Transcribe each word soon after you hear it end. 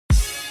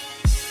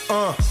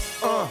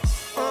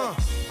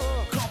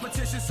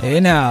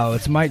Hey now,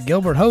 it's Mike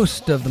Gilbert,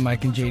 host of the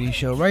Mike and JD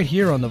Show, right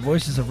here on the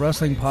Voices of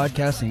Wrestling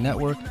Podcasting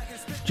Network.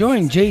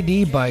 Join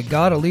JD by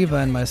God Oliva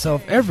and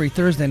myself every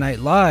Thursday night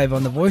live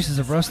on the Voices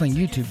of Wrestling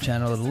YouTube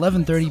channel at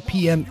 11:30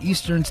 p.m.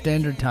 Eastern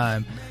Standard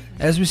Time,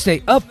 as we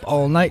stay up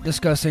all night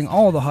discussing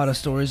all the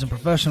hottest stories in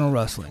professional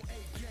wrestling.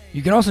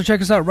 You can also check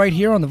us out right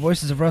here on the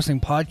Voices of Wrestling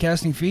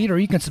Podcasting feed, or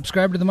you can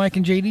subscribe to the Mike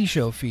and JD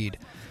Show feed.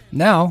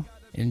 Now,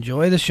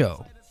 enjoy the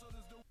show.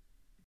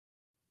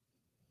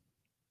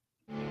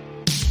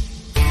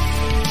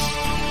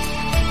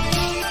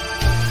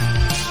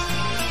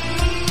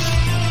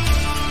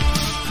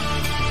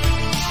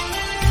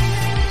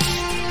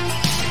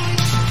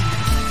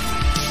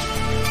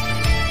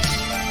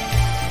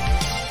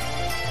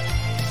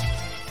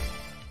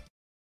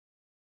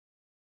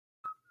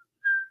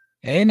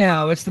 Hey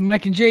now, it's the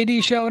Mike and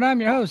JD Show, and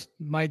I'm your host,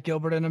 Mike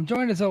Gilbert, and I'm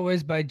joined as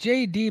always by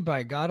JD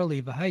by God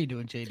Oliva. How you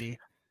doing, JD?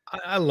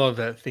 I love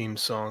that theme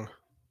song.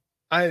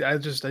 I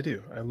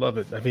do. I love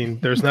it. I mean,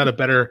 there's not a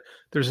better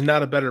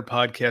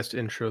podcast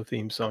intro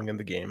theme song in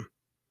the game.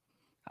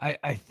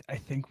 I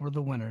think we're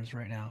the winners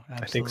right now.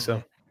 Absolutely. I think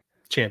so.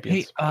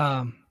 Champions. Hey,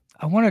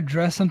 I want to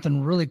address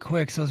something really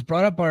quick. So it's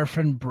brought up by our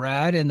friend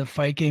Brad in the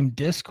Fight Game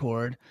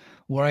Discord,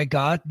 where I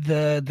got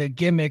the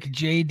gimmick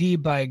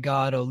JD by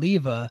God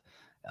Oliva.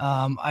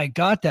 I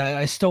got that.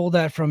 I stole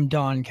that from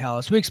Don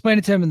Callis. We explained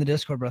it to him in the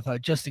Discord, but I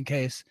thought just in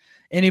case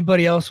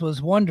anybody else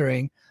was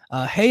wondering,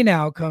 Hey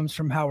Now comes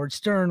from Howard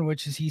Stern,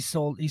 which is he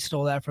stole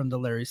that from the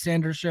Larry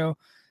Sanders Show,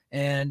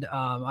 and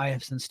I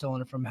have since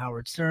stolen it from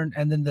Howard Stern.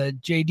 And then the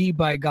JD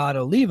by God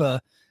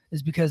Oliva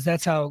is because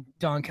that's how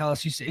Don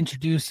Callis used to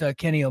introduce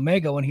Kenny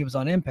Omega when he was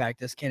on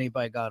Impact as Kenny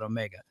by God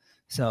Omega.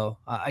 So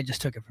I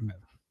just took it from him.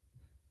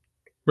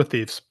 We're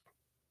thieves.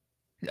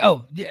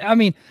 Oh, I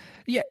mean,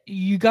 yeah,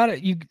 you got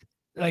it.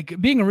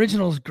 Like, being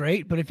original is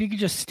great, but if you could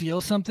just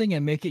steal something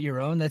and make it your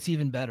own, that's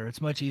even better.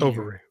 It's much easier.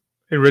 Overrated.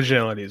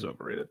 Originality is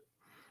overrated.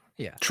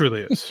 Yeah.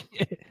 Truly is.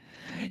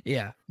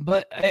 Yeah.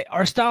 But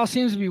our style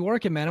seems to be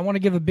working, man. I want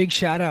to give a big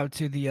shout out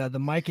to the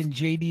Mike and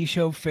JD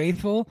Show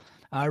faithful.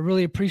 I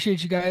really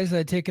appreciate you guys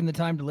taking the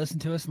time to listen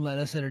to us and let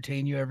us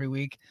entertain you every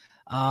week.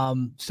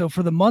 So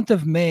for the month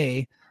of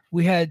May,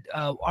 we had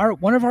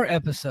one of our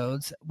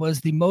episodes was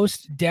the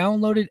most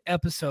downloaded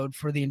episode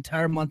for the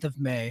entire month of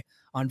May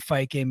on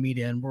Fight Game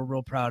Media, and we're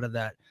real proud of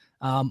that.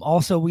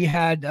 Also, we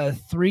had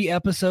 3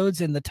 episodes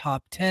in the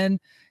top 10,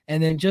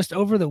 and then just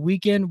over the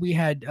weekend, we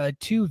had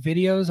 2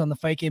 videos on the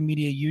Fight Game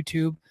Media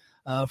YouTube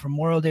for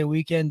Memorial Day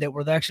weekend that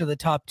were actually the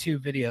top 2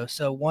 videos.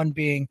 So one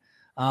being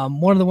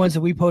one of the ones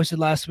that we posted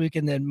last week,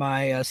 and then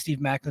my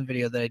Steve Macklin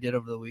video that I did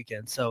over the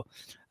weekend. So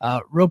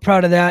real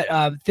proud of that.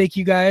 Thank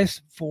you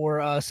guys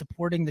for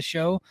supporting the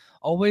show.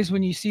 Always,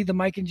 when you see the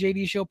Mike and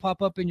JD Show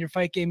pop up in your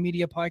Fight Game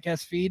Media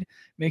podcast feed,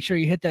 make sure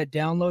you hit that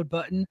download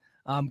button.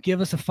 Give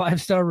us a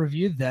 5-star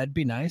review. That'd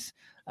be nice.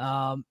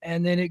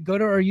 And then go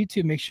to our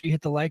YouTube. Make sure you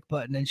hit the like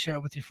button and share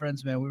it with your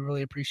friends, man. We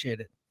really appreciate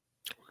it.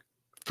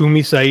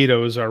 Fumi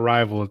Saito is our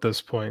rival at this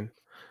point.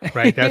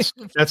 Right,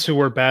 that's who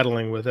we're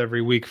battling with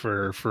every week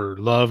for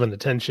love and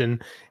attention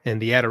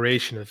and the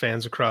adoration of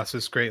fans across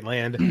this great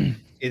land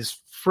is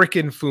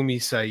frickin'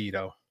 Fumi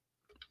Saito.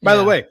 By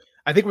the way,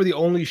 I think we're the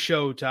only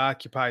show to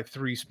occupy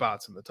 3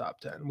 spots in the top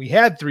 10. We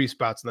had 3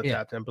 spots in the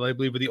top 10, but I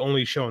believe we're the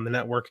only show in the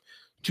network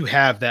to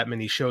have that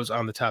many shows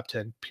on the top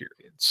 10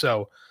 period.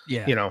 So,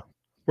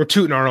 we're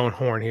tooting our own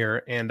horn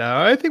here, and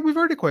I think we've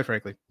earned it, quite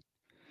frankly.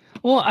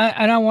 Well,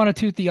 I want to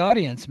toot the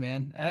audience,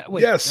 man.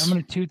 Wait, yes. I'm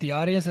going to toot the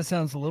audience. That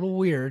sounds a little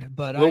weird,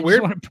 but I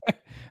want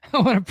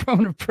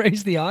to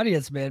praise the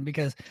audience, man,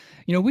 because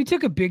we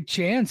took a big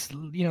chance,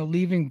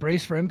 leaving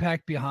Brace for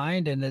Impact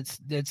behind, and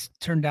it's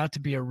turned out to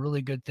be a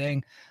really good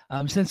thing.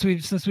 Since we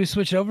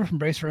switched over from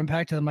Brace for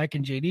Impact to the Mike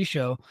and JD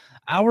Show,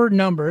 our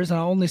numbers, and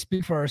I'll only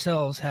speak for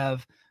ourselves,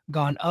 have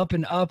gone up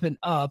and up and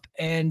up,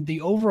 and the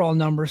overall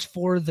numbers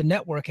for the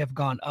network have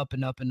gone up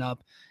and up and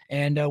up.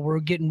 And we're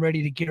getting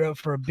ready to gear up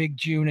for a big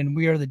June, and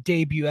we are the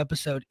debut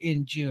episode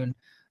in June.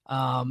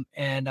 Let's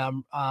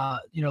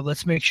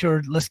make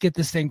sure, let's get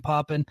this thing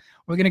popping.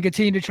 We're going to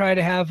continue to try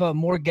to have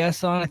more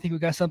guests on. I think we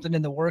got something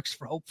in the works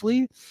for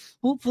hopefully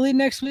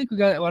next week.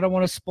 I don't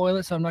want to spoil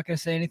it, so I'm not going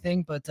to say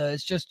anything, but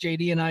it's just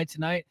JD and I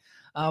tonight.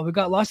 We've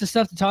got lots of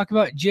stuff to talk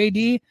about.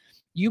 JD,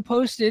 you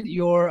posted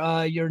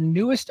your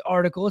newest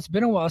article. It's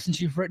been a while since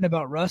you've written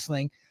about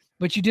wrestling,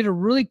 but you did a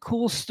really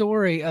cool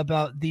story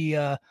about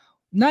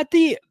not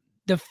the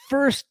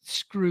first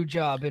screw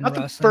job in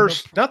wrestling.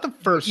 Not the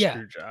first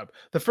screw job.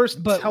 The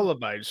first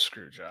televised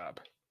screw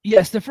job.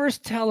 Yes, the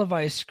first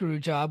televised screw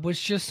job,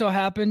 which just so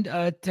happened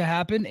to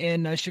happen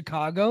in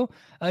Chicago.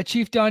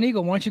 Chief Don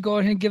Eagle, why don't you go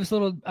ahead and give us a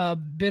little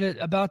bit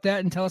about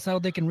that and tell us how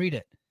they can read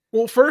it?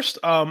 Well, first,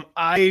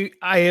 I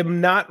am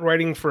not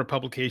writing for a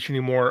publication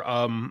anymore.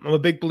 I'm a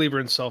big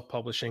believer in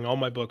self-publishing. All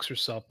my books are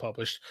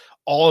self-published.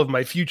 All of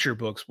my future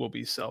books will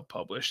be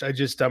self-published. I'm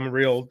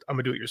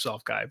a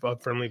do-it-yourself guy, but I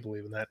firmly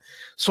believe in that.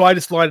 So I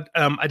decided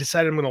I'm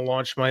going to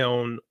launch my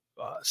own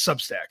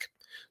Substack.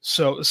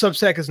 So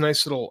Substack is a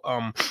nice little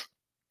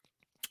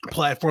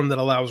platform that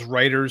allows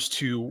writers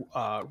to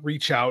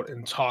reach out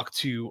and talk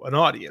to an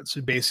audience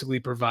and basically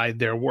provide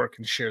their work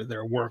and share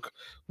their work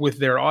with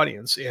their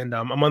audience. And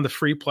I'm on the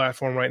free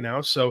platform right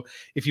now. So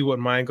if you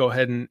wouldn't mind, go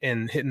ahead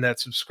and hitting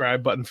that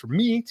subscribe button for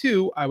me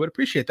too, I would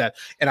appreciate that.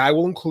 And I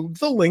will include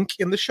the link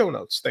in the show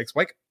notes. Thanks,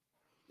 Mike.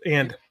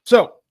 And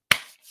so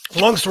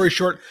long story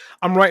short,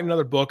 I'm writing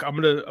another book. I'm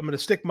gonna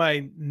stick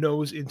my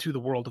nose into the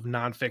world of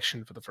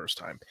nonfiction for the first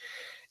time.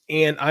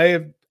 And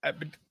I've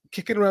been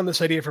kicking around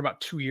this idea for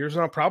about 2 years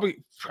now,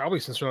 probably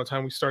since around the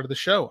time we started the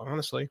show,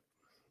 honestly.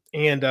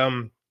 And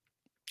I'm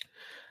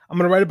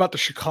going to write about the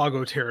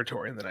Chicago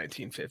territory in the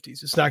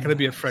 1950s. It's not going to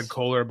be a Fred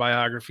Kohler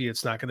biography.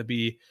 It's not going to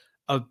be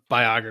a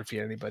biography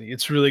of anybody.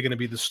 It's really going to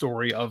be the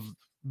story of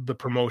the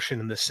promotion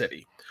in the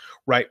city,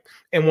 right?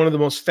 And one of the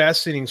most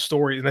fascinating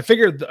stories, and I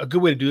figured a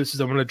good way to do this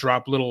is I'm going to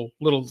drop little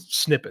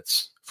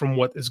snippets from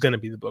what is going to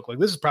be the book. Like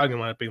this is probably going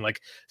to end up being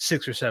like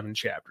 6 or 7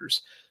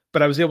 chapters.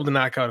 But I was able to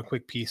knock out a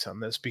quick piece on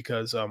this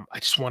because I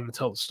just wanted to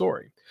tell the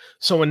story.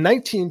 So in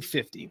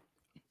 1950,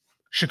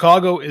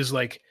 Chicago is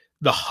like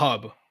the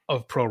hub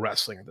of pro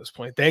wrestling at this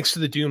point, thanks to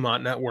the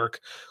Dumont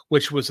Network,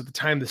 which was at the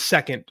time the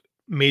second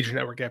major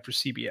network after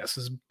CBS.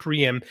 This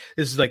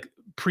is like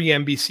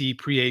pre-NBC,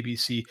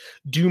 pre-ABC.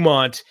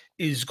 Dumont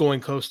is going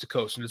coast to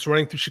coast, and it's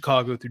running through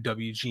Chicago through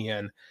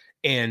WGN.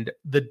 And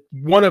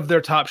one of their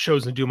top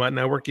shows in the Dumont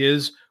Network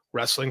is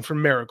Wrestling from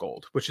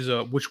Marigold, which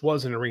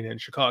was an arena in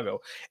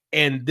Chicago.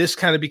 And this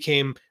kind of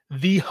became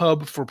the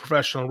hub for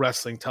professional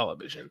wrestling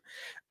television.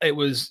 It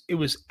was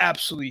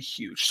absolutely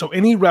huge. So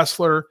any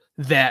wrestler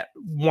that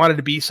wanted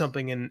to be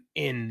something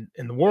in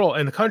the world,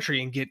 in the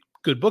country, and get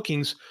good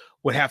bookings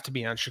would have to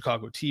be on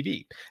Chicago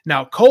TV.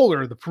 Now,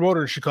 Kohler, the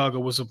promoter in Chicago,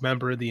 was a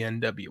member of the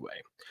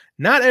NWA.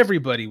 Not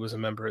everybody was a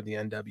member of the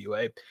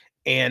NWA.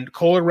 And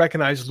Kohler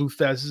recognized Lou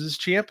Thesz as his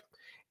champ.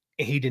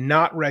 And he did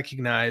not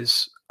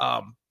recognize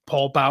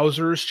Paul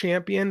Bowser's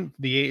champion,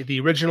 the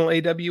original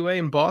AWA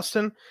in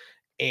Boston.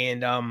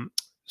 And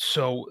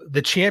so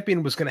the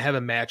champion was going to have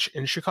a match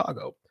in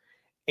Chicago.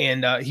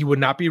 And he would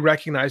not be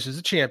recognized as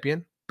a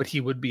champion, but he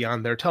would be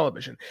on their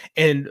television.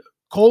 And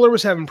Kohler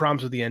was having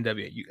problems with the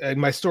NWA.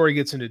 My story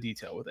gets into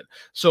detail with it.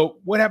 So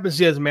what happens?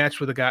 He has a match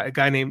with a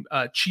guy named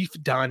Chief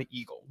Don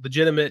Eagle,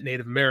 legitimate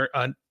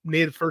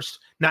First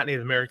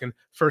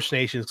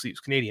Nations, because he was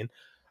Canadian.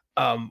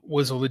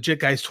 Was a legit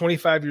guy. He's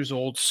 25 years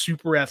old,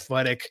 super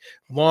athletic,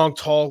 long,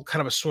 tall, kind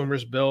of a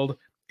swimmer's build,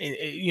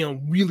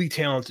 and really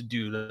talented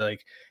dude.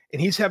 And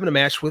he's having a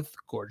match with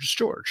Gorgeous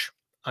George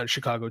on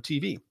Chicago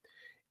TV.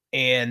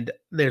 And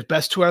there's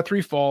best 2 out of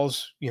 3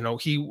 falls.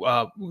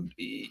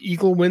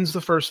 Eagle wins the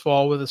first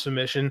fall with a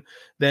submission.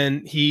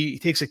 Then he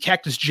takes a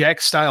Cactus Jack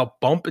style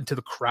bump into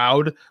the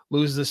crowd,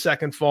 loses the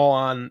second fall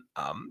on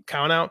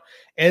count out.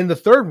 And the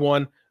third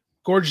one,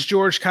 Gorgeous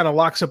George kind of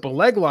locks up a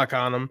leg lock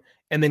on him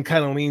and then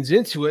kind of leans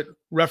into it.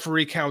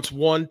 Referee counts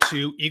 1,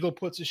 2. Eagle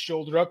puts his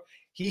shoulder up.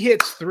 He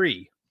hits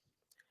 3.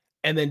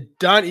 And then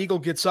Don Eagle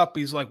gets up.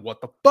 He's like,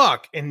 what the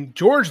fuck? And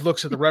George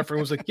looks at the referee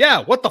and was like, yeah,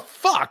 what the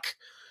fuck?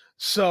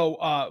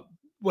 So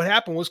what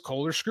happened was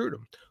Kohler screwed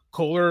him.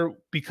 Kohler,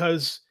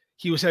 because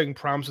he was having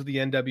problems with the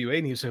NWA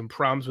and he was having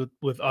problems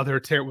with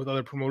other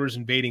promoters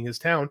invading his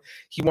town,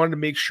 he wanted to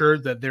make sure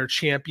that their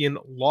champion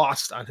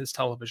lost on his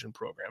television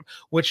program,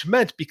 which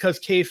meant, because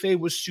kayfabe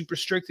was super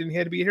strict and he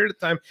had to be here at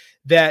the time,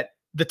 that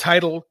the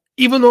title,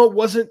 even though it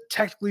wasn't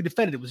technically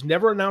defended, it was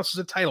never announced as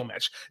a title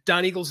match.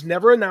 Don Eagle's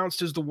never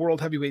announced as the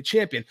world heavyweight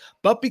champion,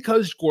 but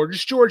because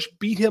Gorgeous George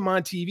beat him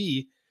on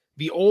TV,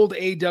 the old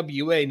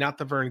AWA, not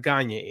the Vern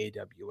Gagne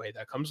AWA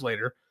that comes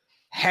later,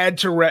 had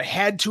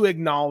to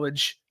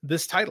acknowledge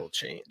this title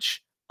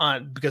change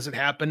because it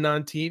happened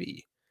on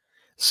TV.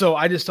 So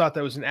I just thought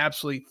that was an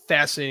absolutely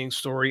fascinating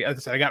story. Like I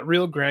said, I got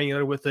real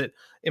granular with it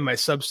in my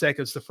Substack.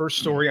 It's the first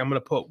story. I'm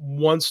going to put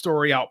one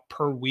story out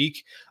per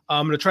week.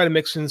 I'm going to try to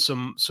mix in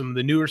some of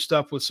the newer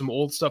stuff with some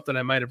old stuff that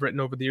I might have written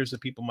over the years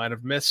that people might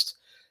have missed.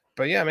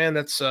 But yeah, man,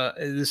 these are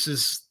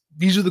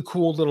the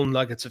cool little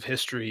nuggets of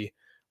history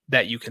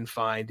that you can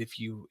find if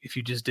you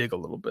just dig a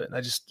little bit.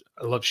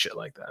 I love shit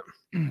like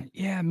that.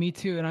 Yeah, me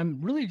too. And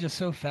I'm really just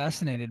so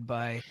fascinated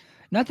by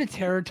not the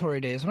territory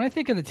days. When I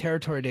think of the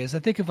territory days, I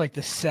think of like the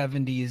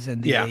 70s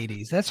and the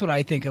 80s. That's what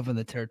I think of in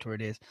the territory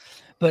days.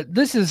 But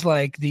this is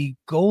like the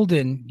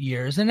golden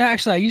years. And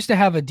actually, I used to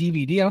have a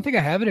DVD. I don't think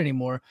I have it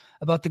anymore,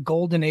 about the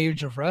golden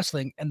age of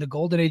wrestling. And the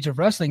golden age of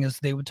wrestling is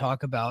they would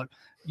talk about,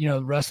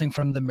 wrestling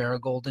from the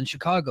Marigold in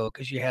Chicago,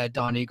 because you had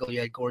Don Eagle, you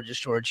had Gorgeous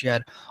George, you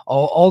had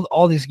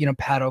all these,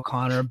 Pat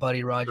O'Connor,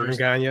 Buddy Rogers,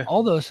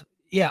 all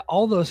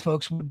those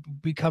folks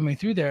would be coming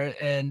through there,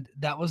 and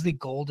that was the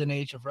golden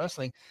age of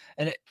wrestling.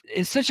 And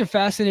it's such a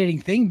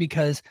fascinating thing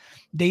because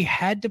they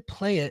had to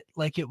play it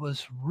like it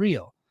was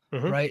real,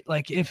 right?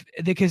 Like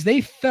because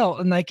they felt,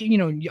 and like,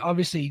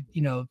 obviously,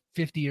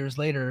 50 years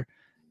later,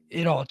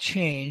 it all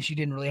changed. You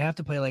didn't really have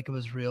to play like it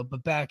was real,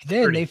 but back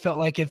then they felt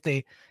like if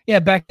they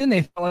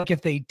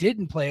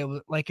didn't play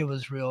it like it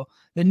was real,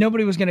 then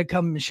nobody was going to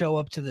come and show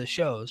up to the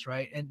shows,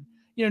 right? And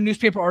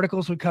newspaper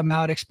articles would come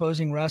out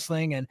exposing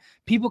wrestling, and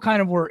people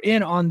kind of were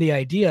in on the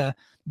idea,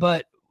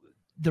 but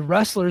the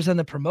wrestlers and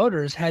the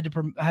promoters had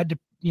to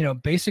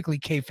basically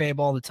kayfabe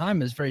all the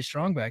time. It was very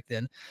strong back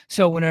then.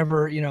 So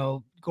whenever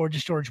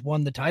Gorgeous George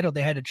won the title,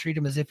 they had to treat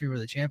him as if he were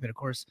the champion. Of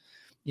course,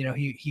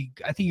 he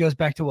I think he goes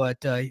back to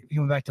he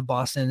went back to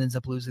Boston and ends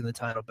up losing the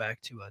title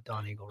back to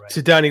Don Eagle, right?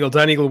 To Don Eagle.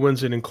 Don Eagle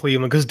wins it in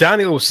Cleveland because Don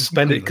Eagle was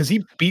suspended because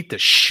he beat the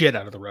shit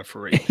out of the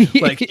referee.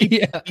 Like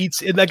he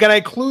beats, and I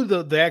include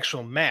the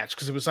actual match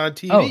because it was on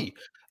TV.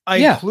 I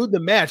include the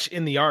match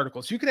in the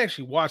article, so you can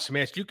actually watch the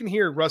match. You can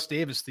hear Russ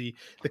Davis, the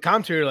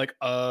commentary, like,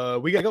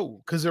 we gotta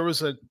go, because there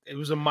was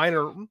a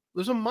minor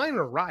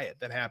riot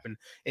that happened,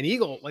 and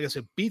Eagle, like I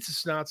said, beats the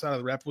snots out of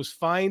the ref, was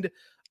fined.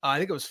 I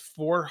think it was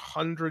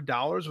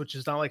 $400, which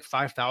is not like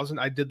 $5,000.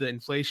 I did the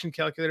inflation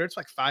calculator; it's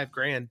like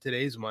 $5,000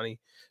 today's money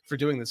for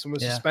doing this, and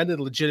was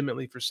suspended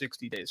legitimately for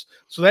 60 days.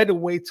 So they had to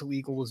wait till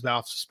Eagle was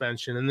off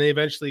suspension, and they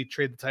eventually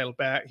trade the title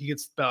back. He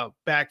gets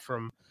back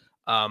from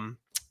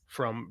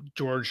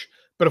George.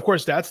 But of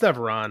course, that's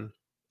never on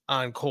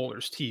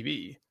Kohler's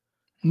TV.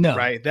 No,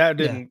 right? That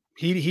didn't.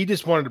 Yeah. He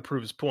just wanted to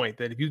prove his point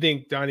that if you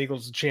think Don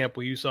Eagle's the champ,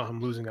 well, you saw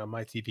him losing on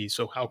my TV.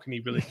 So how can he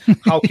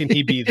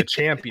be the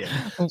champion?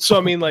 So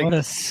I mean, like, what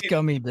a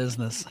scummy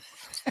business.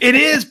 It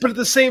is, but at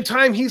the same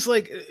time, he's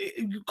like,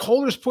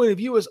 Kohler's point of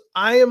view is,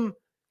 I am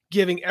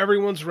giving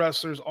everyone's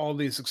wrestlers all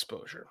this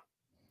exposure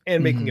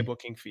and making a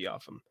booking fee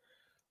off them.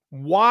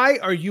 Why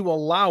are you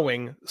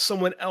allowing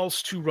someone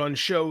else to run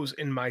shows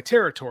in my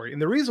territory? And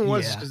the reason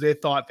was because they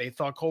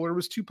thought Kohler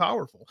was too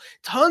powerful.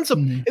 Tons of,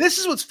 and this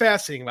is what's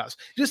fascinating about us,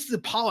 just the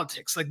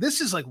politics. Like,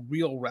 this is like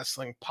real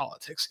wrestling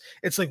politics.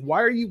 It's like,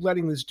 why are you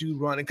letting this dude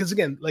run? And because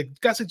again, like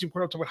guys like Jim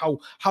Cornette talk about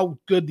how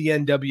good the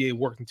NWA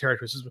worked in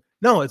territory system.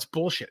 No, it's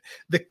bullshit.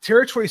 The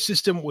territory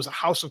system was a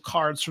house of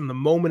cards from the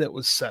moment it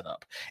was set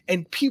up,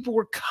 and people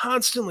were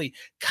constantly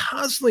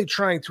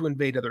trying to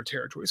invade other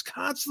territories,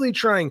 constantly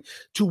trying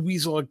to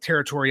weasel a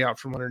territory out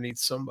from underneath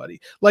somebody.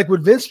 Like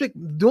what the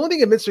only thing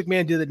that Vince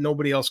McMahon did that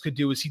nobody else could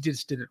do is he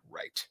just did it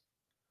right.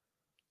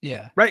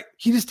 Yeah. Right.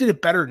 He just did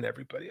it better than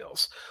everybody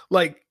else.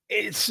 Like,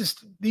 it's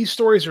just, these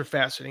stories are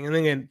fascinating. And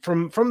again,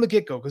 from the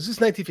get-go, because this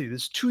is 1950,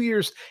 this is 2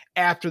 years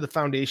after the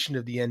foundation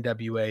of the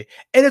NWA,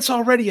 and it's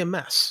already a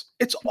mess.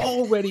 It's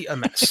already a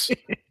mess.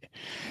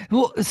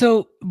 Well,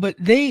 but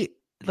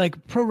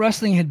pro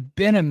wrestling had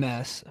been a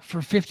mess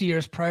for 50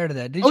 years prior to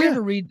that. Did you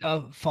ever read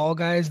Fall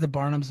Guys, the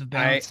Barnums of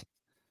Bounce?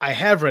 I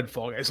have read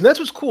Fall Guys, and that's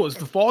what's cool is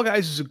the Fall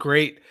Guys is a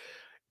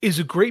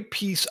great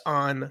piece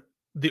on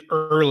the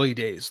early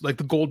days, like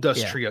the Gold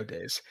Dust Trio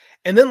days.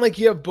 And then like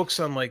you have books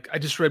on, like, I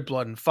just read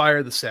Blood and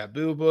Fire, the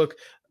Sabu book.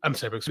 I'm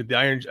sorry, books with the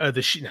Iron,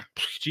 the Sheik,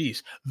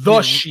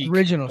 the Sheik,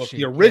 original book, Sheik,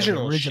 the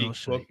original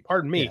Sheik book.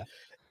 Pardon me. Yeah.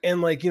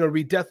 And like,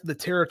 read Death of the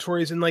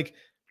Territories, and like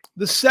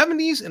the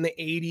 70s and the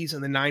 80s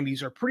and the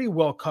 90s are pretty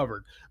well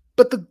covered.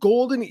 But the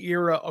golden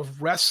era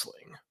of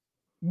wrestling,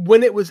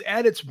 when it was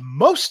at its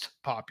most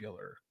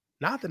popular,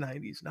 not the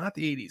 90s, not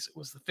the 80s, it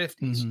was the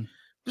 50s.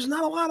 There's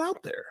not a lot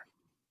out there.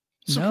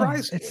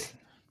 Surprisingly.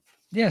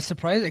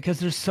 Surprising, because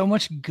there's so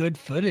much good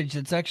footage.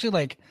 It's actually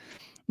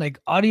like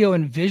audio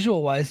and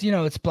visual wise,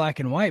 it's black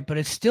and white, but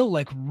it's still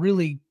like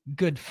really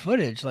good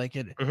footage. Like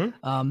it,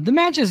 the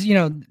matches,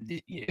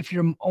 if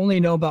you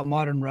only know about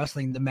modern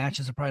wrestling, the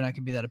matches are probably not going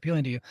to be that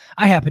appealing to you.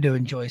 I happen to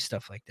enjoy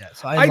stuff like that,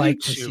 so I like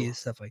to see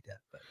stuff like that.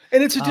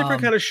 And it's a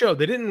different kind of show.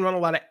 They didn't run a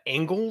lot of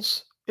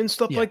angles and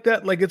stuff like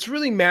that. Like, it's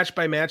really match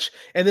by match,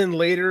 and then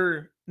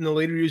later in the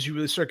later years, you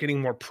really start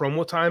getting more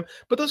promo time.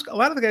 But a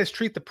lot of the guys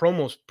treat the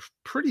promos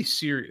pretty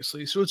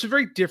seriously, so it's a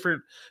very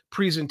different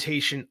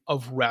presentation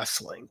of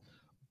wrestling.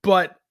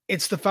 But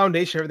it's the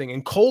foundation of everything.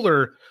 And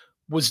Kohler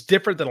was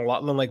different than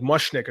like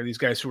Mushnick or these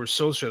guys who were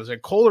so shows.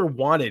 Like, Kohler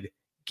wanted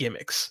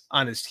gimmicks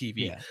on his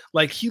TV. Yeah.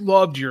 Like, he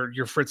loved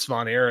your Fritz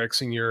von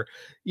Erichs and your,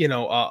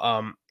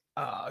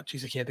 I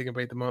can't think of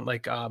it at the moment.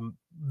 Like,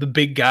 the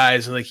big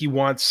guys, and like he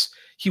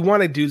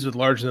wanted dudes with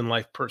larger than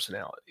life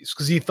personalities,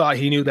 because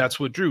he knew that's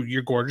what drew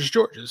your Gorgeous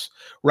Georges,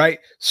 right?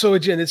 So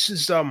again, it's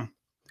just I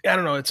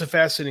don't know, it's a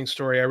fascinating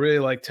story. I really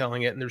like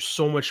telling it, and there's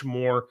so much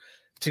more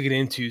to get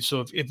into.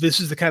 So if this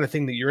is the kind of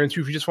thing that you're into,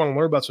 if you just want to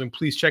learn about something,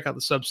 please check out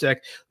the Substack.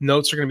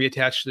 Notes are going to be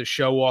attached to the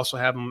show. We'll also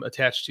have them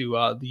attached to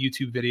the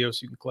YouTube video,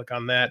 so you can click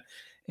on that.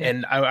 Yeah.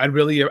 And I'd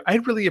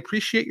really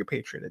appreciate your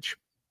patronage.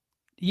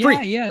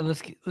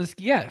 Let's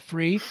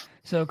free.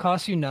 So it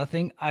costs you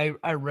nothing. I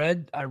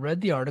read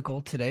the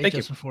article today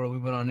before we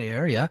went on the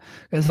air,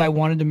 because I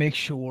wanted to make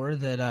sure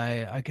that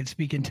I could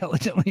speak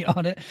intelligently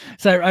on it.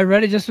 So I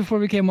read it just before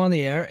we came on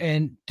the air,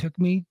 and took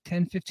me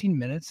 10-15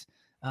 minutes.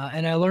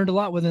 And I learned a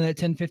lot within that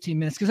 10-15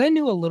 minutes, because I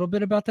knew a little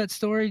bit about that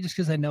story, just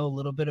because I know a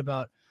little bit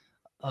about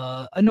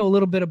a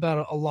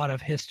lot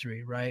of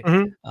history, right?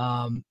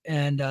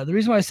 And the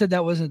reason why I said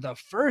that wasn't the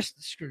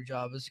first screw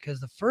job is because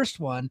the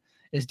first one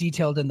is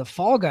detailed in the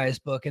Fall Guys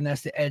book, and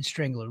that's the Ed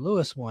Strangler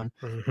Lewis one,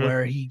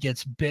 where he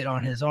gets bit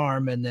on his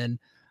arm, and then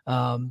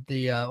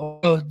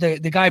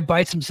The guy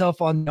bites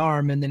himself on the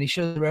arm, and then he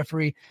shows the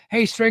referee,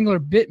 "Hey, Strangler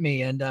bit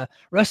me." And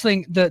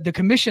wrestling, the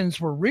commissions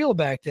were real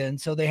back then,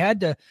 so they had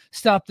to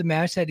stop the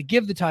match. They had to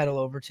give the title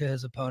over to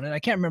his opponent. I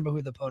can't remember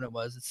who the opponent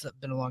was. It's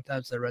been a long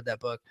time since I read that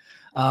book.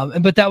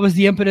 But that was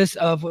the impetus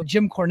of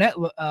Jim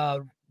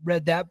Cornette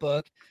read that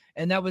book.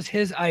 And that was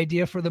his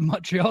idea for the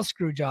Montreal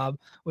screw job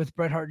with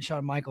Bret Hart and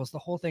Shawn Michaels. The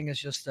whole thing is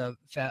just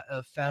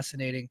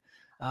fascinating.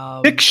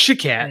 Dick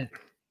Shikat.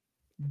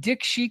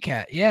 Dick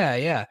Shikat.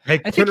 Yeah. I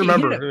couldn't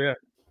remember.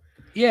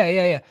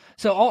 Yeah.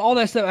 So all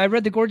that stuff. I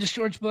read the Gorgeous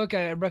George book.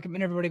 I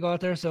recommend everybody go out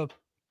there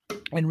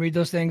and read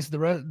those things.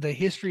 The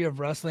history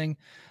of wrestling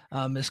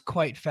is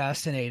quite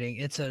fascinating.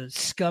 It's a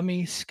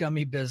scummy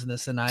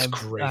business, and I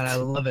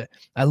love it.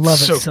 I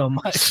love it so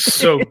much.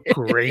 So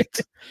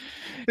great.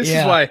 This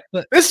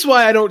is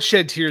why I don't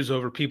shed tears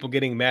over people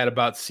getting mad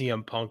about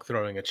CM Punk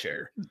throwing a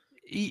chair.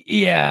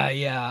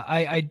 Yeah.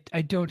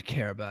 I don't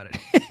care about it.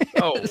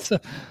 Oh.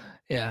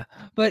 Yeah.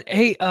 But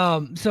hey,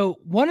 so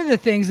one of the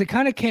things that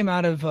kind of came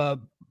out of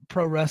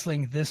pro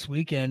wrestling this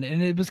weekend,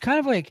 and it was kind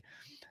of like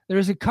there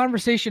was a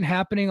conversation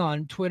happening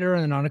on Twitter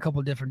and on a couple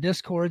of different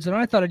Discords, and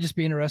I thought it'd just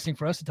be interesting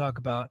for us to talk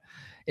about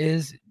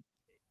is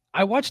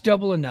I watched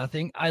Double or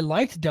Nothing. I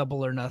liked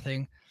Double or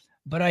Nothing,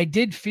 but I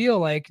did feel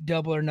like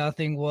Double or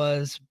Nothing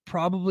was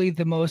probably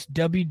the most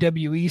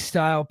WWE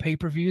style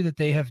pay-per-view that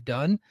they have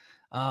done.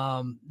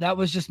 That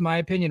was just my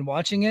opinion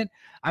watching it.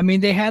 I mean,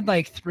 they had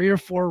like 3 or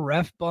 4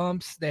 ref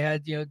bumps. They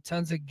had,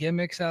 tons of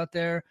gimmicks out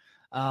there.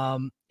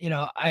 I'm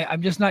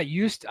just not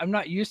used. I'm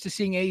not used to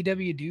seeing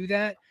AEW do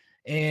that.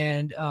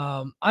 And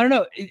I don't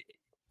know.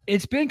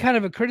 It's been kind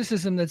of a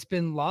criticism that's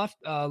been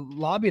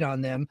lobbied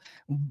on them,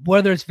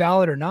 whether it's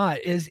valid or not.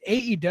 Is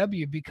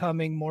AEW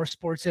becoming more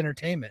sports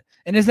entertainment?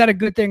 And is that a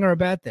good thing or a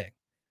bad thing?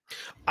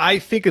 I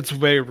think it's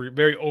very,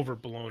 very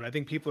overblown. I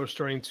think people are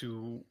starting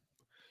to.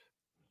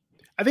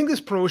 I think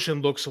this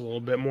promotion looks a little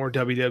bit more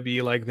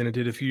WWE like than it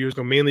did a few years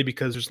ago, mainly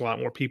because there's a lot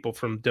more people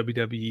from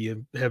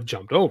WWE have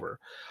jumped over.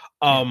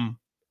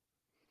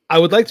 I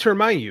would like to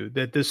remind you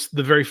that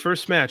the very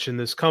first match in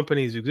this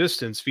company's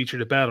existence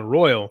featured a battle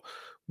royal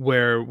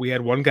where we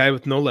had one guy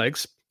with no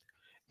legs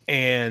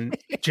and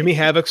Jimmy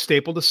Havoc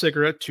stapled a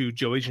cigarette to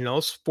Joey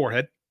Janela's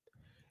forehead.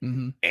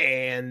 Mm-hmm.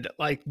 And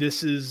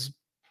this is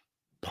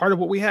part of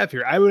what we have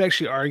here. I would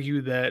actually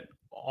argue that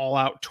All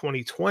Out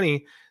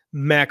 2020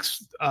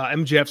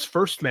 MJF's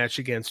first match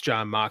against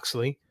Jon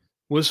Moxley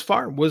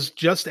was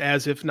just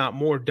as, if not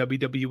more,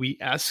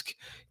 WWE-esque,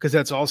 because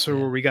that's also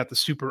where we got the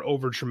super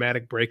over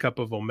dramatic breakup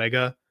of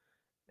Omega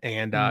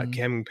and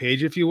Cameron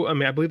Page. I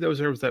believe that was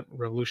that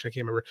Revolution. I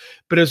can't remember,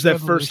 but it was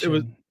that first. It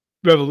was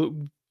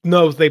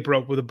No, they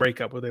broke with a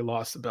breakup where they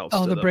lost the belts.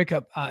 Oh, the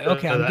breakup.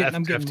 Okay,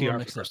 I'm getting FTR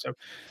mixed up. Time.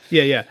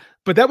 Yeah.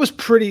 But that's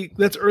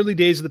early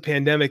days of the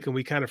pandemic, and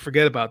we kind of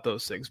forget about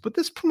those things. But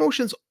this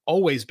promotion's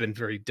always been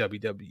very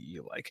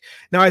WWE-like.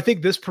 Now, I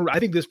think this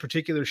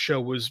particular show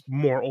was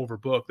more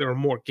overbooked. There were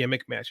more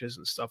gimmick matches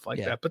and stuff like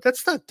that. But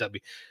that's not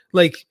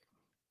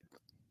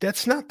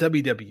that's not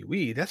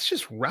WWE. That's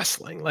just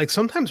wrestling. Like,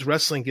 sometimes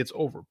wrestling gets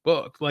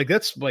overbooked.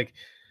 That's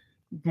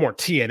more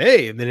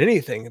TNA than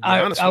anything.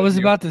 I was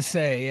about to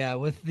say,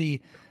 with the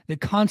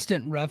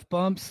constant ref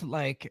bumps,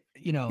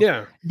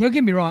 don't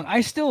get me wrong,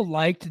 I still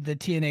liked the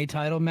TNA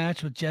title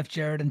match with Jeff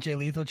Jarrett and Jay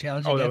Lethal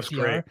challenging that was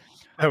FTR.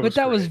 Great.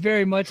 That was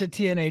very much a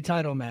TNA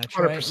title match,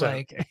 100%.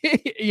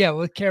 Right?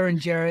 With Karen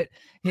Jarrett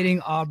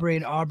hitting Aubrey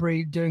and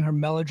Aubrey doing her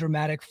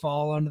melodramatic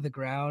fall onto the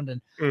ground.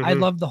 And I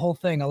loved the whole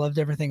thing. I loved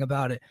everything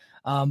about it.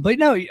 But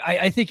no,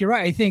 I think you're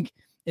right. I think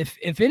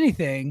if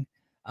anything,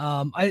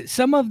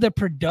 some of the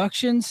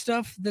production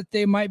stuff that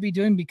they might be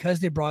doing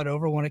because they brought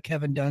over one of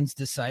Kevin Dunn's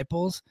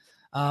disciples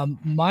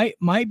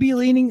might be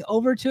leaning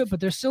over to it, but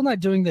they're still not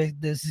doing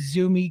this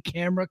zoomy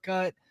camera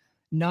cut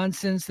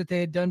nonsense that they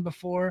had done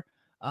before.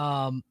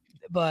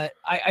 But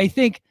I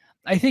think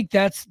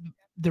that's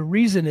the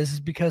reason is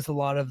because a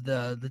lot of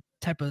the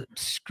type of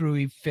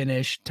screwy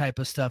finish type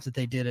of stuff that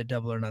they did at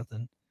Double or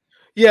Nothing.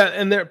 Yeah,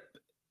 and there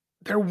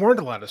weren't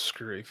a lot of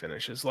screwy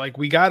finishes. Like,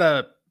 we got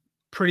a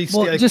pretty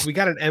we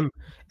got an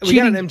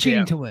MJF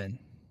cheating to win.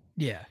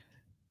 Yeah.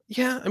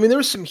 I mean, there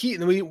was some heat,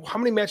 and how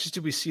many matches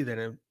did we see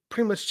then?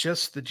 Pretty much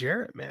just the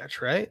Jarrett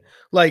match, right?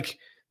 Like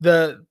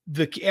the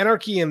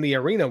Anarchy in the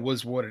arena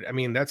was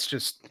that's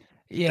just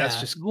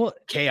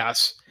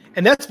chaos,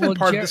 and that's been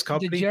part of this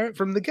company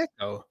from the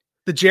get-go.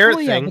 The Jarrett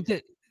thing.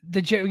 But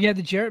the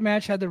Jarrett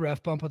match had the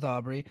ref bump with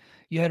Aubrey.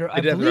 You had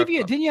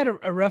didn't you had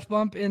a ref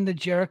bump in the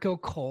Jericho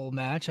Cole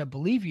match? I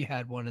believe you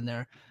had one in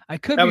there. I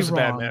could be wrong. That was a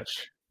bad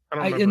match.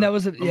 And that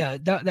was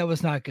that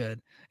was not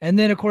good. And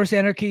then of course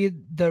Anarchy,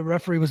 the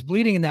referee was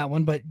bleeding in that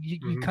one, but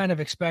you kind of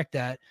expect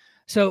that.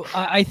 So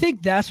I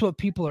think that's what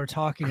people are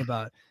talking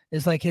about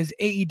is like his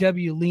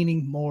AEW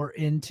leaning more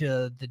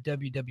into the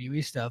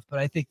WWE stuff. But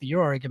I think that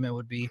your argument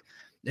would be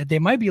that they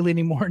might be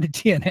leaning more into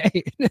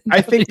TNA.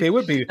 I think they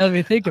would be. Let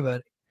me think about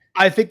it.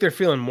 I think they're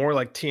feeling more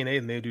like TNA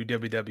than they do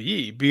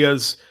WWE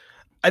because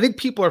I think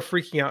people are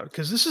freaking out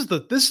because this is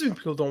what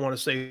people don't want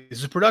to say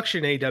is the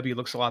production AEW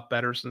looks a lot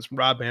better since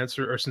Rob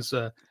Manser or since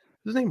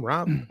his name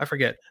Rob? I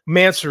forget.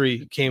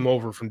 Mansory came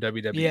over from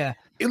WWE. Yeah.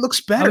 It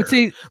looks better. I would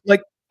say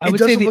like I would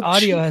say the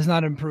audio has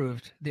not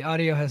improved. The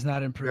audio has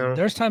not improved. No,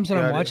 There's times when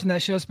I'm watching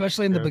that show,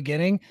 especially in the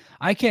beginning,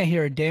 I can't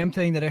hear a damn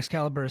thing that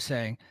Excalibur is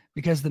saying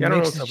because the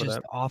mix is just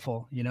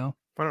awful, you know?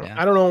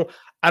 I don't know.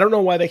 I don't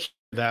know why they keep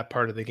that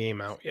part of the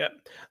game out yet.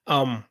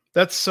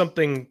 That's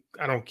something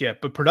I don't get.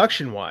 But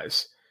production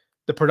wise,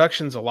 the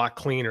production's a lot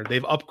cleaner.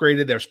 They've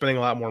upgraded. They're spending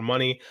a lot more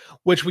money.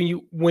 Which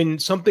when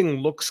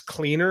something looks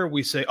cleaner,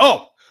 we say,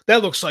 "Oh,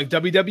 that looks like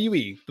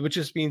WWE," which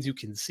just means you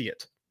can see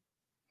it.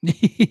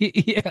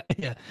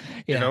 Yeah.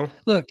 You know?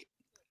 Look,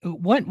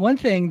 one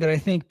thing that I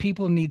think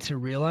people need to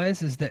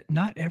realize is that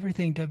not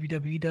everything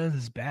WWE does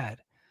is bad.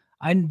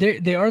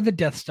 They are the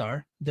Death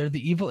Star. They're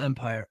the evil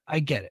empire. I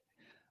get it.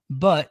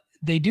 But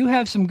they do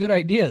have some good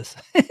ideas.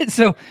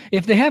 So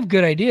if they have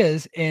good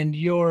ideas and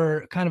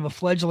you're kind of a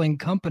fledgling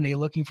company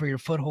looking for your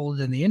foothold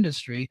in the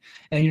industry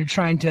and you're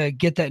trying to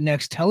get that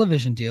next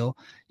television deal,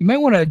 you might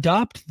want to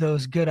adopt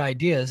those good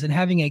ideas, and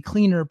having a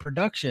cleaner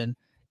production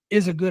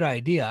is a good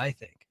idea, I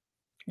think.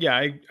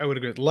 Yeah, I would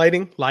agree.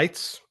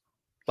 Lights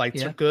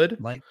are good.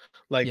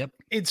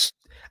 It's,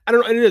 I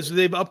don't know. It is.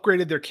 They've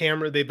upgraded their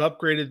camera. They've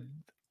upgraded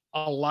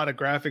a lot of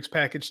graphics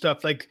package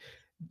stuff. Like,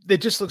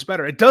 it just looks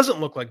better. It doesn't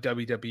look like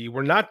WWE.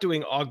 We're not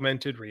doing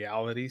augmented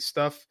reality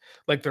stuff.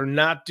 Like, they're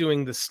not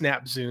doing the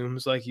snap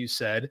zooms, like you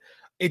said.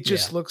 It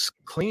just looks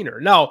cleaner.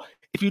 Now,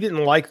 if you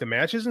didn't like the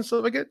matches and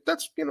stuff like it,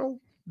 that's,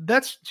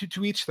 that's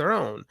to each their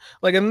own.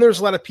 Like, and there's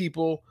a lot of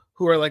people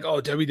who are like,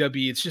 oh,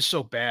 WWE, it's just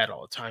so bad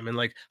all the time. And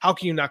like, how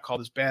can you not call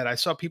this bad? I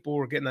saw people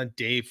were getting on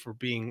Dave for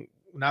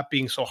not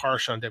being so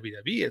harsh on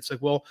WWE. It's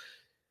like, well,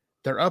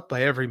 they're up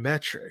by every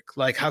metric.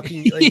 Like, how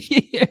can you, like,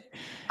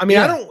 I mean,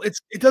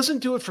 it doesn't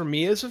do it for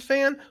me as a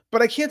fan,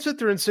 but I can't sit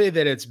there and say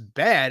that it's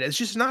bad. It's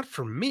just not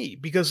for me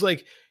because,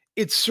 like,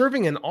 it's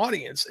serving an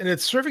audience, and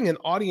it's serving an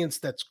audience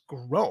that's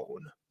grown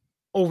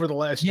over the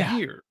last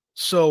year.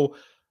 So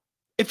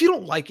if you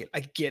don't like it, I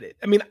get it.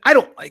 I mean, I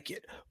don't like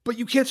it, but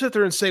you can't sit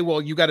there and say,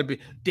 well,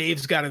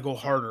 Dave's got to go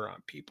harder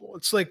on people.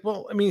 It's like,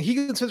 well, I mean, he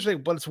can sit there and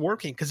say, but it's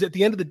working, because at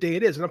the end of the day,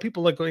 it is. And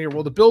people like going here,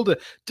 well, to build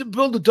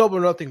a Double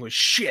or Nothing was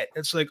shit.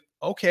 It's like,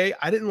 okay,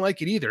 I didn't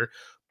like it either,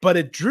 but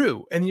it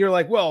drew. And you're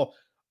like, well,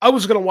 I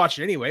was going to watch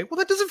it anyway. Well,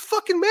 that doesn't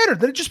fucking matter.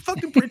 Then it just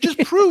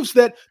proves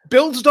that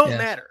builds don't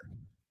matter.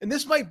 And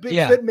this might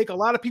make a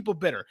lot of people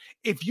bitter.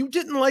 If you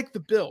didn't like the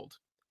build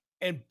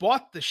and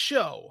bought the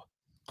show,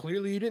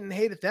 clearly you didn't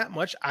hate it that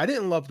much. I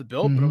didn't love the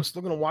build, but I was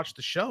still going to watch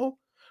the show,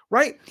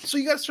 right? So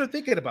you got to start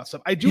thinking about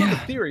stuff. I do have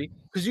a theory,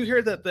 because you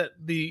hear that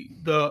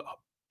the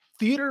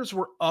theaters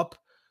were up,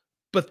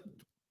 but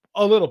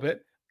a little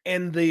bit,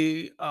 and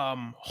the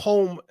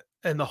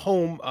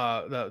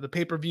the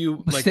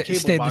pay-per-view like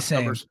cable box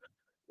numbers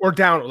or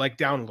down a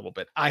little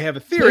bit. I have a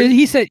theory.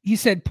 He said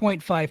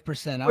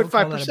 0.5%. I would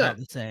call that about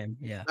the same.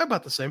 Yeah.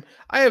 About the same.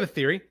 I have a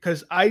theory,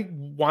 because I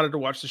wanted to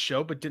watch the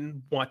show but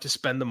didn't want to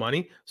spend the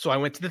money. So I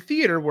went to the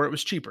theater where it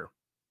was cheaper.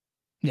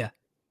 Yeah.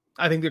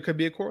 I think there could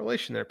be a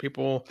correlation there.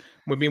 People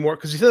would be more,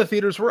 because you said the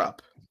theaters were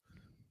up.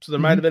 So there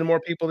might have been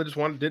more people that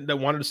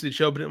wanted to see the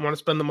show but didn't want to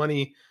spend the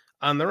money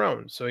on their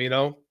own. So,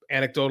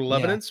 anecdotal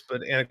evidence,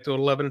 but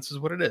anecdotal evidence is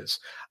what it is.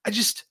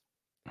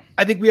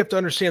 I think we have to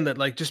understand that,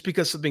 like, just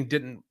because something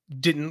didn't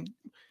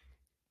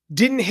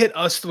hit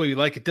us the way we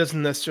like, it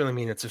doesn't necessarily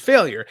mean it's a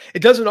failure.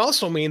 It doesn't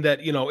also mean that,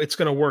 it's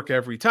going to work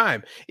every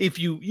time. If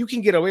you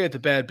can get away with the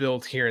bad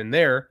build here and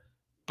there,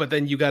 but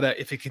then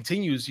if it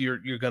continues, you're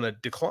going to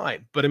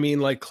decline. But I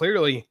mean, like,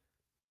 clearly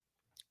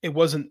it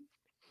wasn't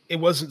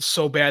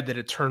so bad that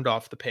it turned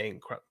off the paying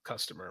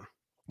customer.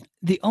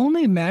 The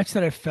only match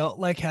that I felt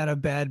like had a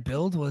bad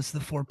build was the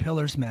Four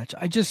Pillars match.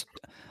 I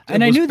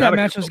knew that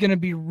match was going to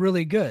be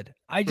really good.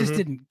 I just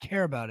didn't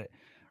care about it.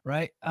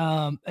 Right.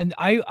 And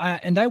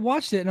I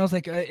watched it, and I was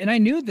like, and I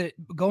knew that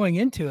going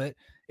into it,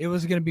 it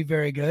was going to be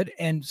very good.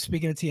 And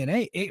speaking of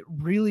TNA, it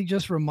really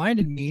just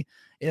reminded me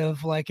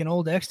of like an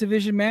old X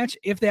Division match.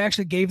 If they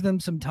actually gave them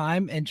some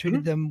time and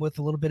treated them with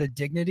a little bit of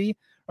dignity,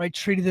 right?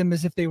 Treated them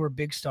as if they were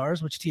big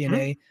stars, which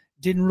TNA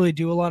didn't really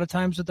do a lot of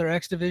times with their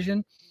X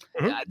Division.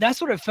 That's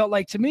what it felt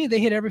like to me. They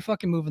hit every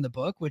fucking move in the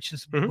book, which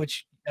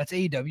that's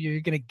AEW.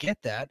 You're going to get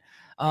that.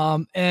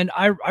 And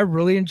I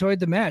really enjoyed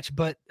the match,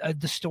 but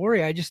the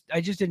story, I just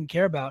didn't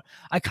care about.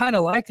 I kind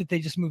of liked that they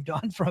just moved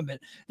on from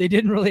it. They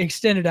didn't really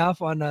extend it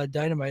off on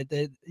Dynamite.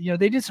 They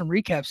did some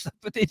recap stuff,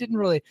 but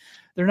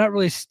they're not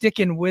really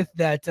sticking with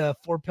that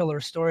Four Pillar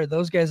story.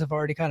 Those guys have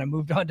already kind of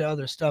moved on to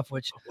other stuff,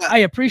 which I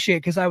appreciate,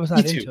 because I was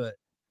not into it.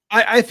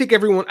 I think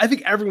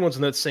everyone's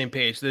on that same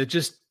page. That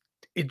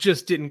it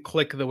just didn't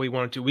click the way we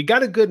wanted to. We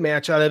got a good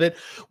match out of it.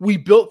 We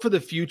built for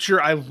the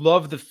future. I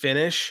love the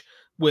finish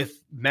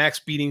with Max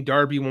beating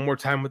Darby one more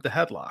time with the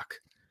headlock.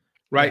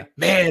 Right?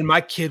 Yeah. Man,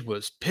 my kid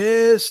was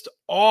pissed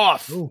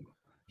off. Ooh,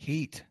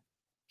 heat.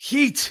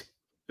 He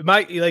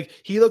looked at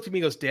me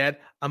and goes, Dad,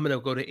 I'm going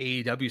to go to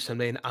AEW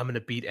someday and I'm going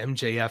to beat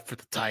MJF for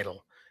the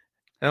title.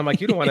 And I'm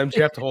like, you don't want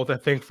MJF to hold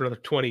that thing for another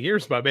 20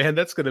 years, my man.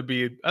 That's going to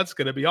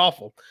be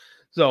awful.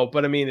 So,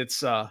 but I mean,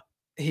 it's,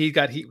 he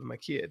got heat with my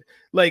kid.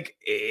 Like,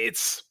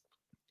 it's,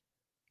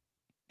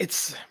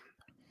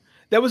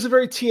 that was a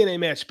very TNA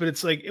match, but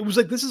it was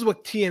like this is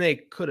what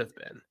TNA could have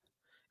been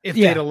if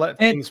they'd have let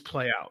things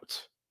play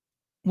out.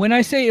 When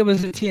I say it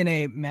was a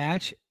TNA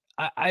match,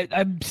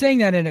 I'm saying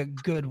that in a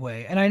good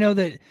way. And I know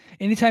that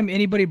anytime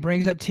anybody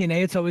brings up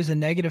TNA, it's always a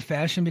negative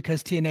fashion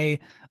because TNA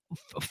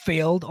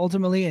failed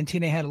ultimately, and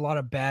TNA had a lot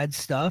of bad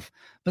stuff,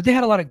 but they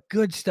had a lot of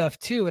good stuff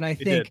too. And I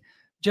think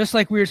just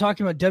like we were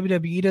talking about,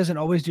 WWE doesn't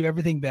always do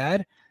everything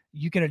bad.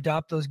 You can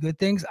adopt those good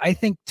things. I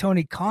think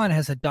Tony Khan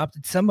has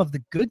adopted some of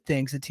the good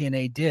things that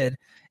TNA did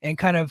and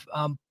kind of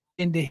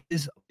into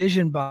his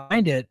vision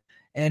behind it,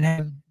 and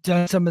have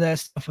done some of that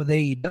stuff with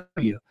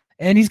AEW.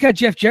 And he's got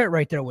Jeff Jarrett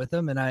right there with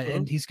him,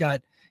 and he's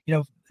got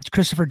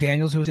Christopher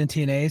Daniels, who was in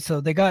TNA.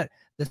 So they got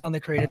this on the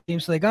creative team.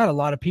 So they got a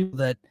lot of people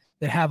that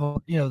have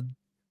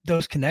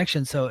those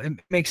connections. So it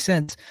makes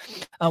sense.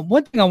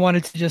 One thing I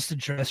wanted to just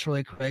address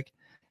really quick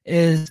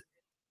is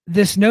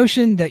this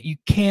notion that you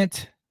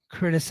can't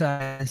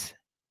criticize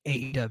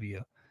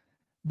AEW.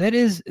 That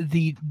is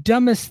the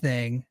dumbest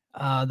thing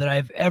that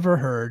I've ever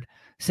heard,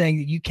 saying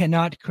that you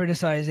cannot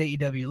criticize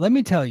AEW. Let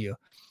me tell you,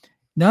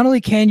 not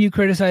only can you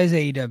criticize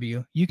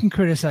AEW, you can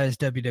criticize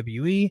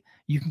WWE,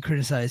 you can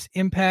criticize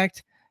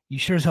Impact, you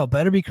sure as hell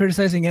better be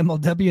criticizing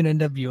MLW and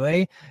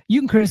NWA, you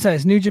can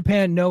criticize New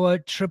Japan, Noah,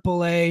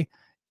 AAA,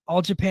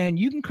 All Japan,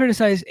 you can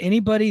criticize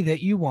anybody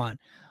that you want.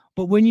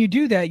 But when you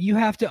do that, you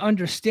have to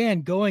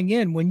understand going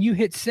in, when you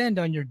hit send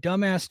on your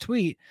dumbass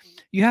tweet,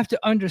 you have to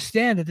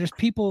understand that there's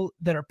people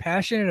that are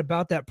passionate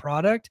about that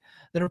product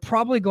that are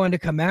probably going to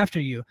come after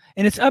you.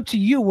 And it's up to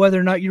you whether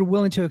or not you're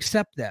willing to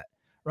accept that.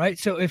 Right.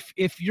 So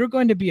if you're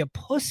going to be a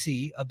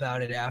pussy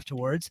about it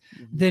afterwards,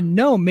 then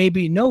no,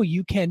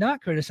 you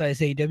cannot criticize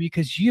AEW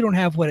because you don't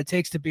have what it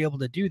takes to be able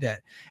to do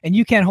that. And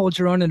you can't hold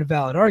your own in a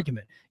valid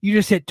argument. You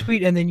just hit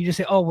tweet and then you just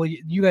say, oh, well,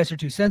 you guys are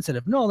too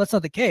sensitive. No, that's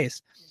not the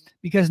case,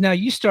 because now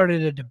you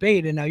started a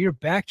debate and now you're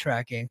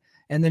backtracking.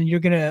 And then you're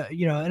going to,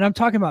 and I'm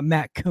talking about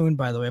Matt Coon,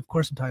 by the way. Of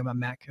course, I'm talking about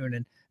Matt Coon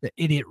and the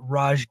idiot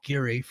Raj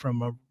Giri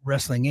from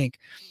Wrestling Inc.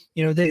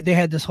 They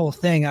had this whole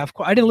thing. Of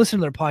course, I didn't listen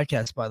to their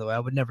podcast, by the way. I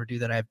would never do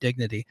that. I have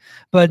dignity.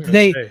 But but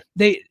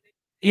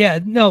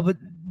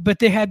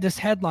they had this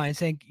headline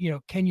saying,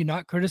 can you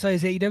not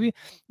criticize AEW?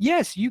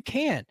 Yes, you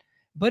can.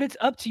 But it's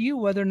up to you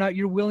whether or not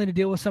you're willing to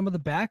deal with some of the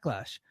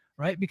backlash,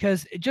 right?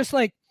 Because just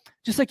like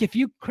if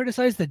you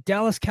criticize the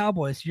Dallas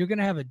Cowboys, you're going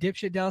to have a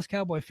dipshit Dallas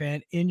Cowboy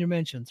fan in your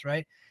mentions,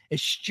 right?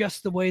 It's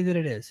just the way that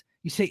it is.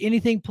 You say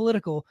anything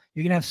political,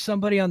 you're going to have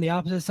somebody on the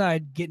opposite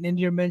side getting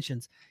into your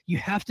mentions. You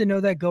have to know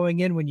that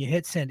going in when you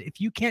hit send. If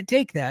you can't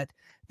take that,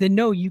 then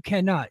no, you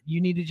cannot. You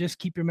need to just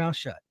keep your mouth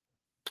shut.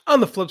 On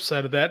the flip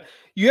side of that,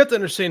 you have to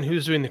understand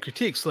who's doing the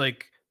critiques.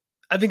 Like,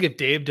 I think if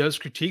Dave does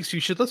critiques, you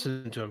should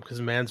listen to him because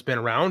the man's been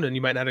around and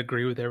you might not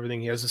agree with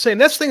everything he has to say. And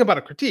that's the thing about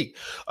a critique.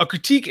 A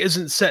critique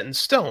isn't set in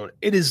stone.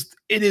 It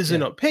is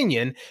an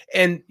opinion,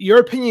 and your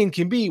opinion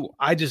can be,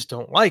 I just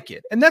don't like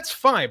it. And that's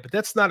fine, but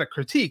that's not a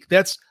critique.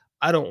 That's,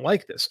 I don't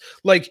like this.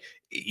 Like,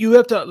 you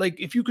have to,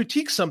 if you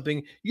critique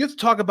something, you have to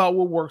talk about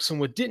what works and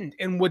what didn't.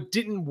 And what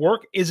didn't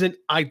work isn't,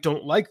 I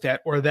don't like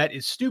that, or that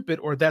is stupid,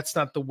 or that's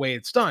not the way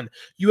it's done.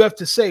 You have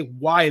to say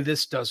why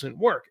this doesn't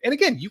work. And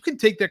again, you can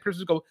take that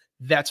criticism and go,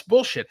 that's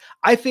bullshit.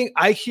 I think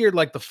I hear the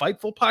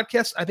Fightful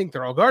podcast. I think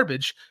they're all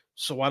garbage,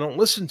 so I don't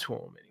listen to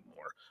them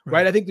anymore.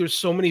 Right? I think there's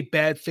so many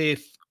bad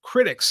faith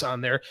critics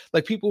on there.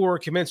 Like, people who are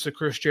convinced that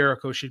Chris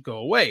Jericho should go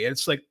away. And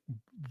it's like,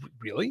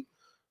 really?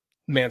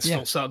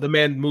 The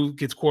man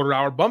gets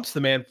quarter-hour bumps. The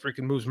man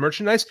freaking moves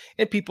merchandise,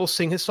 and people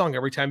sing his song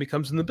every time he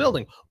comes in the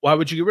building. Why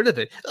would you get rid of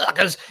it?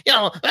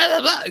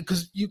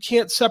 Because you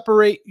can't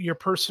separate your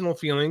personal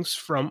feelings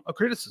from a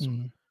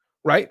criticism,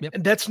 right? Yep.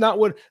 And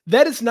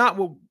that is not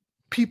what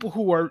people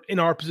who are in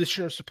our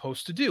position are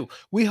supposed to do.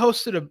 We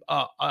hosted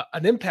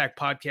an Impact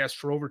podcast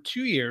for over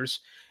 2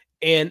 years,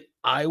 and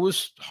I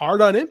was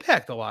hard on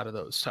Impact a lot of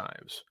those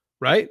times,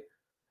 right?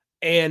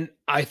 And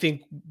I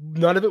think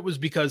none of it was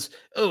because,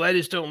 I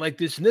just don't like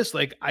this and this.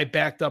 Like, I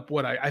backed up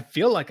I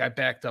feel like I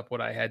backed up what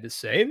I had to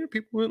say. And there are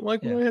people who didn't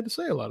like what I had to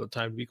say a lot of the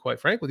time, to be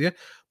quite frank with you.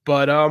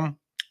 But I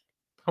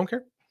don't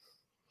care.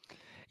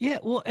 Yeah,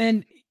 well,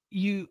 and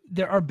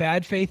there are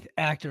bad faith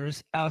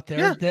actors out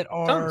there that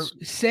are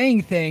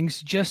saying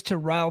things just to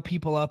rile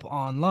people up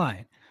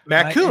online.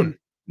 Matt Coon.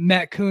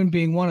 Matt Coon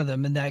being one of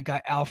them, and that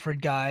guy,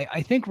 Alfred guy.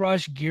 I think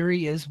Raj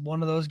Giri is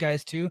one of those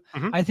guys too.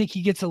 I think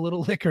he gets a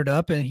little liquored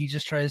up and he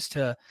just tries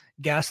to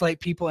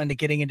gaslight people into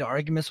getting into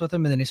arguments with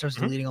them, and then he starts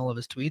deleting all of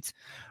his tweets.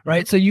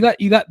 Right. So you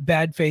got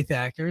bad faith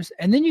actors,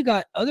 and then you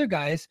got other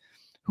guys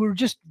who are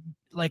just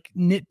like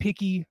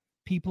nitpicky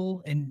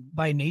people, and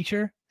by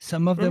nature,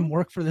 some of them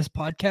work for this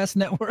podcast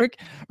network,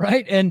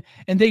 right? And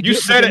they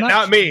said it,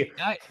 not me.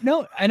 I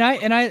love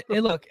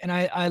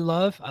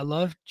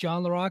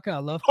John LaRocca, I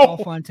love Paul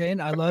Fontaine,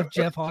 I love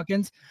Jeff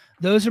Hawkins.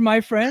 Those are my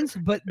friends,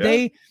 but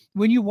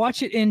when you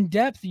watch it in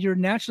depth, you're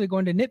naturally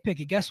going to nitpick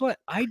it. Guess what?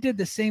 I did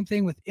the same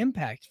thing with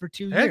Impact for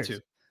 2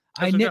 years.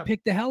 I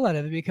nitpicked the hell out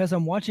of it because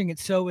I'm watching it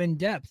so in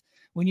depth.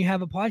 When you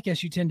have a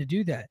podcast, you tend to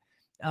do that.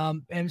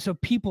 And so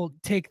people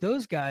take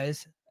those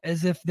guys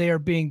as if they are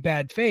being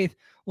bad faith.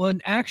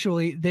 and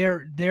actually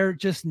they're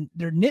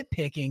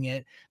nitpicking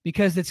it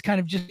because it's kind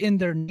of just in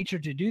their nature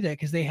to do that,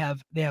 because they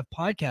have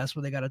podcasts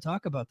where they got to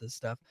talk about this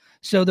stuff.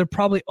 So they're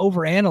probably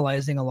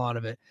overanalyzing a lot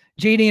of it.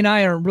 JD and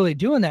I aren't really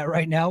doing that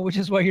right now, which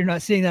is why you're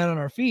not seeing that on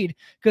our feed,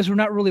 because we're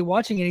not really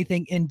watching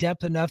anything in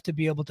depth enough to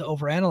be able to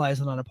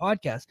overanalyze it on a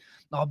podcast.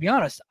 I'll be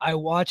honest, I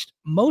watched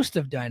most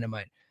of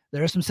Dynamite.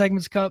 There are some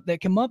segments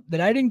that come up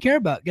that I didn't care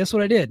about. Guess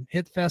what I did?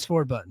 Hit the fast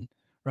forward button,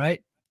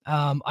 right?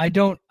 I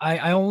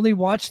only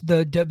watched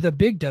the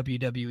big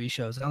WWE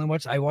shows.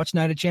 I watched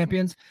Night of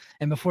Champions.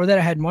 And before that,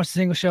 I hadn't watched a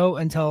single show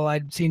until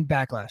I'd seen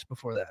Backlash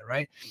before that.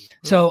 Right.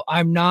 So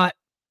I'm not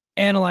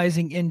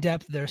analyzing in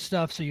depth their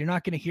stuff. So you're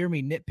not going to hear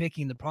me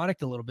nitpicking the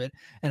product a little bit.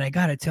 And I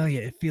got to tell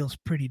you, it feels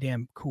pretty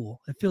damn cool.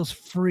 It feels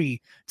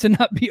free to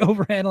not be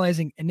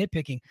overanalyzing and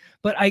nitpicking,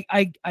 but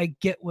I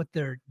get what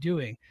they're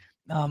doing.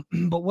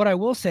 But what I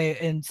will say,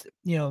 and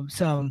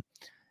some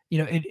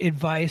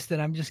advice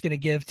that I'm just going to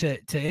give to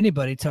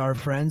anybody, to our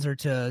friends or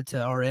to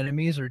our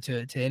enemies or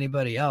to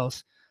anybody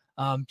else,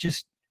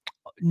 just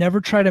never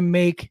try to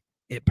make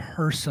it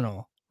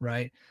personal,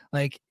 right?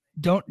 Like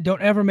don't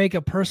ever make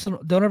a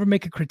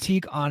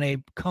critique on a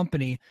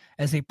company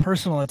as a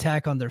personal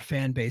attack on their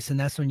fan base. And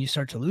that's when you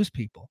start to lose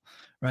people,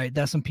 right?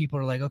 That's when people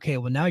are like, okay,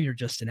 well, now you're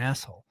just an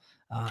asshole.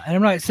 And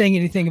I'm not saying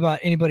anything about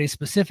anybody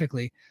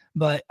specifically,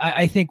 but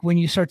I think when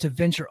you start to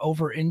venture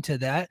over into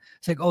that,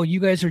 it's like, oh, you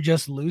guys are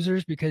just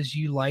losers because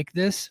you like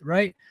this,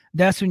 right?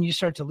 That's when you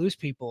start to lose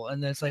people.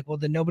 And then it's like, well,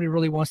 then nobody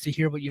really wants to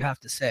hear what you have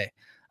to say.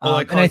 Well,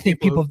 and I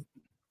think people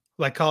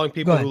calling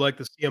people who like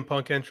the CM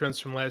Punk entrance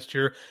from last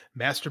year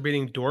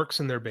masturbating dorks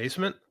in their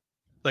basement.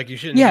 Like, you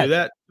shouldn't do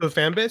that to a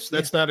fan base.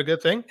 That's not a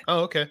good thing.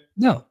 Oh, okay.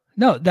 No,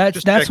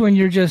 that's when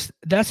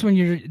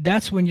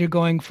you're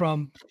going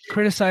from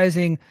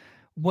criticizing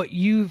what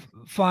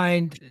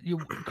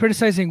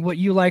criticizing what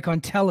you like on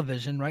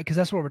television, right? Because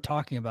that's what we're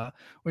talking about.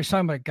 We're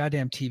talking about a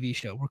goddamn TV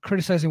show. We're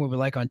criticizing what we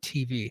like on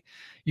TV.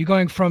 You're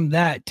going from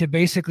that to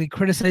basically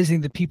criticizing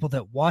the people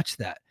that watch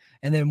that.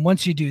 And then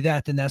once you do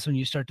that, then that's when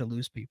you start to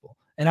lose people.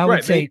 And I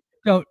would say,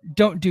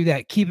 don't do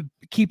that.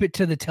 Keep it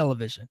to the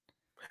television.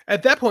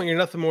 At that point, you're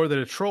nothing more than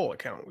a troll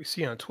account we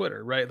see on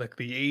Twitter, right? Like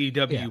the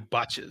AEW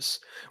botches,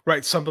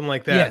 right? Something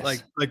like that.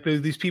 Yes. Like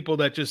these people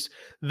that just,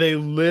 they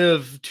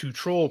live to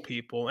troll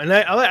people. And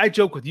I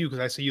joke with you because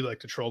I say you like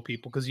to troll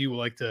people because you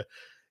like to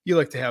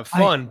have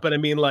fun. But I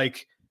mean,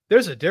 like,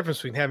 there's a difference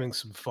between having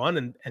some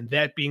fun and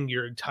that being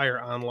your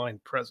entire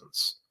online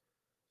presence.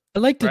 I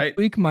like to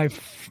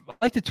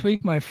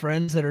tweak my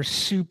friends that are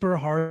super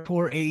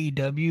hardcore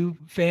AEW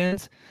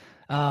fans.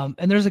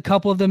 And there's a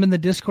couple of them in the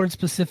Discord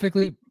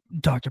specifically,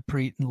 Dr.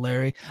 Preet and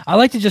Larry. I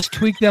like to just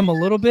tweak them a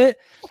little bit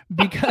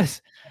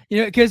because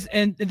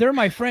and they're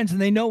my friends and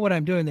they know what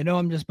I'm doing. They know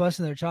I'm just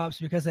busting their chops,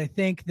 because I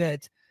think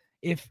that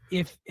if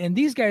and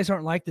these guys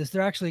aren't like this,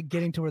 they're actually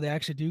getting to where they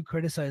actually do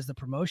criticize the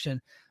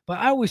promotion. But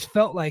I always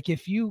felt like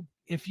if you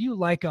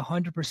like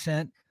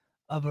 100%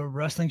 of a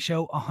wrestling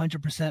show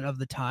 100% of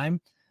the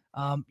time,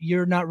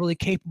 you're not really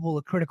capable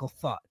of critical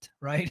thought,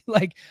 right?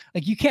 Like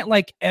you can't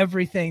like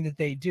everything that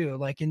they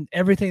do, and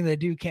everything they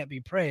do can't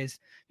be praised,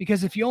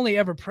 because if you only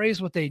ever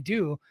praise what they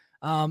do,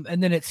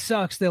 and then it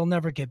sucks, they'll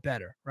never get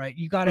better, right?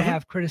 You got to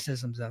have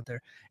criticisms out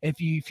there. If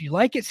you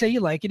like it, say you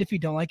like it. If you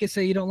don't like it,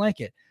 say you don't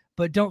like it.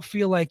 But don't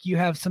feel like you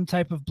have some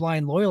type of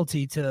blind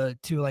loyalty to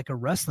like a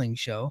wrestling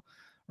show,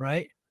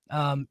 right?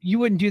 You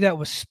wouldn't do that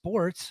with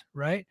sports,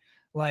 right?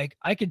 Like,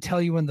 I could tell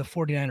you when the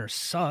 49ers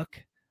suck.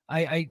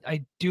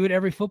 I do it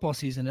every football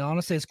season, and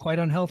honestly, it's quite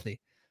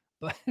unhealthy.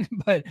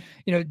 But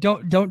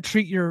don't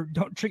treat your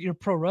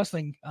pro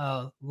wrestling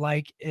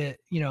like it,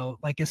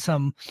 like it's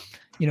some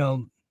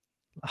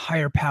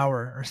higher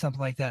power or something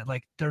like that.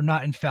 Like, they're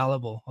not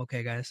infallible.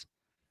 Okay, guys.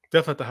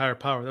 Definitely the higher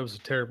power. That was a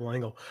terrible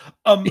angle.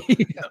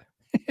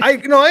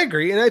 I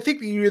agree, and I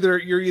think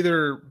you're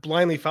either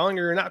blindly following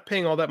or you're not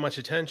paying all that much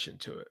attention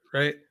to it,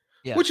 right?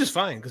 Yeah. Which is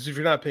fine, because if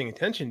you're not paying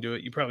attention to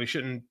it, you probably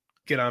shouldn't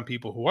get on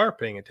people who are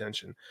paying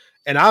attention.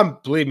 And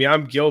believe me,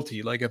 I'm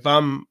guilty. Like, if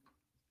I'm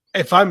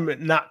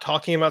not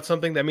talking about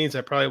something, that means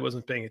I probably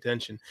wasn't paying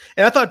attention.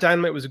 And I thought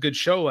Dynamite was a good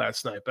show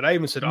last night, but I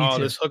even said,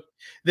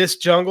 this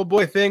Jungle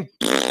Boy thing,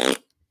 I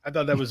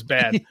thought that was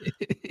bad.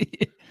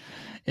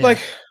 Yeah.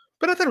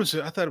 But I thought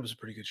it was a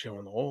pretty good show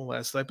on the whole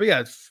last night. But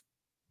yeah,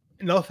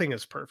 nothing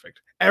is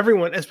perfect.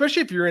 Everyone,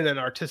 especially if you're in an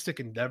artistic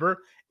endeavor,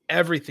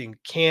 everything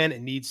can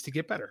and needs to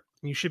get better.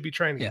 You should be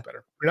trying to get better.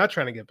 If you're not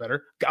trying to get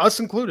better, us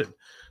included.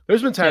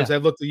 There's been times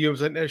I've looked at you and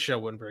said, "This show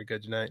wasn't very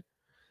good tonight."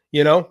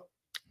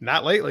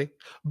 Not lately,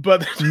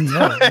 but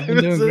no, you've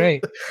been doing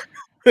great.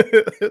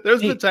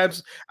 There's been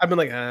times I've been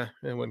like,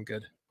 it wasn't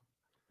good.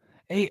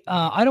 Hey,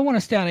 I don't want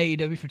to stay on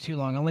AEW for too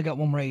long. I only got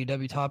one more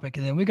AEW topic,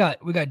 and then we got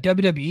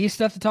WWE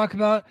stuff to talk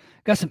about.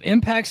 Got some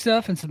Impact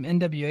stuff and some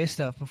NWA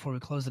stuff before we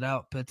close it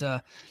out.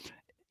 But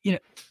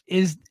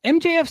is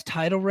MJF's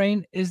title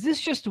reign, is this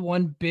just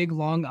one big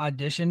long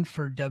audition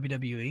for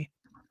WWE?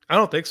 I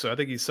don't think so. I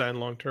think he's signed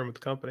long term with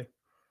the company.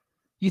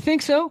 You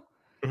think so?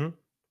 Mm-hmm.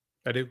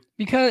 I do.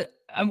 Because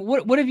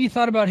what have you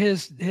thought about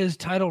his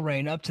title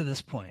reign up to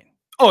this point?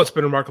 Oh, it's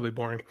been remarkably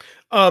boring.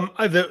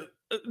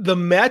 The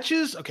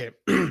matches, okay.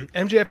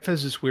 MJF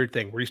has this weird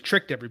thing where he's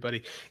tricked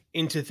everybody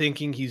into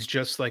thinking he's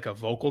just like a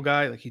vocal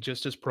guy, like he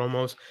just does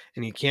promos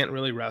and he can't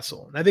really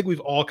wrestle. And I think we've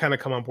all kind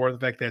of come on board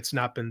with the fact that's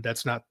not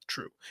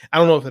true. I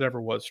don't know if it ever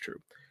was true,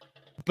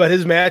 but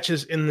his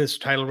matches in this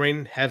title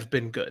reign have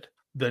been good.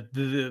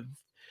 The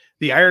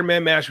Iron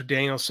Man match with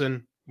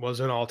Danielson was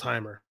an all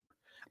timer.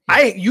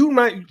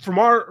 From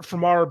our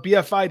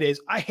BFI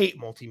days, I hate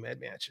multi-man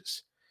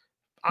matches.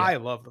 Yeah. I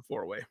love the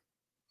 4-way.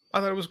 I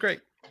thought it was great.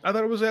 I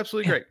thought it was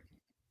absolutely great.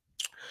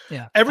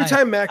 Yeah. Every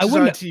time Max is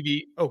on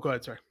TV. Oh, go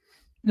ahead. Sorry.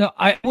 No,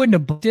 I wouldn't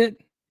have booked it.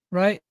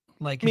 Right.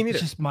 Like it's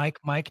just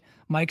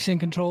Mike's in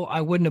control. I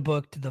wouldn't have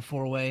booked the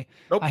 4-way.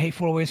 Nope. I hate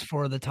 4-ways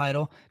for the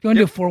title. If you want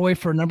to do a 4-way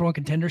for number one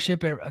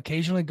contendership,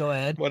 occasionally go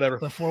ahead. Whatever.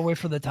 But 4-way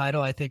for the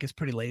title, I think is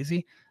pretty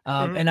lazy.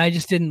 And I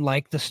just didn't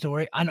like the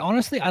story. And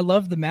honestly, I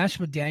loved the match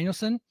with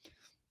Danielson.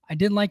 I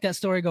didn't like that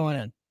story going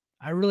in.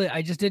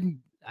 I just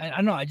didn't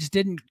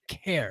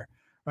care.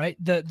 Right.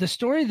 The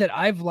story that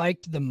I've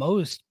liked the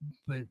most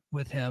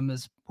with him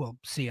is, well,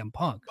 CM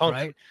Punk,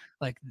 right?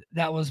 Like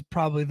that was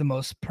probably the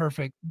most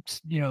perfect,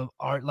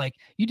 art. Like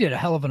you did a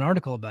hell of an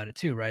article about it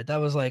too, right? That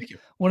was like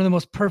one of the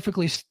most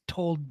perfectly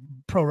told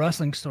pro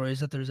wrestling stories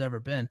that there's ever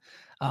been.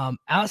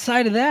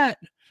 Outside of that,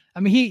 I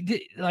mean,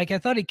 I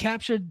thought he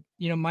captured,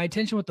 my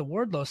attention with the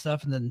Wardlow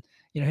stuff, and then,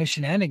 his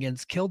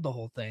shenanigans killed the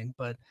whole thing.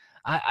 But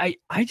I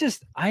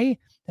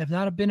have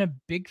not been a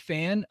big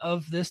fan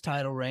of this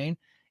title reign.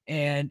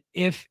 And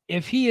if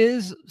he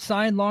is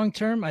signed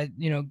long-term,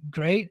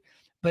 great.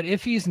 But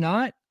if he's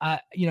not,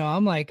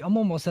 I'm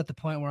almost at the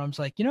point where I'm just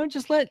like,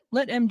 just let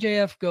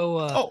MJF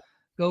go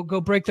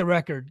break the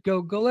record. Go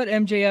let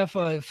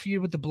MJF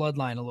feud with the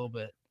Bloodline a little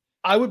bit.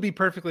 I would be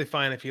perfectly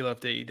fine if he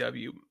left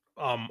AEW.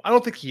 I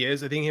don't think he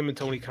is. I think him and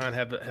Tony Khan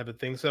have a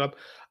thing set up.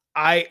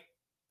 I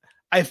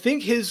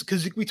think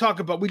because we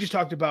just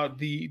talked about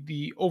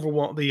the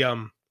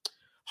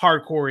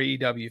hardcore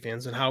AEW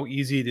fans and how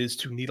easy it is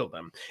to needle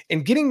them,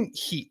 and getting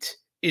heat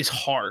is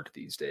hard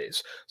these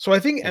days. So I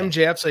think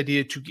MJF's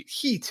idea to get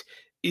heat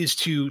is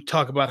to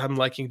talk about him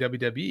liking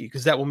WWE,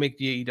 because that will make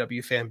the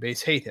AEW fan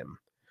base hate him.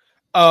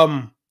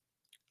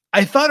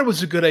 I thought it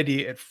was a good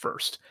idea at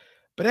first,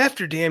 but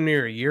after damn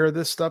near a year of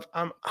this stuff,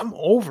 I'm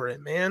over it,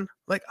 man.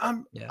 Like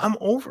I'm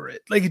over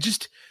it. Like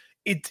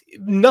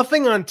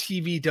nothing on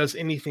TV does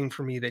anything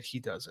for me that he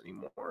does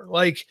anymore.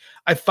 Like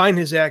I find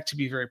his act to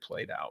be very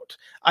played out.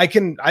 I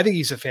think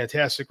he's a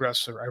fantastic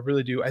wrestler. I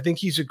really do. I think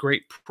he's a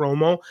great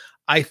promo.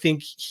 I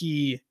think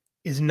he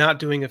is not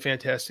doing a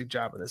fantastic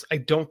job of this. I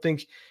don't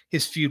think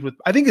his feud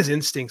I think his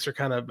instincts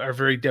are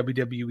very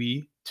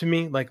WWE to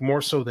me, like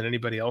more so than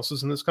anybody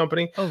else's in this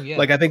company. Oh yeah.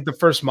 Like I think the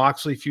first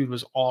Moxley feud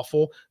was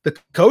awful. The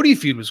Cody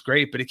feud was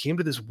great, but it came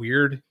to this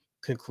weird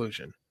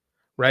conclusion.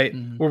 Right.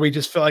 Mm-hmm. Where we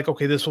just feel like,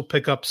 okay, this will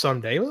pick up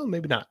someday. Well,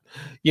 maybe not,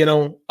 it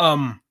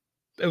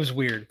was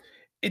weird.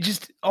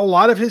 A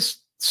lot of his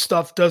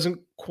stuff doesn't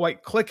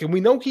quite click. And we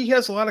know he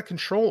has a lot of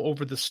control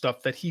over the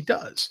stuff that he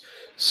does.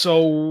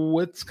 So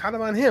it's kind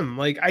of on him.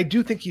 Like, I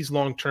do think he's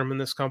long-term in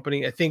this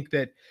company. I think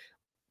that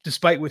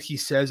despite what he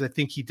says, I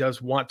think he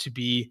does want to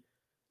be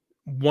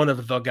one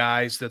of the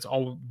guys that's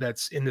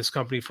in this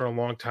company for a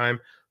long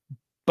time,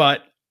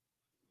 but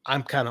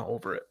I'm kind of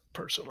over it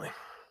personally.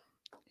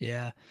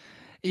 Yeah.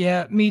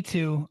 Yeah, me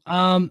too.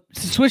 So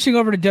switching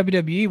over to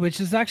WWE, which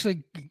is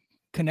actually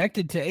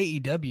connected to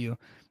AEW.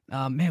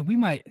 One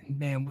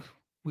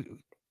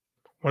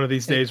of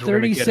these days,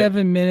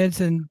 37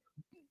 minutes and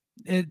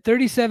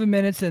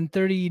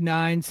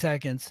 39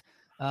 seconds.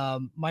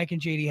 Mike and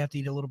JD have to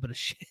eat a little bit of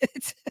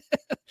shit.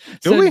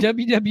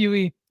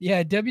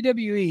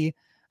 WWE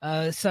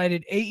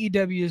cited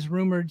AEW's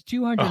rumored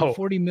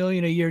 $240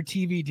 million a year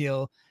TV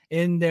deal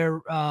in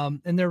their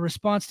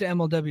response to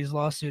MLW's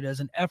lawsuit as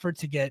an effort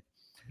to get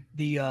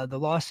the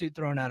lawsuit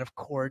thrown out of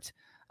court,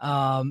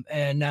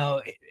 and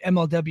now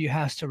MLW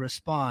has to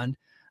respond.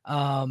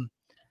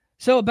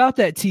 So about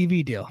that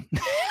TV deal,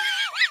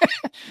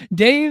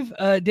 Dave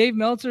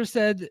Meltzer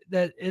said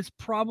that it's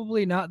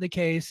probably not the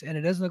case, and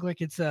it doesn't look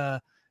like it's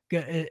 $1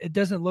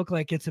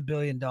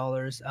 billion.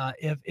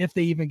 If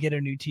they even get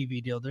a new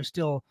TV deal, they're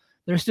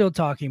still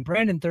talking.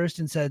 Brandon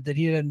Thurston said that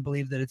he didn't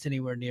believe that it's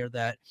anywhere near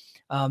that.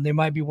 They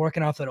might be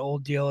working off that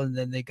old deal, and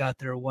then they got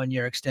their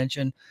 1-year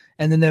extension,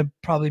 and then they'll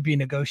probably be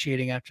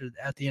negotiating at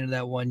the end of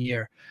that 1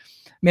 year.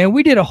 Man,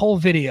 we did a whole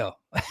video,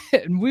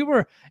 and we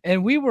were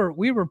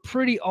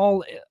pretty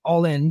all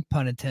in,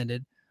 pun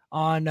intended,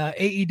 on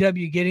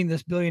AEW getting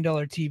this $1 billion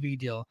TV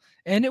deal,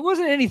 and it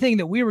wasn't anything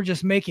that we were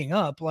just making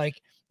up. Like,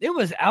 it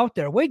was out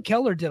there. Wade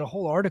Keller did a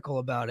whole article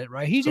about it,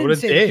 right? He didn't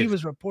say that he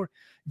was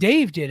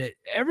Dave did it.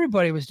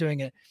 Everybody was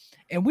doing it.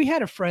 And we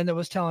had a friend that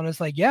was telling us,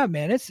 like, yeah,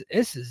 man, this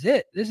is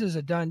it. This is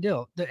a done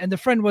deal. And the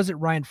friend wasn't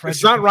Ryan Frederick.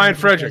 It's not Ryan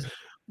Frederick.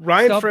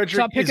 Ryan Frederick.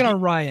 Stop picking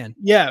on Ryan.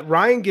 Yeah,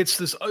 Ryan gets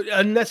this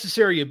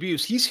unnecessary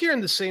abuse. He's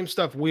hearing the same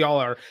stuff we all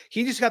are.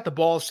 He just got the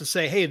balls to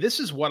say, "Hey, this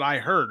is what I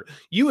heard."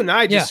 You and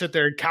I just sit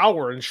there and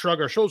cower and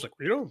shrug our shoulders, like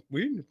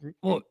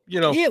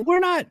Yeah, we're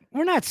not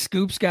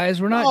scoops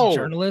guys. We're not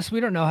journalists. We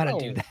don't know how to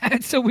do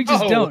that, so we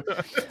just don't.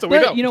 So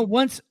but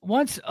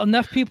once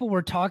enough people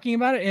were talking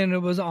about it and it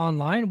was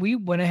online, we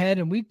went ahead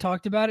and we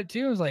talked about it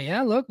too. It was like,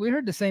 yeah, look, we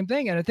heard the same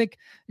thing, and I think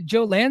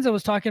Joe Lanza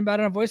was talking about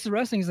it on Voice of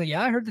Wrestling. He's like,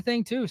 yeah, I heard the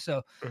thing too.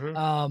 So,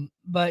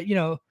 but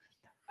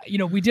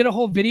we did a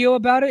whole video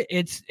about it.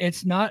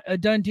 It's not a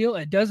done deal.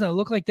 It doesn't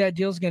look like that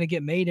deal is going to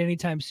get made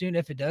anytime soon.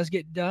 If it does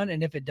get done,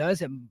 and if it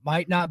does, it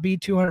might not be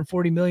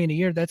 $240 million a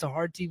year. That's a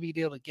hard TV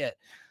deal to get.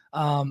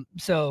 But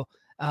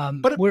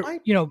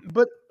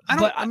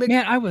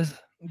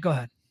go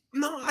ahead.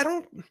 No, I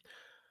don't.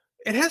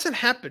 It hasn't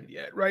happened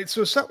yet, right?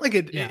 So it's not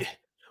like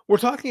we're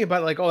talking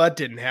about like, oh, that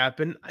didn't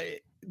happen.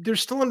 They're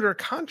still under a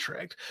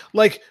contract.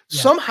 Like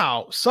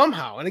somehow,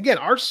 and again,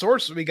 our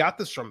source we got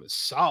this from is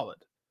solid.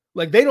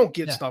 Like they don't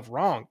get stuff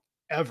wrong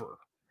ever.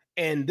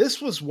 And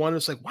this was one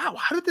that's like, wow,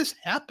 how did this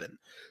happen?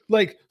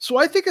 Like, so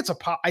I think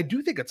I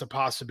do think it's a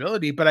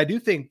possibility, but I do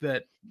think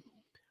that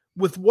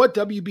with what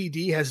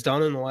WBD has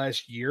done in the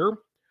last year,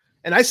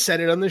 and I said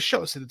it on this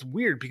show, I said it's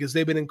weird because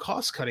they've been in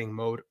cost cutting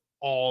mode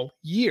all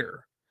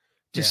year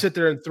to sit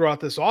there and throw out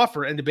this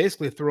offer and to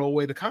basically throw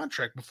away the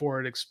contract before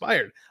it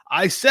expired.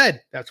 I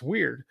said that's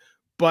weird,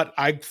 but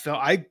I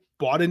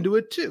bought into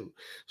it too.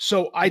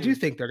 So I do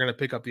think they're going to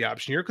pick up the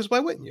option year because why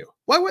wouldn't you?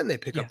 Why wouldn't they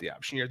pick up the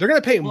option year? They're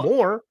going to pay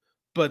more,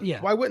 but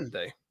why wouldn't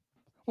they?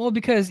 Well,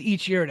 because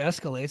each year it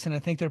escalates, and I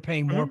think they're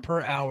paying more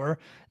per hour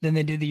than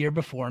they did the year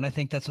before, and I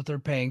think that's what they're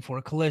paying for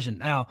Collision.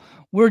 Now,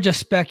 we're just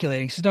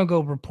speculating, so don't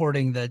go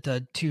reporting that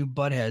two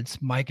buttheads,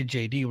 Mike and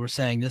JD, were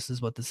saying this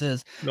is what this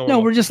is. No,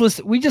 we just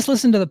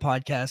listen to the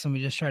podcast, and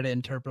we just try to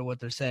interpret what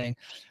they're saying.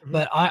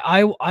 But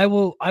I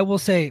will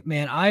say,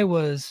 man, I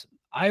was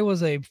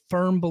a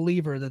firm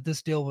believer that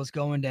this deal was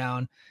going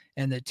down,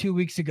 and that 2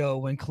 weeks ago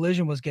when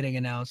Collision was getting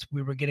announced,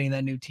 we were getting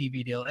that new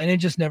TV deal, and it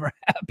just never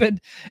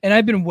happened. And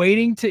I've been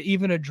waiting to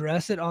even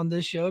address it on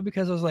this show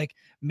because I was like,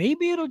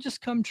 maybe it'll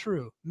just come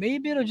true.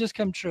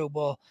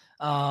 Well,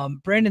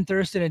 Brandon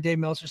Thurston and Dave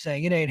Meltzer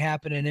saying it ain't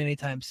happening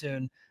anytime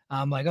soon.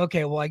 I'm like,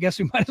 okay, well, I guess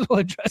we might as well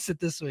address it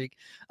this week.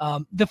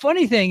 The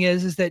funny thing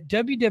is that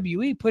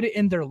WWE put it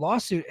in their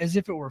lawsuit as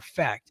if it were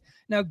fact.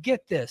 Now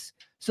get this.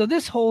 So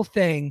this whole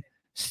thing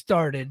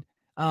started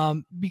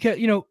because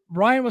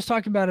Ryan was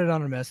talking about it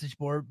on a message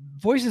board.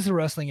 Voices of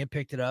Wrestling had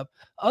picked it up.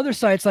 Other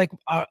sites like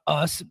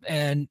us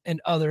and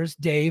others,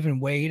 Dave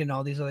and Wade and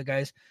all these other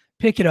guys,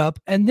 pick it up.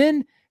 And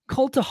then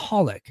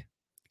Cultaholic,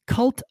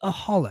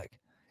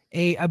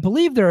 I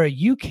believe they're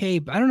a UK. I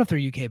don't know if they're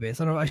UK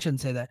based. I shouldn't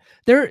say that.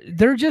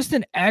 They're just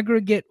an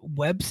aggregate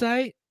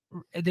website.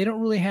 They don't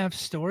really have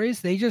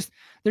stories. They're just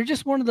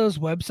one of those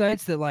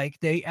websites that like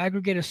they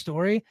aggregate a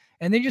story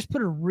and they just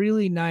put a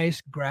really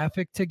nice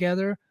graphic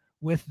together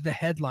with the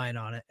headline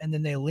on it. And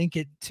then they link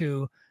it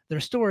to their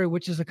story,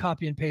 which is a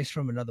copy and paste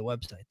from another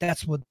website.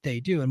 That's what they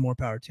do. And more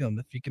power to them.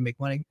 If you can make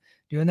money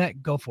doing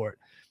that, go for it.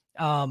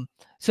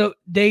 So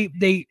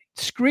they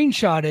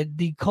screenshotted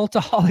the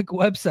Cultaholic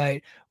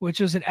website, which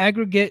was an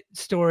aggregate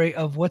story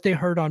of what they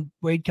heard on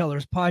Wade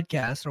Keller's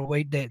podcast or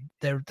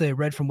they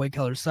read from Wade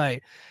Keller's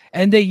site.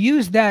 And they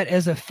used that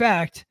as a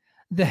fact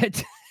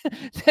that,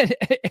 that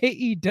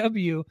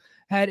AEW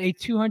had a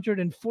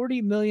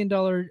 $240 million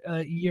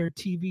a year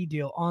TV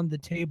deal on the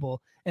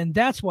table. And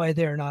that's why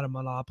they're not a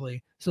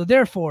monopoly. So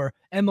therefore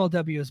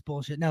MLW is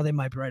bullshit. Now they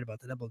might be right about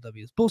the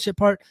MLW is bullshit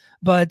part,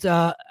 but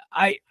one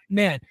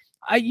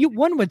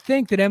would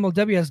think that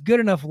MLW has good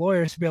enough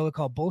lawyers to be able to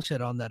call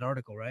bullshit on that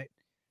article, right?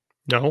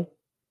 No.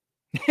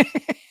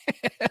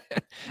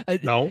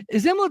 No.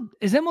 Is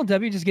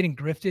MLW just getting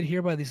grifted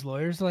here by these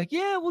lawyers? They're like,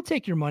 yeah, we'll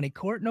take your money,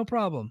 court, no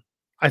problem.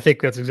 I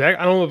think that's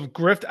exactly. I don't know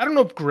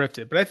if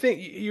grifted, but I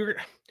think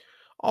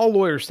all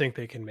lawyers think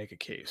they can make a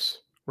case,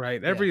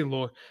 right? Every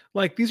lawyer,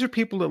 like these are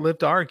people that live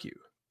to argue.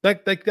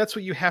 Like that's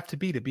what you have to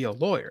be a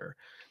lawyer.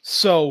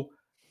 So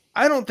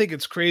I don't think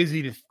it's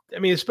crazy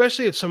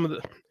especially if some of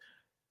the.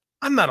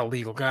 I'm not a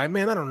legal guy,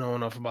 man. I don't know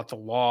enough about the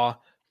law,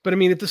 but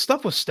if the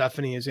stuff with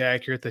Stephanie is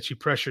accurate, that she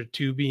pressured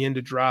Tubi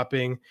into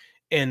dropping,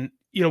 and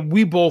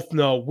we both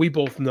know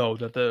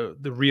that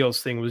the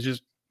Reels thing was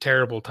just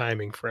terrible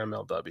timing for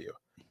MLW.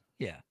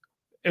 Yeah,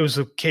 it was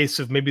a case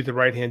of maybe the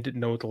right hand didn't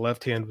know what the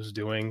left hand was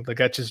doing. Like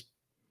that's just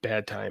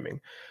bad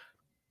timing.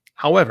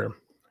 However,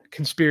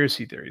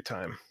 conspiracy theory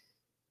time.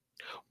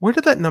 Where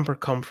did that number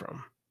come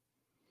from?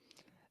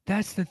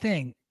 That's the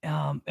thing.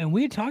 And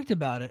we had talked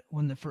about it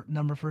when the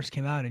number first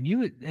came out, and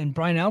you and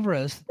Brian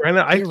Alvarez.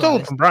 I stole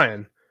it from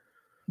Brian.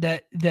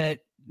 That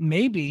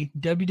maybe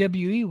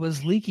WWE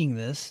was leaking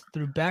this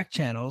through back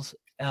channels,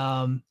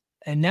 and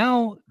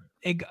now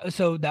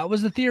so that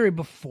was the theory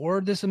before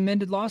this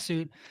amended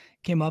lawsuit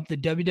came up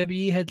that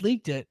WWE had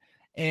leaked it,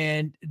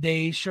 and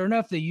they sure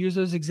enough they use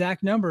those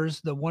exact numbers,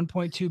 the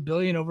 1.2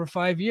 billion over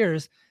 5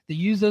 years. They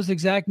use those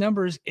exact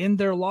numbers in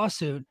their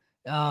lawsuit.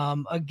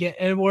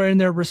 again, or in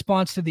their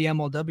response to the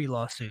MLW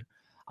lawsuit.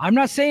 I'm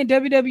not saying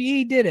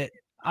WWE did it.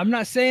 I'm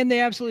not saying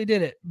they absolutely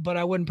did it, but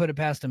I wouldn't put it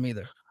past them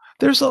either.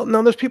 There's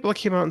people that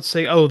came out and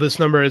say, "Oh, this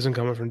number isn't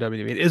coming from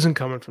WWE. It isn't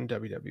coming from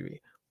WWE."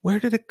 Where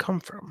did it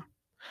come from?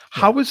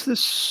 How is this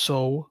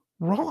so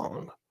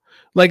wrong?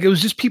 Like, it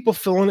was just people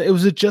filling. It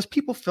was just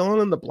people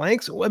filling in the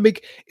blanks. I mean,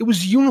 it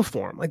was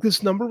uniform. Like,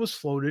 this number was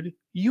floated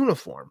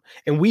uniform,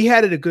 and we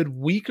had it a good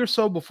week or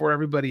so before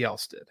everybody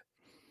else did.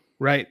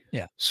 Right?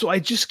 Yeah. So I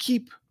just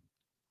keep.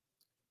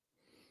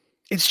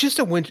 It's just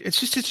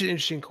such an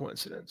interesting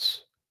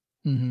coincidence,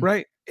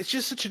 right? It's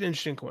just such an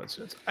interesting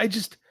coincidence.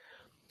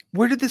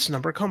 Where did this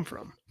number come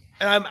from?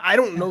 And I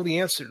don't know the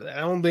answer to that.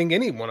 I don't think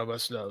any one of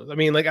us knows. I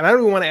mean, like, and I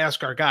don't even want to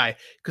ask our guy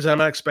because I'm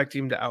not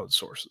expecting him to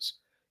outsource us,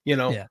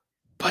 Yeah.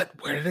 But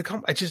where did it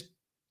come? I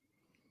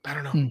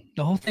don't know.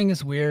 The whole thing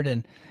is weird,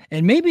 and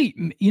maybe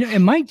it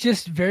might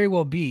just very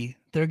well be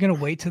they're going to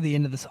wait till the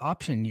end of this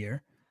option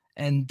year,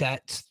 and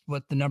that's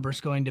what the number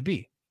is going to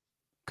be.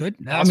 Good.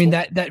 Possible. I mean,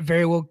 that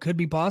very well could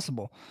be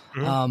possible.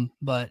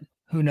 But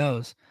who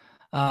knows?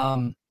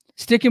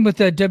 Sticking with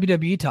the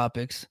WWE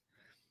topics.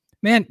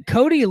 Man,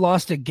 Cody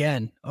lost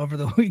again over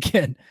the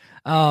weekend.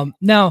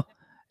 Now,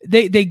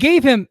 they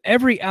gave him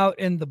every out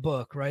in the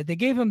book, right? They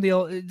gave him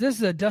this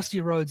is a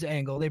Dusty Rhodes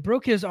angle. They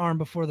broke his arm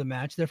before the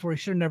match, therefore he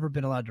should have never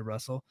been allowed to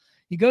wrestle.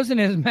 He goes in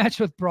his match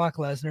with Brock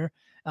Lesnar,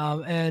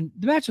 and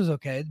the match was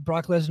okay.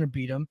 Brock Lesnar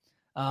beat him.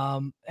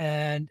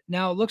 And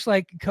now it looks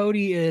like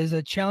Cody is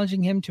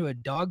challenging him to a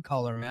dog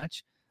collar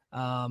match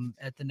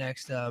at the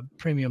next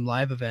Premium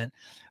Live event.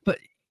 But,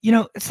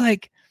 it's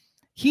like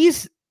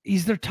he's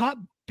their top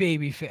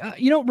baby face.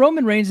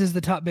 Roman Reigns is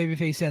the top baby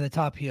face and the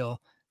top heel.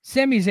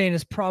 Sami Zayn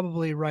is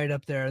probably right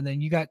up there. And then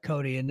you got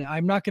Cody, and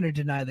I'm not going to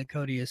deny that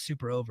Cody is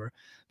super over,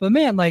 but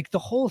man, like, the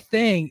whole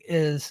thing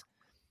is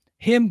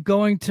him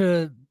going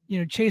to,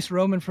 chase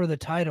Roman for the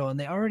title, and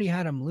they already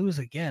had him lose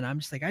again. I'm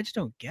just like, I just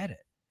don't get it.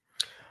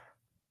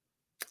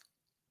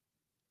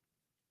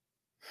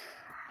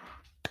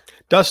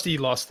 Dusty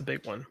lost the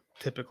big one,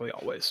 typically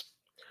always,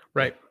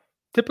 right?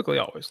 Typically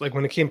always, like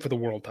when it came for the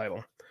world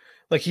title.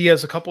 Like, he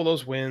has a couple of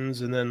those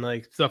wins, and then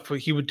like stuff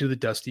he would do the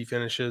Dusty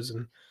finishes,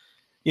 and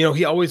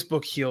he always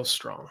booked heels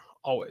strong,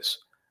 always.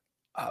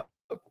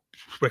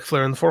 Ric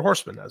Flair and the Four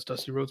Horsemen as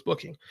Dusty Rhodes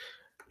booking.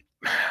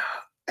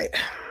 I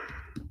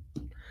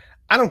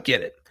don't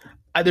get it.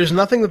 There's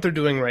nothing that they're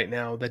doing right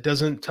now that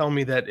doesn't tell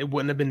me that it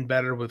wouldn't have been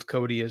better with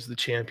Cody as the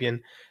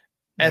champion.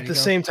 At the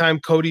same time,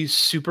 Cody's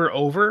super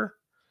over.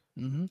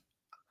 Mm-hmm.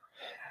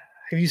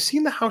 Have you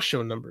seen the house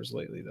show numbers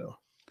lately, though?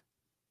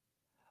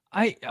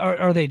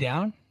 Are they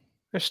down?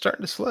 They're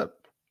starting to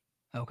slip.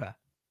 Okay.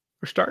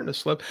 They're starting to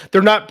slip.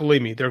 They're not,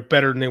 believe me, they're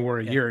better than they were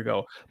a year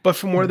ago. But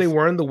from where they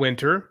were in the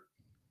winter,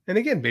 and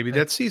again, maybe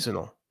that's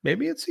seasonal.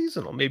 Maybe it's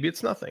seasonal. Maybe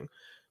it's nothing.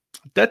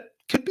 That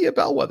could be a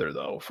bellwether,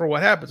 though, for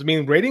what happens. I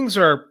mean, ratings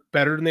are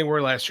better than they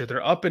were last year.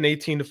 They're up in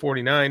 18 to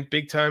 49,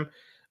 big time.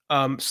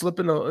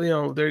 Slipping,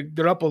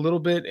 they're up a little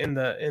bit in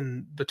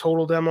the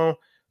total demo,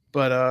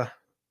 but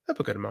up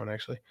a good amount,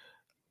 actually.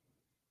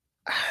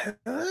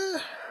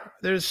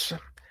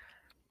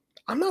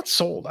 I'm not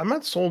sold.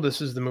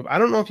 This is the move. I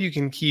don't know if you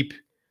can keep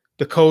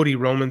the Cody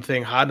Roman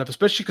thing hot enough,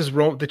 especially because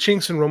the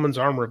chinks in Roman's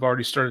armor have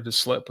already started to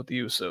slip with the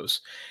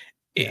Usos.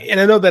 Yeah. And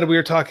I know that we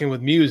were talking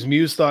with Muse.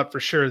 Muse thought for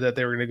sure that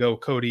they were going to go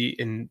Cody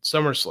in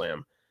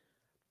SummerSlam.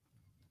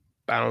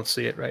 I don't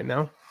see it right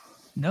now.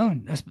 No,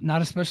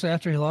 not especially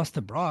after he lost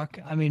to Brock.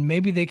 I mean,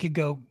 maybe they could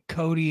go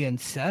Cody and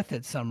Seth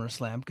at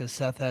SummerSlam because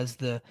Seth has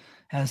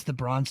the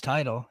bronze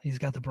title. He's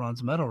got the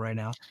bronze medal right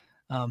now.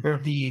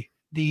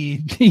 The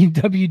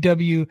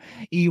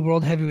WWE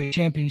World Heavyweight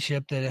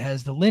Championship that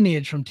has the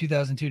lineage from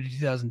 2002 to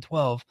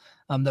 2012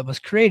 that was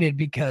created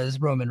because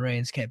Roman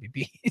Reigns can't be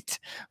beat,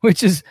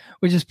 which is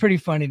pretty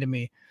funny to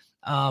me.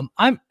 I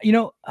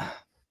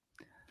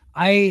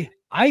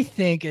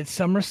think it's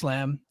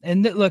SummerSlam,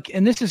 and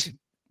and this is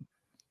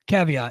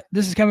caveat.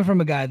 This is coming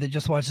from a guy that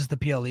just watches the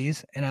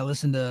PLEs, and I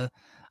listen to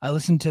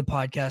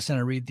podcasts and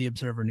I read the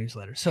Observer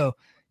newsletter. So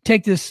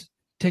take this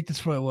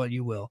for what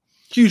you will.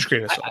 Huge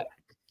grain of salt.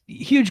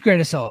 Huge grain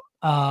of salt.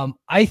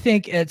 I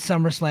think at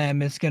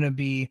SummerSlam it's going to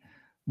be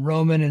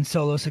Roman and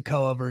Solo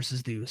Sikoa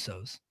versus the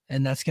Usos,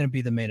 and that's going to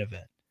be the main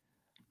event.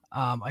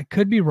 I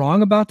could be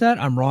wrong about that.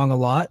 I'm wrong a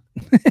lot,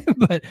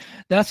 but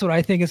that's what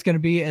I think it's going to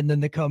be. And then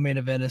the co-main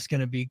event is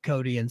going to be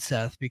Cody and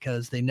Seth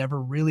because they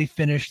never really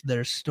finished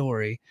their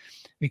story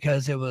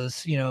because it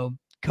was,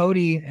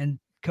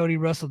 Cody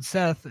wrestled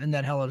Seth in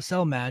that Hell in a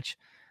Cell match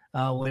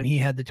when he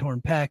had the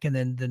torn pec. And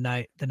then the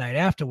night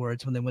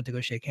afterwards, when they went to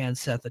go shake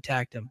hands, Seth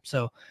attacked him.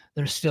 So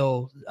there's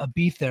still a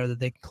beef there that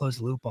they can close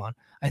the loop on.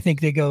 I think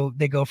they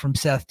go from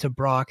Seth to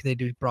Brock. They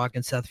do Brock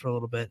and Seth for a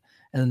little bit,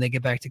 and then they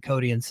get back to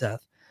Cody and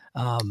Seth.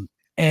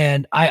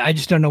 And I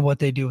just don't know what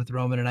they do with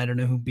Roman, and I don't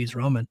know who beats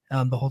Roman.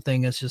 The whole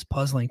thing is just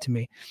puzzling to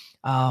me.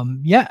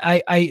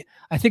 I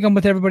think I'm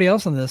with everybody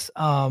else on this.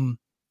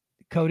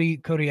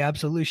 Cody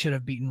absolutely should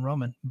have beaten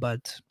Roman,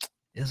 but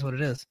is what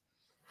it is.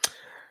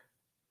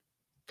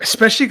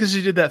 Especially because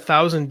you did that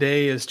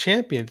 1,000-day as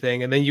champion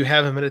thing, and then you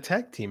have him in a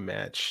tag team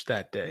match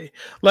that day.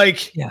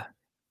 Like, Yeah.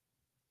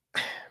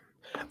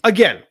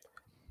 Again,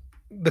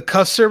 the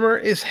customer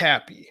is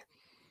happy,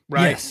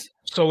 right? Yes.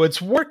 So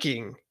it's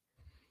working,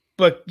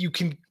 but you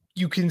can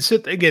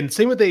sit again.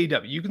 Same with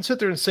AEW. You can sit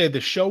there and say the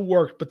show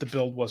worked, but the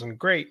build wasn't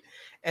great,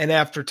 and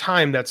after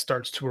time, that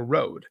starts to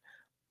erode.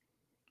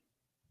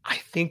 I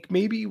think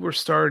maybe we're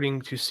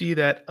starting to see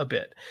that a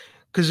bit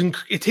because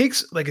it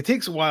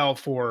takes a while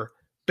for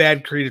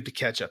bad creative to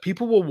catch up.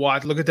 People will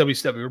watch. Look at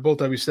WCW. We're both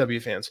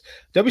WCW fans.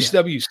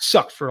 WCW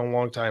sucked for a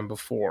long time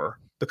before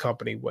the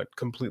company went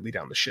completely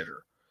down the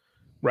shitter,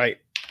 right?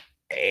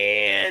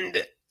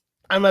 And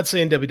I'm not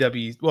saying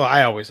WWE. Well,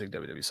 I always think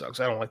WWE sucks.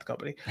 I don't like the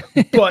company,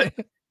 but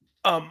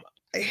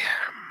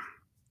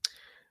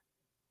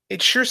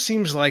it sure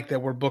seems like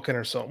that we're booking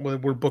ourselves.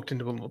 We're booked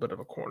into a little bit of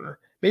a corner.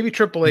 Maybe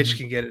Triple H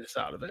can get us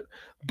out of it,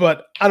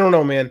 but I don't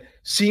know, man.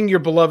 Seeing your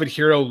beloved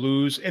hero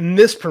lose in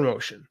this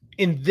promotion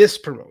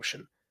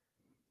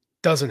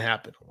doesn't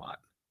happen a lot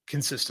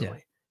consistently.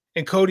 Yeah.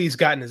 And Cody's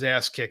gotten his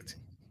ass kicked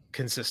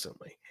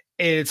consistently.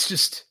 And it's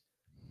just,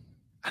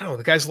 I don't know.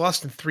 The guy's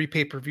lost in 3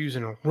 pay-per-views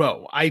in a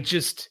row.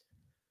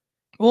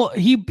 Well,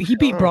 he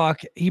beat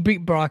Brock. He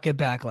beat Brock at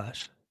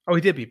Backlash. Oh,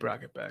 he did beat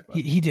Brock at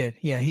Backlash. He did.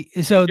 Yeah.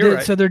 So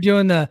they're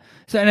doing and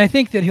I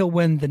think that he'll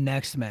win the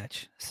next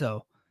match.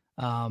 So,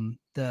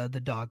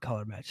 the dog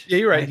collar match. Yeah,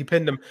 you're right. He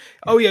pinned him.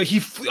 Oh yeah. He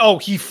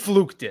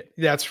fluked it.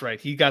 That's right.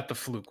 He got the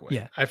fluke win.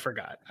 Yeah. I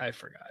forgot.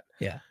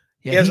 Yeah.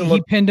 Yeah.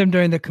 He pinned him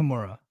during the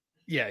Kimura.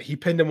 Yeah. He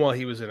pinned him while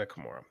he was in a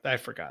Kimura. I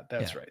forgot.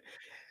 That's right.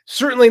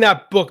 Certainly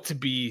not booked to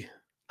be,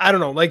 I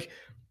don't know.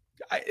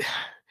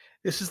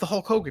 This is the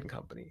Hulk Hogan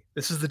company.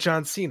 This is the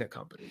John Cena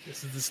company.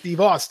 This is the Steve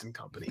Austin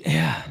company.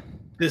 Yeah.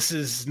 This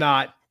is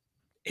not,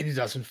 it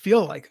doesn't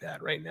feel like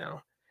that right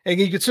now. And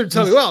you could sort of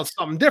tell me, well, it's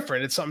something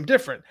different. It's something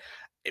different.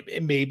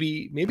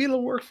 Maybe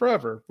it'll work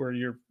forever where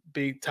your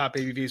big top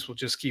ABVs will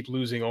just keep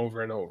losing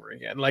over and over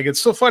again. Like,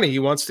 it's so funny. He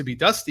wants to be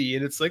Dusty,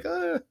 and it's like,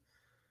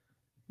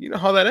 you know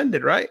how that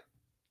ended, right?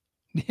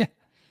 Yeah.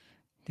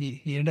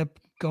 He ended up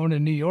going to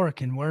New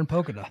York and wearing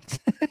polka dots.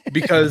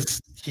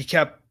 Because he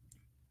kept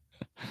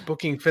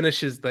booking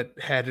finishes that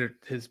had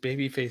his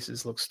baby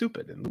faces look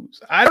stupid and lose.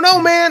 I don't know,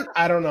 man.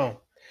 I don't know.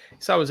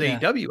 So I was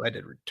AEW. I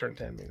did Return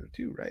to Animator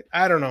too, right?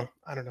 I don't know.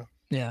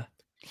 Yeah.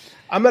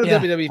 I'm not a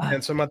WWE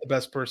fan, so I'm not the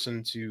best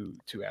person to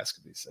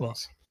ask these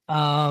things.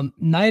 Well,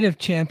 Night of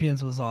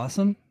Champions was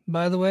awesome,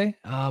 by the way.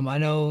 I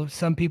know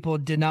some people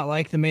did not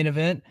like the main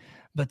event,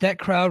 but that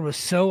crowd was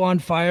so on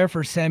fire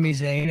for Sami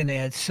Zayn, and they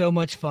had so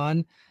much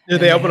fun.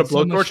 Did they open a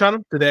blowtorch on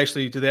him? Did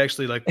they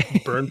actually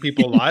like burn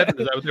people alive? Is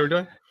that what they were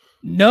doing?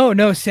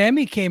 No.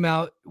 Sammy came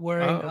out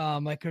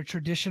wearing like a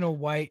traditional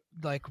white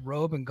like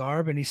robe and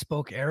garb, and he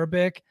spoke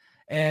Arabic.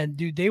 And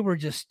dude, they were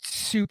just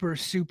super,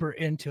 super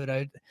into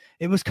it.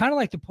 It was kind of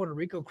like the Puerto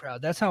Rico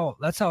crowd. That's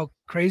how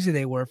crazy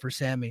they were for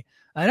Sammy.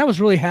 And I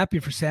was really happy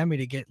for Sammy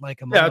to get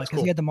like a moment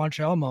because he had the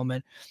Montreal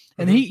moment,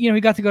 and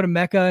he got to go to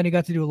Mecca and he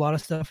got to do a lot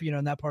of stuff,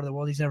 in that part of the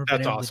world he's never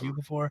been able to do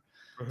before.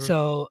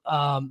 So,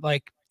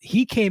 like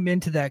he came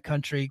into that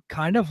country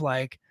kind of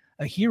like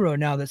a hero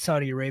now that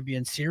Saudi Arabia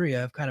and Syria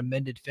have kind of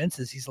mended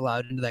fences. He's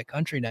allowed into that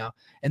country now,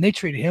 and they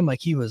treated him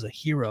like he was a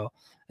hero.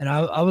 And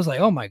I was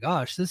like, oh my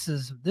gosh, this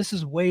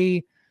is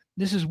way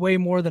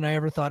more than I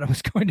ever thought it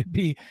was going to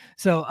be.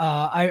 So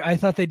I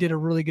thought they did a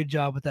really good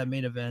job with that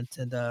main event,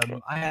 and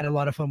I had a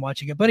lot of fun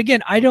watching it. But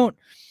again, I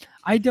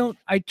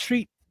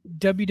treat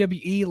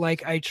WWE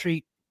like I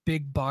treat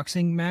big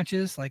boxing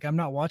matches. Like, I'm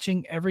not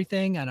watching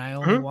everything, and I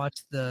only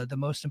watch the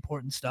most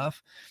important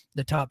stuff,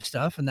 the top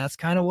stuff, and that's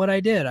kind of what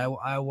I did.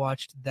 I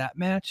watched that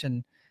match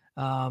and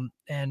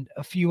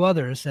a few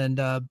others,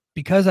 and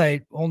because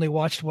I only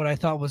watched what I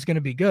thought was going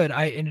to be good,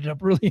 I ended up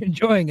really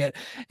enjoying it.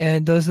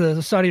 And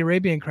the Saudi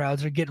Arabian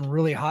crowds are getting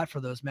really hot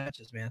for those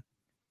matches, man.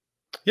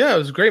 Yeah, it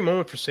was a great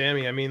moment for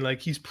Sammy. I mean, like,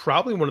 he's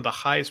probably one of the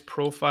highest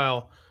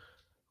profile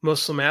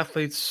Muslim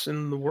athletes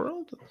in the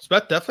world. It's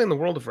definitely in the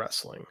world of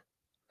wrestling.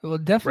 Well,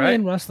 definitely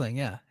in wrestling.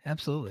 Yeah,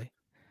 absolutely.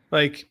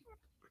 Like,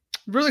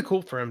 really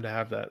cool for him to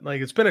have that.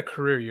 Like, it's been a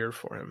career year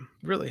for him.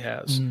 It really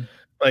has. Mm-hmm.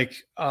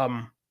 Like,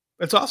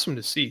 it's awesome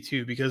to see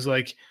too, because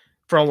like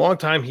for a long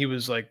time he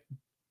was like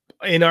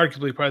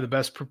inarguably probably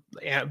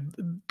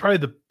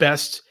the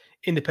best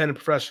independent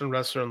professional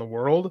wrestler in the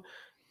world,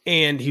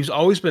 and he's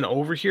always been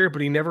over here,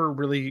 but he never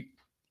really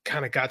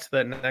kind of got to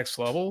that next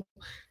level,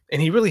 and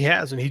he really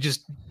has, and he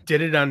just did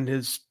it on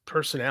his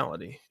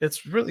personality.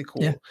 It's really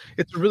cool. Yeah.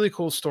 It's a really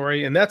cool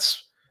story, and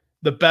that's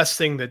the best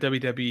thing that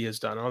WWE has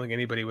done. I don't think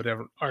anybody would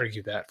ever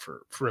argue that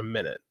for a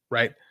minute,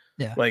 right?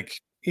 Yeah, like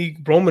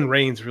Roman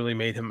Reigns really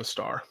made him a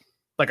star.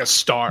 Like a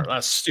star.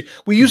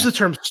 We use the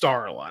term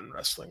star a lot in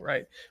wrestling,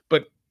 right?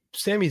 But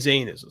Sami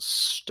Zayn is a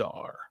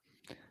star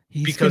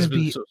because of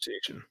his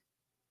association.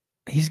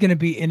 He's going to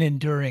be an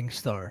enduring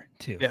star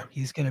too. Yeah.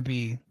 He's going to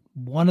be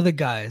one of the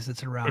guys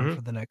that's around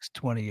for the next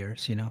 20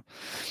 years,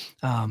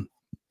 a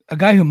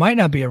guy who might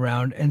not be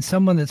around, and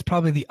someone that's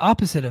probably the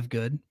opposite of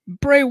good.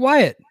 Bray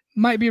Wyatt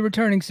might be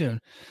returning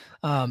soon.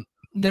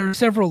 there are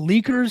several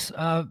leakers.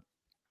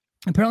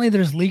 Apparently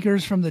there's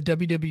leakers from the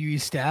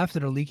WWE staff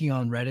that are leaking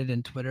on Reddit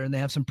and Twitter, and they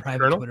have some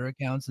private Twitter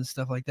accounts and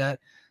stuff like that.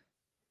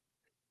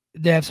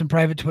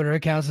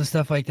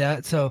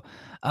 So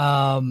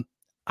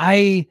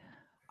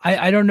I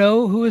don't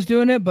know who is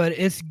doing it, but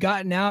it's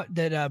gotten out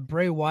that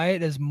Bray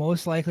Wyatt is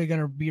most likely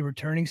going to be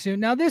returning soon.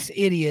 Now, this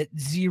idiot,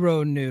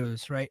 Zero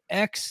News, right?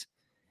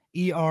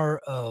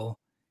 XERO.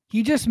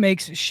 He just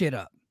makes shit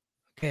up.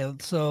 Okay,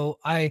 so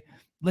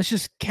let's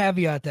just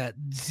caveat that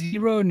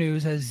Zero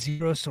News has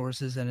zero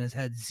sources and has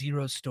had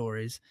zero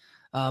stories.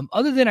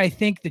 Other than I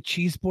think the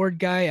cheese board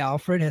guy,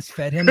 Alfred, has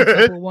fed him a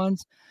couple of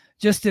ones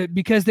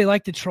because they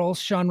like to troll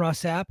Sean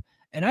Ross Sapp.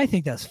 And I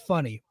think that's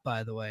funny,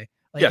 by the way.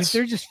 Like if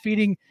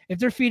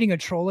they're feeding a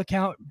troll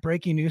account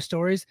breaking news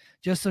stories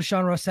just so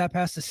Sean Ross Sapp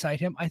has to cite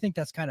him, I think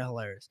that's kind of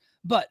hilarious.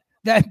 But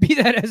be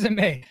that as it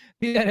may,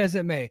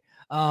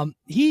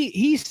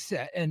 he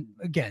said, and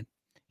again,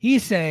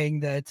 he's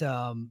saying that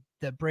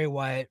that Bray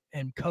Wyatt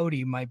and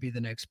Cody might be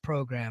the next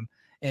program,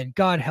 and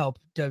God help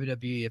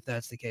WWE if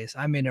that's the case.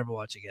 I may never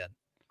watch again.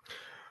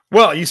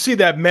 Well, you see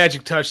that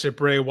magic touch that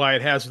Bray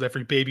Wyatt has with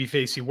every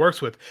babyface he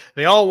works with.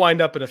 They all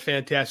wind up in a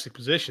fantastic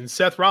position.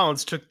 Seth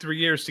Rollins took 4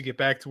 years to get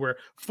back to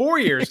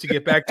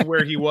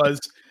where he was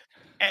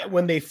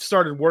when they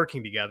started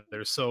working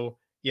together. So,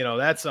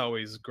 that's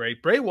always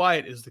great. Bray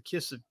Wyatt is the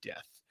kiss of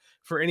death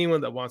for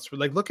anyone that wants to.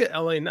 Like, look at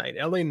LA Knight.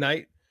 LA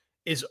Knight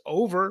is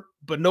over,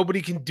 but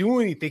nobody can do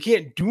anything. They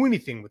can't do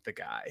anything with the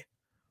guy,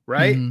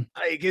 right? Mm-hmm.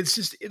 Like, it's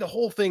just, the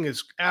whole thing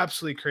is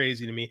absolutely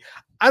crazy to me.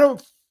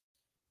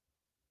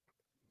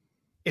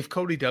 If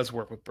Cody does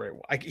work with Bray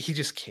Wyatt, he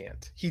just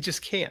can't.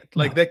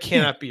 Like, that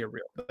cannot be a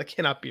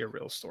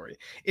real story.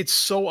 It's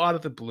so out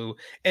of the blue,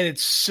 and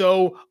it's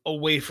so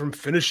away from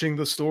finishing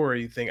the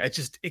story thing.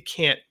 It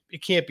can't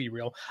be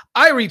real.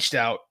 I reached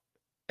out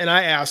and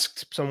I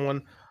asked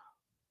someone,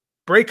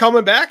 Bray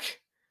coming back?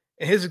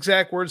 And his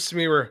exact words to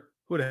me were,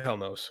 who the hell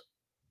knows?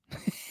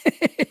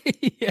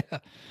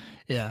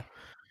 Yeah.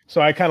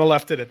 So I kind of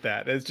left it at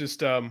that. It's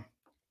just,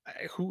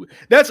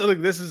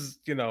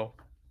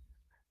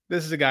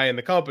 this is a guy in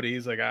the company.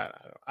 He's like,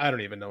 I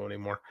don't even know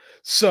anymore.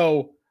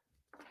 So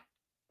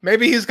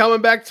maybe he's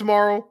coming back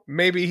tomorrow.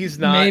 Maybe he's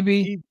not.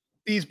 Maybe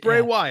he's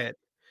Bray Wyatt.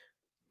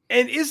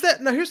 And here's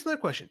another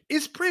question.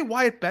 Is Bray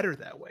Wyatt better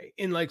that way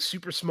in like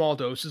super small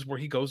doses where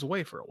he goes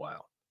away for a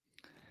while?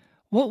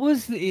 What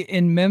was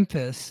in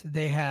Memphis?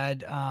 They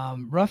had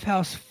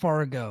Roughhouse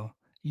Fargo.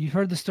 You've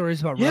heard the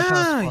stories about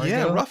Roughhouse Fargo?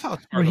 Yeah, Roughhouse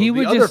Fargo. Where he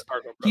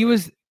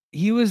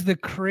was the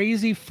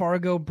crazy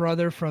Fargo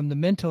brother from the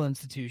mental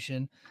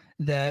institution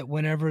that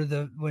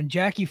when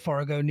Jackie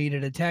Fargo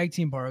needed a tag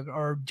team partner,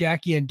 or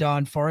Jackie and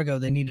Don Fargo,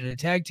 they needed a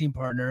tag team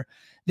partner,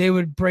 they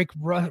would break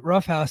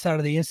Roughhouse out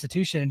of the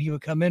institution and he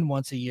would come in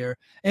once a year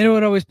and it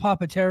would always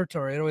pop a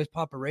territory. It always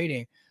pop a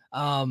rating.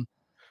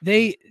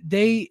 He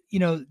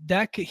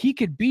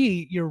could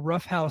be your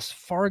Roughhouse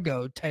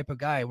Fargo type of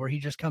guy where he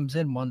just comes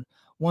in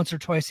once or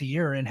twice a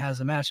year and has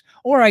a match.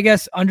 Or I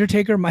guess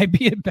Undertaker might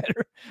be a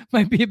better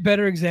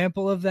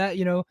example of that.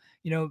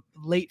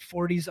 Late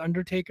 40s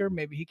Undertaker,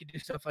 maybe he could do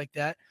stuff like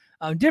that.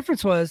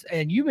 Difference was,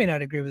 and you may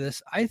not agree with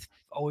this, I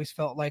always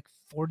felt like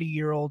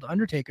 40-year-old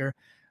Undertaker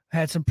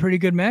had some pretty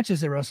good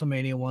matches at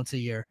WrestleMania once a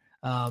year.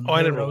 They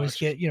would always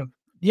get,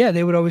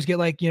 they would always get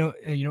like,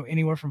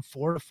 anywhere from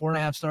 4 to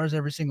 4.5 stars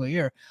every single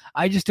year.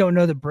 I just don't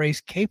know that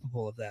Bray's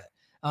capable of that.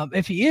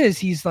 If he is,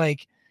 he's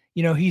like,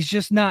 he's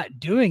just not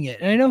doing it.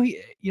 And I know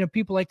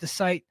people like to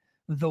cite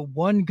the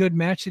one good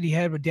match that he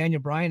had with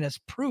Daniel Bryan as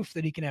proof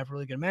that he can have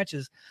really good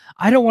matches.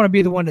 I don't want to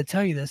be the one to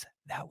tell you this.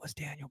 That was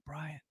Daniel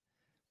Bryan.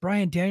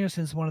 Bryan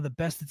Danielson's one of the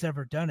best that's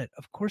ever done it.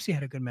 Of course he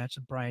had a good match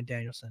with Bryan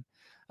Danielson.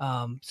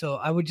 So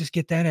I would just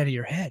get that out of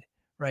your head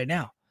right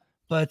now.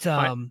 But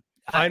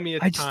find me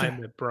a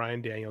time that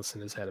Bryan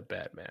Danielson has had a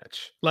bad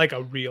match, like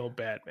a real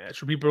bad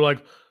match, where people are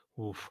like,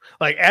 oof.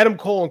 Like Adam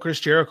Cole and Chris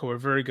Jericho are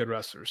very good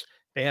wrestlers.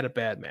 They had a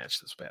bad match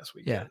this past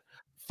weekend. Yeah.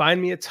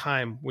 Find me a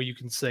time where you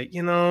can say,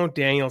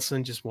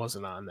 Danielson just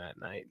wasn't on that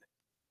night.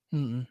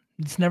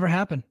 It's never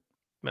happened.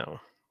 No,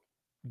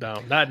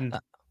 not in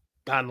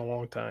a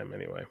long time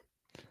anyway.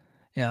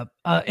 Yeah.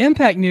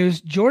 Impact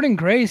news, Jordynne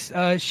Grace,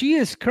 she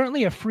is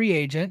currently a free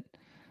agent.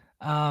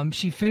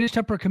 She finished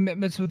up her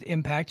commitments with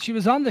Impact. She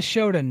was on the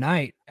show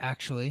tonight,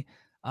 actually.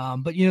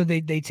 But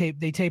they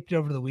taped it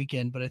over the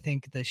weekend, but I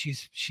think that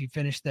she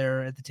finished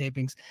there at the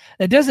tapings.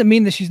 That doesn't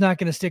mean that she's not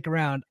going to stick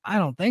around. I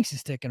don't think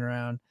she's sticking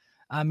around.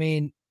 I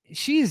mean,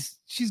 she's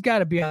got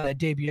to be on that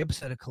debut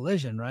episode of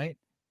Collision, right?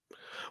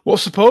 Well,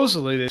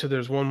 supposedly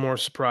there's one more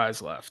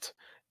surprise left.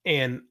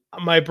 And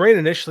my brain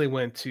initially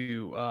went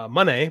to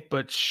Monet,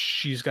 but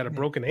she's got a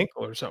broken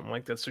ankle or something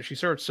like that. So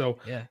she's hurt. So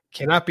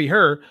cannot be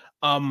her.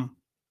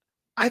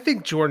 I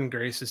think Jordynne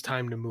Grace is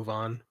time to move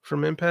on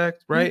from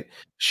Impact, right?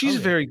 She's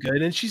very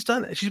good, and she's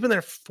done it. She's been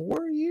there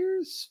 4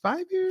 years,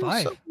 5 years,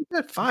 something like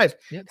that. 5.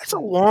 Yep. That's a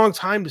long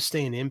time to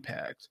stay in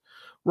Impact,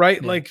 right?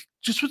 Yeah. Like,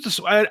 just with this,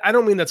 I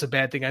don't mean that's a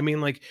bad thing. I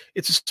mean, like,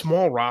 it's a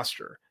small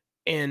roster,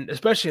 and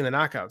especially in the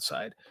knockout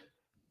side.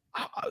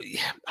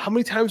 how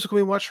many times can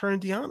we watch her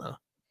and Deanna?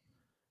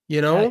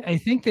 You know, I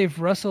think they've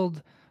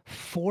wrestled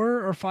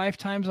 4 or 5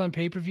 times on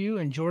pay-per-view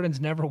and Jordan's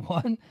never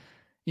won,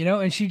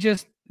 and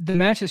the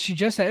match that she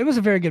just had, it was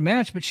a very good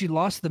match, but she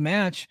lost the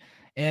match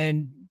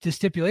and the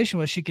stipulation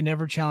was she can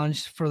never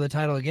challenge for the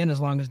title again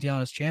as long as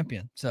Deanna's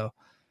champion. So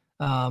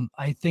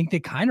I think they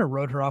kind of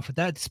wrote her off with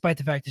that, despite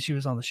the fact that she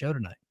was on the show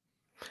tonight.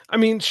 I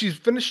mean, she's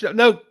finished up.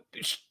 No,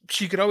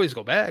 she could always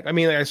go back. I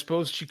mean, I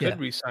suppose she could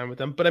re-sign with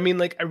them, but I mean,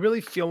 like, I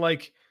really feel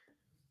like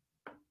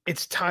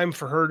it's time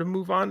for her to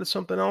move on to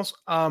something else.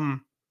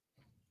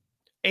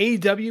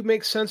 AEW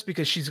makes sense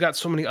because she's got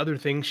so many other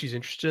things she's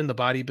interested in, the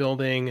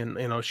bodybuilding,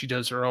 and she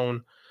does her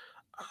own.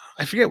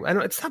 I forget. I know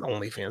it's not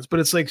OnlyFans, but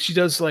it's like she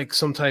does like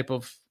some type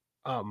of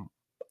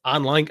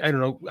online. I don't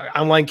know,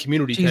 online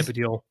community type of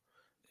deal.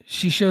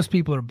 She shows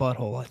people her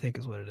butthole, I think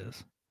is what it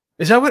is.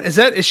 Is that what?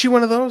 Is she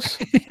one of those?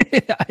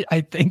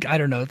 I think, I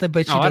don't know,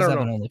 but she does have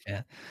an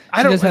OnlyFans.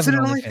 I don't. Is it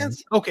an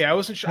OnlyFans? Okay, I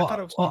wasn't sure. Well, I thought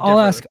it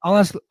was. I'll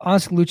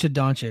ask Lucha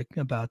Doncic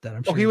about that.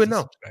 I'm sure he would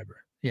know.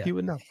 Yeah, he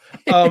would know.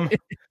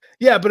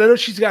 Yeah, but I know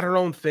she's got her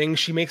own thing.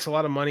 She makes a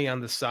lot of money on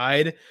the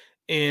side,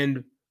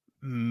 and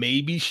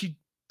maybe she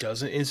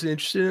isn't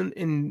interested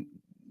in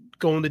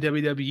going the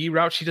WWE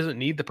route. She doesn't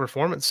need the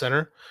performance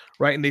center,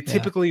 right? And they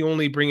typically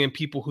only bring in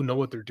people who know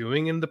what they're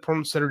doing in the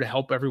performance center to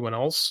help everyone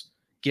else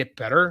get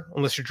better,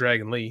 unless you're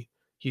Dragon Lee.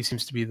 He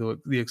seems to be the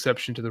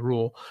exception to the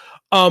rule.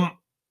 I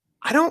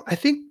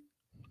think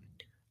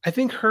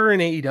her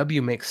and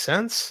AEW makes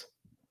sense,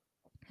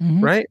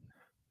 right?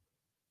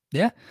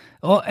 Yeah.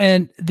 Well,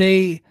 and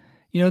they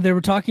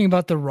were talking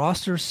about the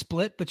roster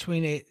split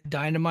between a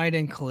Dynamite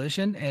and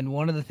Collision, and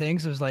one of the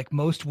things was like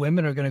most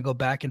women are going to go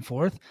back and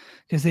forth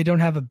because they don't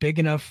have a big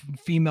enough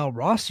female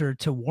roster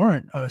to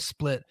warrant a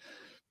split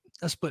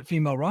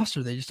female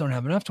roster. They just don't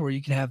have enough to where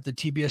you can have the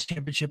TBS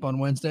championship on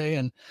Wednesday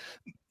and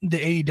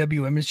the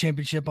AEW women's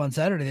championship on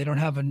Saturday. They don't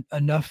have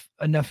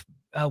enough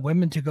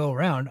women to go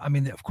around. I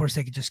mean, of course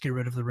they could just get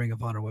rid of the Ring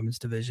of Honor women's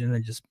division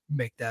and just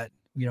make that,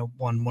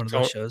 one of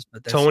those shows.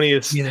 But Tony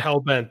is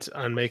hell-bent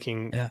on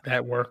making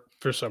that work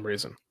for some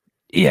reason.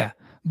 Yeah.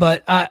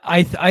 But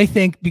I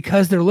think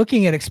because they're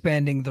looking at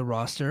expanding the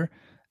roster,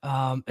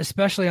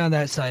 especially on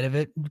that side of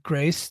it,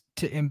 Grace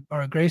to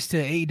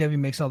AEW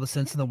makes all the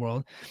sense in the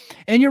world.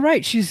 And you're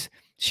right. She's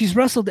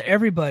wrestled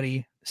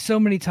everybody so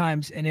many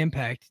times in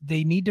Impact.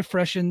 They need to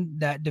freshen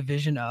that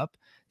division up.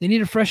 They need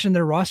to freshen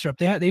their roster up.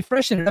 They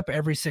freshen it up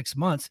every 6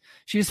 months.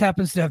 She just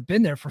happens to have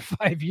been there for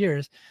 5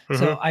 years.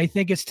 So I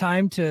think it's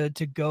time to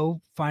go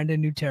find a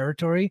new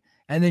territory.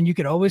 And then you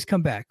could always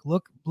come back.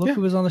 Look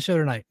who was on the show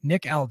tonight.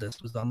 Nick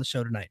Aldis was on the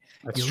show tonight.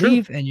 That's true.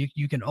 Leave and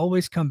you can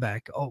always come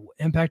back. Oh,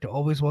 Impact will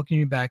always welcome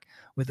you back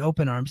with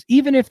open arms.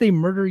 Even if they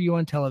murder you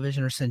on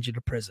television or send you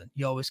to prison,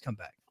 you always come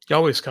back. You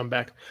always come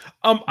back.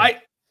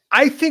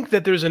 I think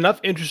that there's enough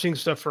interesting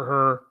stuff for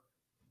her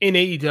in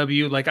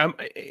AEW. Like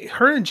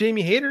her and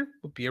Jamie Hayter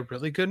would be a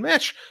really good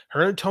match.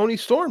 Her and Tony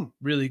Storm,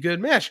 really good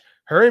match.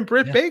 Her and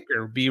Britt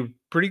Baker would be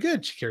pretty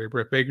good. She carried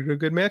Britt Baker to a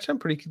good match. I'm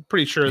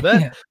pretty sure of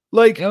that.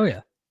 Oh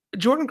yeah.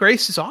 Jordynne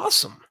Grace is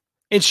awesome,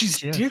 and she's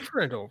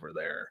different over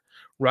there,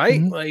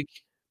 right? Like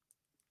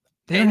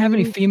they don't have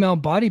any female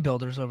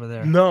bodybuilders over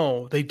there.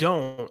 No, they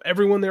don't.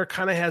 Everyone there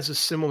kind of has a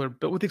similar,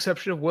 but with the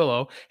exception of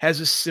Willow, has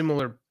a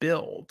similar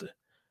build.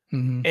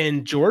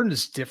 And Jordan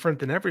is different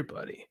than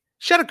everybody.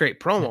 She had a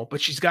great promo,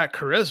 but she's got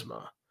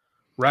charisma,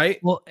 right?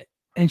 Well,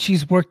 and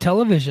she's worked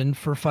television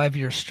for 5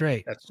 years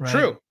straight. That's right?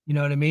 true. You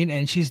know what I mean?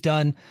 And she's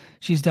done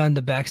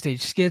the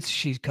backstage skits.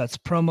 She cuts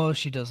promos.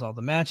 She does all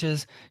the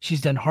matches.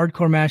 She's done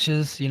hardcore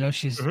matches.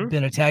 She's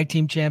been a tag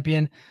team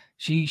champion.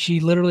 She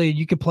literally,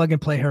 you could plug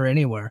and play her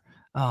anywhere.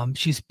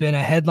 She's been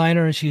a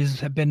headliner and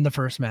she's been the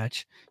first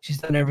match. She's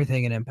done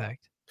everything in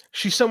Impact.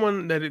 She's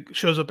someone that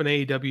shows up in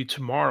AEW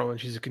tomorrow, and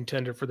she's a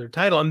contender for their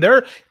title. And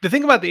the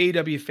thing about the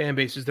AEW fan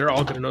base is they're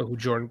all going to know who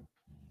Jordynne.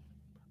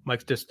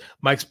 Mike's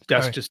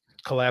desk just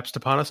collapsed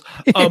upon us.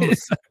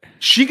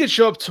 She could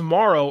show up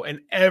tomorrow,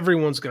 and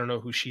everyone's going to know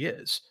who she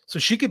is. So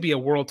she could be a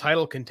world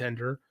title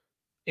contender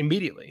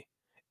immediately.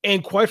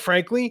 And quite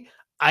frankly,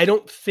 I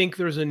don't think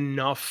there's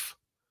enough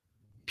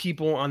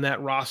people on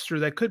that roster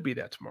that could be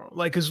that tomorrow.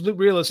 Like, because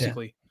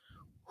realistically,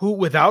 who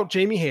without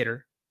Jamie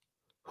Hayter,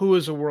 who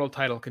is a world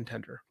title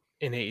contender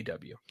in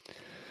AEW?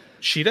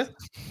 Sheeta?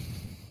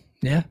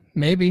 Yeah,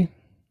 maybe.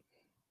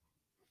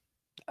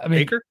 I mean,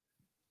 Baker?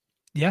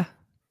 Yeah.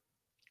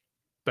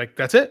 Like,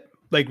 that's it.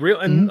 Like, real.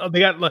 And they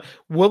got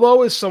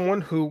Willow is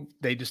someone who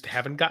they just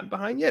haven't gotten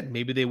behind yet.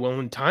 Maybe they will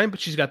in time, but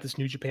she's got this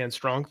New Japan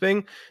Strong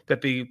thing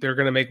that they're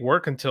going to make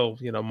work until,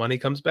 money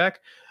comes back.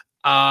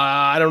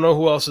 I don't know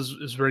who else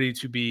is ready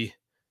to be.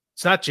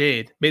 It's not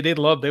Jade. They would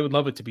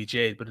love it to be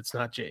Jade, but it's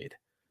not Jade.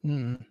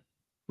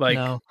 Like,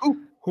 no.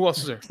 Who else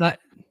is there? It's not.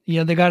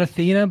 They got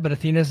Athena, but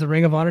Athena's the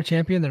Ring of Honor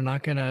champion. They're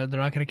not gonna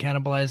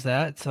cannibalize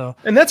that. So,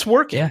 and that's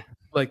working. Yeah.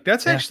 Like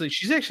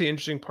she's actually an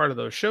interesting part of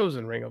those shows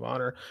in Ring of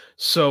Honor.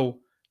 So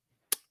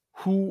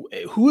who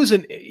is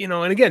and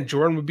again,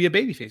 Jordynne would be a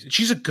babyface.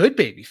 She's a good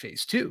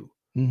babyface too.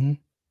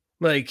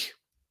 Like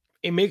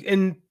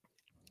and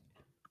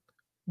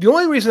The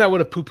only reason I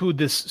would have poo-pooed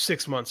this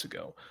 6 months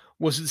ago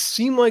was it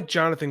seemed like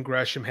Jonathan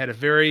Gresham had a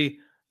very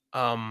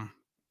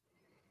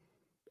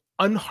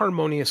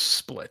unharmonious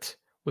split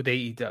with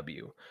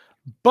AEW.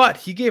 But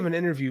he gave an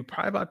interview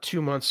probably about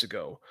 2 months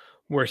ago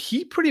where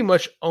he pretty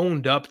much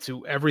owned up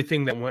to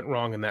everything that went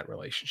wrong in that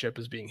relationship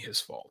as being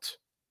his fault,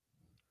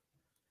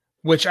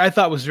 which I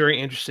thought was very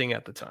interesting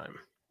at the time.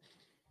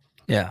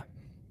 Yeah.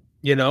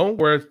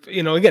 Where,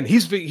 again,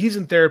 he's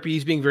in therapy.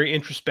 He's being very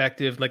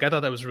introspective. Like, I thought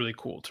that was really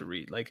cool to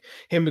read. Like,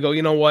 him to go,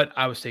 you know what?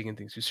 I was taking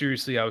things too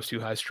seriously. I was too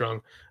high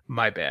strung.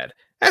 My bad.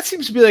 That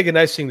seems to be like a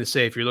nice thing to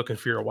say if you're looking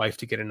for your wife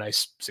to get a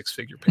nice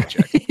 6-figure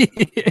paycheck.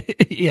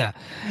 Yeah.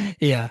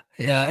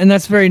 And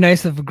that's very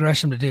nice of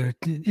Gresham to do.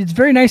 It's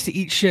very nice to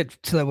eat shit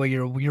so that way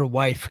your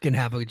wife can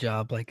have a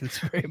job. Like, it's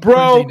very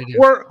important thing to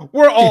do.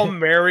 We're all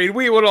married.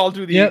 We would all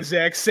do the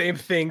exact same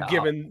thing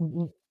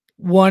given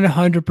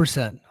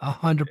 100%.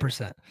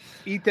 100%.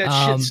 Eat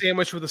that shit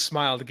sandwich with a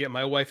smile to get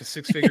my wife a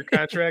 6-figure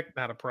contract.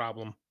 Not a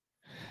problem.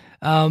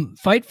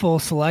 Fightful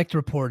Select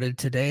reported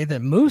today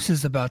that Moose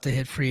is about to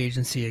hit free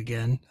agency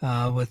again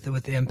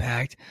with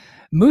Impact.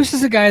 Moose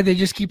is a guy they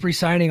just keep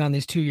re-signing on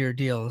these 2-year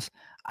deals.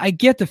 I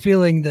get the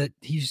feeling that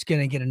he's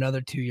going to get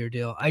another 2-year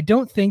deal. I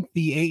don't think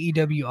the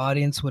AEW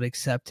audience would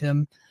accept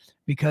him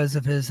because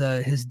of his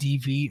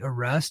DV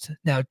arrest.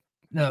 Now,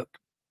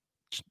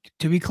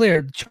 to be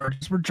clear, the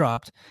charges were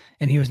dropped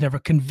and he was never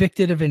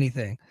convicted of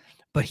anything,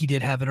 but he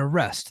did have an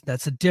arrest.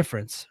 That's a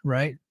difference,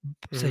 right?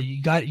 Mm-hmm.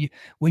 So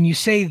when you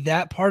say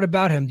that part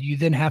about him, you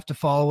then have to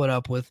follow it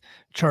up with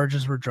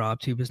charges were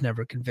dropped. He was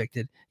never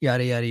convicted,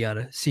 yada, yada,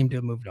 yada, seemed to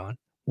have moved on,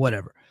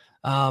 whatever.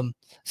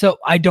 So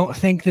I don't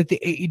think that the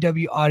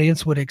AEW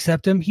audience would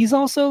accept him. He's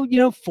also,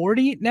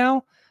 40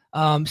 now,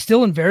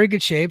 still in very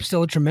good shape,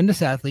 still a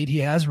tremendous athlete. He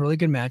has really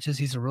good matches.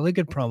 He's a really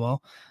good promo.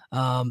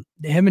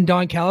 Him and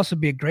Don Callis would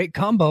be a great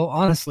combo.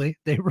 Honestly,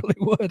 they really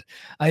would.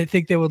 I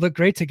think they would look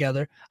great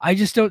together. I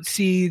just don't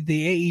see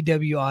the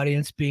AEW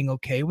audience being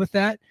okay with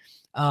that.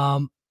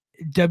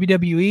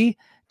 WWE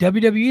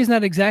is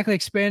not exactly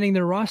expanding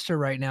their roster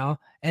right now.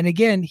 And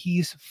again,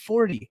 he's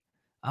 40.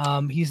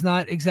 He's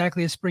not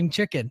exactly a spring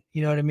chicken.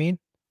 You know what I mean?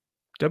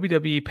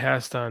 WWE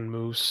passed on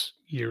Moose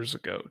years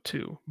ago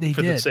too.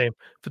 For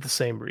the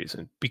same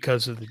reason,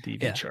 because of the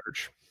DV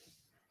charge.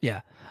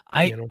 Yeah.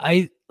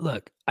 I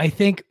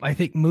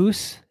think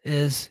Moose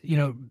is,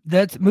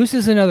 Moose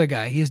is another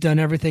guy. He's done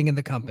everything in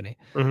the company.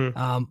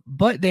 Mm-hmm.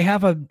 But they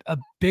have a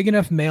big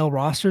enough male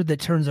roster that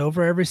turns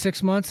over every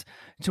 6 months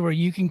to where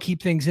you can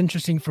keep things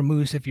interesting for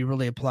Moose if you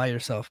really apply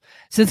yourself.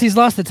 Since he's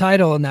lost the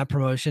title in that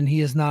promotion, he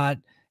has not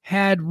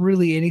had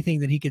really anything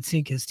that he could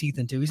sink his teeth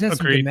into. He's had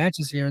some good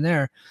matches here and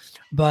there,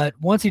 but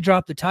once he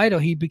dropped the title,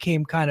 he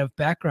became kind of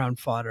background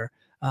fodder.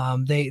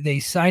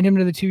 They signed him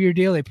to the 2-year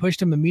deal. They pushed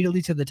him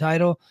immediately to the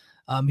title.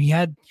 He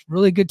had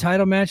really good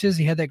title matches.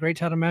 He had that great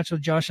title match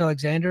with Josh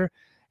Alexander.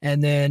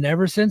 And then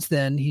ever since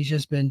then, he's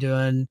just been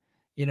doing,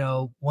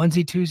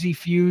 onesie twosie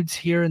feuds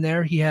here and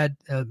there. He had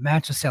a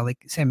match with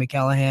Sami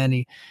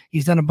Callihan.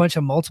 He's done a bunch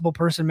of multiple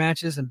person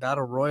matches and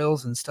battle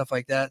royals and stuff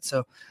like that.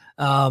 So,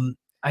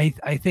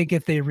 I think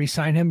if they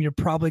re-sign him, you're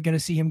probably going to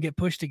see him get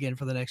pushed again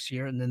for the next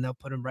year, and then they'll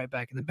put him right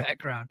back in the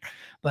background.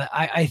 But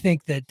I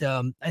think that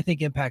I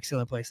think Impact's the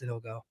only place that he'll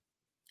go.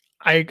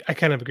 I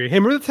kind of agree. Hey,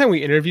 remember the time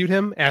we interviewed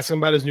him, asked him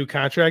about his new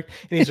contract,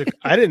 and he's like,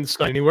 "I didn't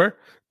sign anywhere,"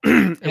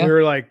 and we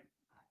were like,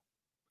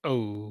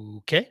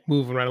 "Okay,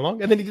 moving right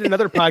along." And then he did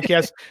another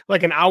podcast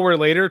like an hour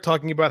later,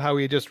 talking about how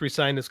he had just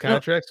re-signed his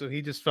contract, so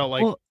he just felt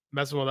like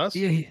messing with us.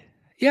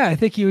 Yeah, I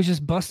think he was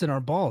just busting our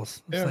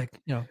balls. It's like,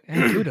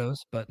 and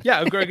kudos, but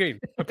yeah,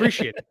 great.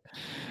 Appreciate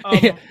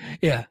it.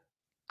 Yeah.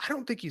 I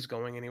don't think he's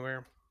going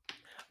anywhere.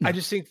 No.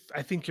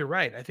 I think you're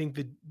right. I think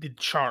the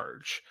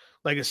charge,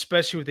 like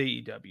especially with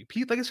AEW,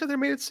 Pete, like I said, they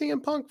made it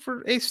CM Punk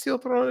for Ace Steel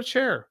throwing a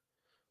chair.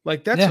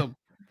 Like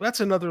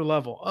that's another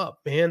level up,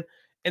 man.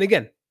 And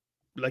again,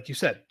 like you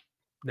said,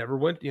 never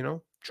went,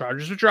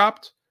 charges were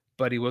dropped,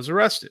 but he was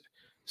arrested.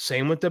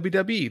 Same with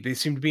WWE. They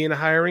seem to be in a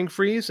hiring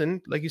freeze.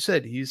 And like you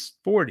said, he's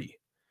 40.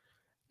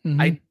 Mm-hmm.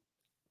 I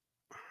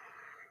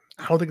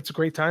don't think it's a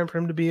great time for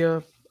him to be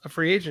a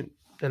free agent,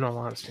 in all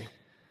honesty.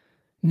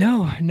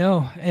 No.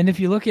 And if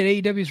you look at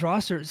AEW's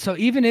roster, so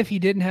even if he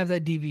didn't have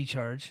that DV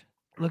charge,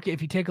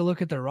 if you take a look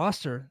at their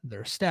roster,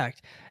 they're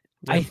stacked.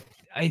 Yeah.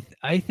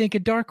 I think a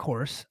dark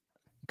horse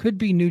could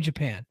be New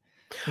Japan.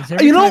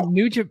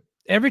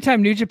 Every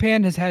time New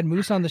Japan has had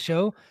Moose on the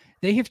show,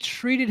 they have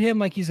treated him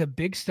like he's a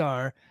big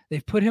star.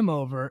 They've put him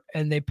over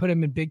and they put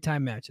him in big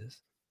time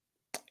matches.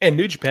 And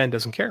New Japan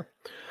doesn't care.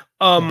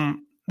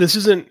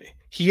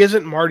 He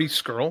isn't Marty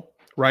Scurll,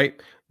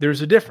 right?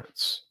 There's a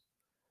difference,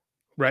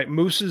 right?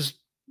 Moose is,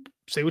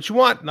 say what you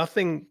want.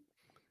 Nothing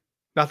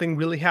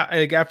really happened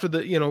like after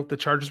the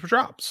charges were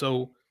dropped.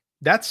 So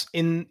that's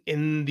in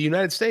the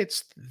United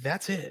States.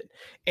 That's it.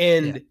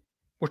 And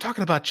we're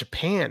talking about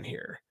Japan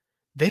here.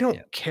 They don't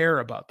care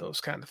about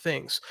those kind of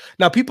things.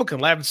 Now people can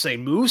laugh and say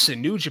Moose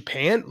in New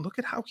Japan, look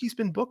at how he's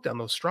been booked on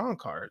those strong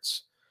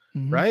cards,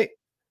 right?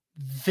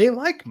 They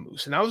like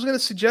Moose. And I was going to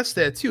suggest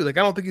that too. Like,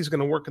 I don't think he's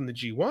going to work in the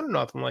G1 or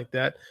nothing like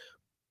that,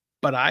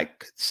 but I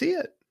could see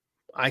it.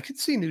 I could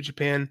see New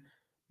Japan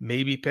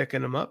maybe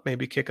picking him up,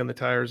 maybe kicking the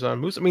tires on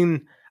Moose. I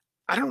mean,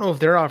 I don't know if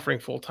they're offering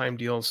full-time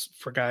deals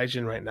for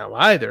Gaijin right now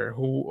either,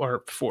 who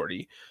are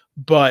 40,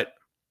 but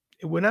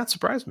it would not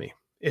surprise me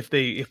if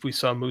we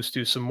saw Moose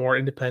do some more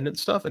independent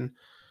stuff. And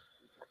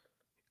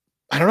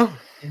I don't know.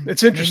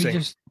 It's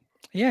interesting.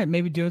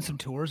 Maybe doing some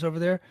tours over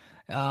there.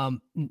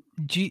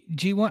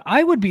 G1.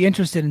 I would be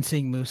interested in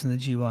seeing Moose in the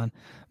G1,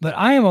 but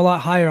I am a lot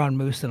higher on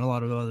Moose than a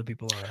lot of other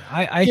people are.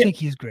 I think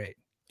he's great.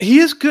 He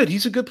is good.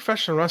 He's a good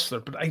professional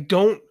wrestler, but I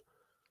don't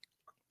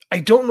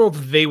know if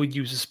they would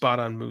use a spot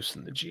on Moose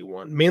in the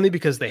G1, mainly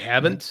because they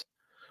haven't.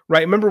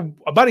 Right? Remember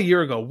about a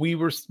year ago, we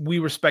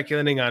were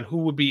speculating on who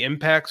would be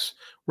Impact's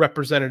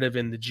representative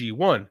in the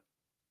G1.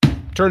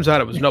 Turns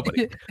out it was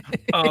nobody.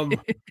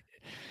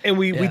 And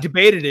we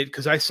debated it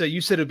because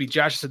you said it would be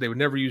Josh. I said they would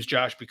never use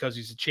Josh because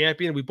he's a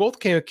champion. We both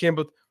came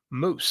with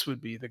Moose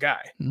would be the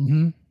guy.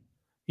 Mm-hmm.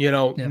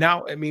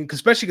 Now, I mean,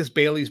 especially because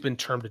Bailey's been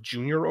termed a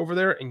junior over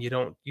there, and you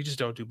just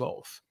don't do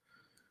both.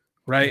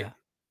 Right?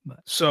 Yeah.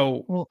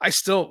 So I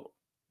still,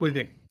 what do you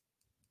think?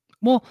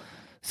 Well,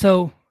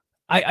 so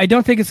I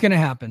don't think it's going to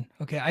happen.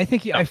 Okay.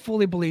 I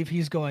fully believe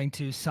he's going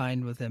to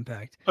sign with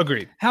Impact.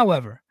 Agreed.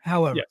 However,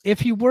 if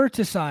he were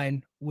to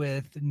sign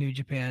with New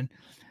Japan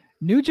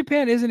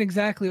isn't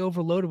exactly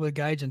overloaded with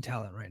Gaijin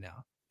talent right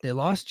now. They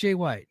lost Jay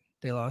White.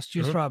 They lost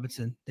Juice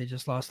Robinson. They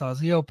just lost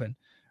Ozzy Open.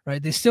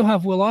 Right. They still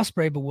have Will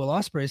Ospreay, but Will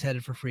Ospreay is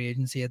headed for free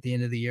agency at the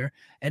end of the year.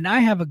 And I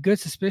have a good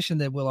suspicion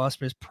that Will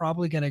Ospreay is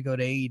probably going to go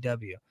to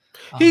AEW.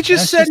 He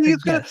just said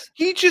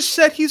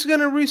he's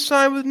gonna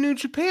re-sign with New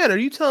Japan. Are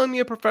you telling me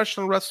a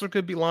professional wrestler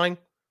could be lying?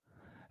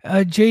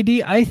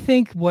 JD, I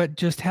think what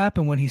just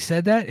happened when he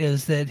said that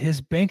is that his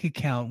bank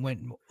account went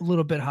a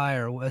little bit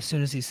higher as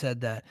soon as he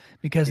said that,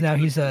 because now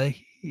it's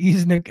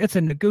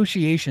a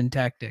negotiation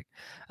tactic.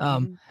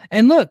 And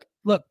look,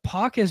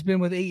 Pac has been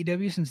with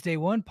AEW since day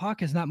one. Pac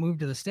has not moved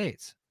to the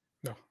States.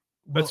 No,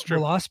 that's true.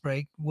 Will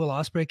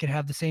Ospreay could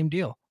have the same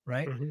deal.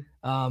 Right.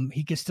 Mm-hmm.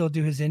 He could still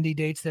do his indie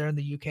dates there in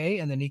the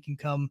UK, and then he can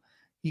come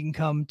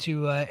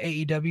to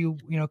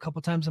AEW, a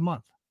couple times a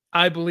month.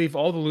 I believe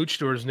all the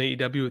luchadors in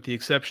AEW, with the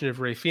exception of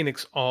Rey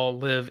Fenix, all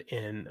live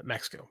in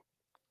Mexico.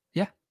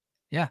 Yeah.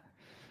 Yeah.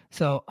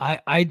 So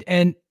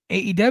and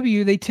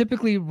AEW, they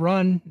typically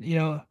run,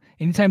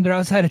 anytime they're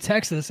outside of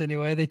Texas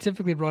anyway, they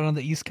typically run on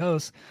the East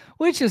Coast,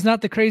 which is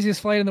not the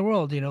craziest flight in the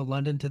world,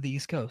 London to the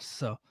East Coast.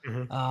 So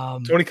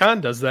Tony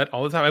Khan does that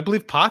all the time. I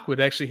believe Pac would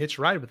actually hitch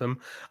a ride with him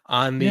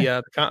on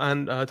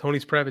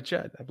Tony's private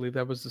jet. I believe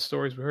that was the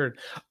stories we heard.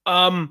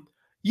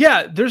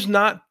 There's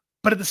not,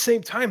 but at the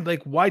same time,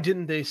 like, why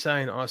didn't they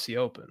sign Aussie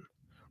Open?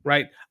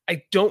 Right?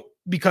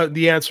 Because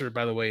the answer,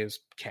 by the way, is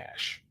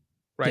cash.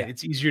 Right? Yeah.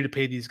 It's easier to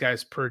pay these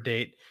guys per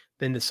date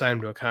than to sign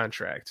them to a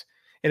contract.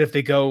 And if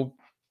they go,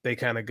 they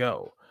kind of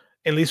go.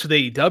 At least with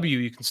AEW,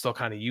 you can still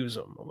kind of use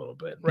them a little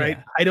bit, right?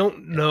 Yeah. I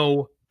don't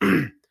know.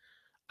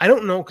 I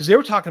don't know, because they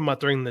were talking about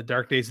during the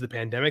dark days of the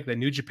pandemic that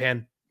New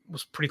Japan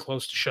was pretty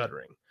close to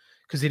shuttering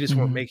because they just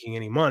weren't making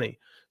any money.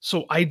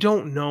 So I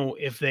don't know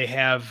if they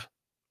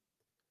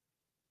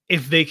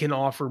can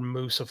offer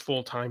Moose a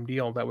full-time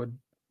deal that would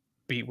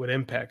beat what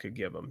Impact could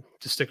give him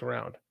to stick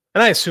around.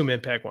 And I assume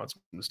Impact wants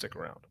him to stick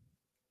around.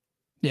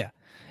 Yeah.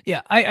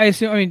 Yeah. I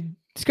assume, I mean,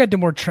 Scott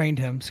D'Amore trained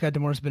him. Scott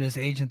D'Amore's been his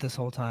agent this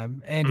whole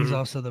time, and he's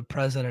also the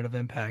president of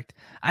Impact.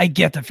 I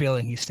get the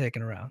feeling he's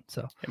sticking around.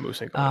 So,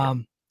 Moose ain't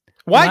going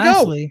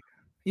Why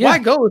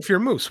go if you're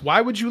Moose? Why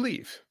would you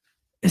leave?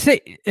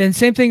 And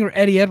same thing with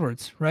Eddie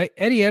Edwards, right?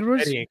 Eddie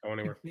Edwards, Eddie ain't going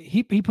anywhere.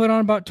 He put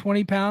on about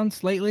 20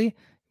 pounds lately,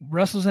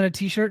 wrestles in a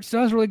t-shirt,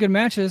 still has really good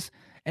matches,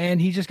 and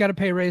he just got a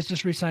pay raise,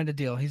 just re-signed a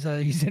deal. He's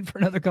in for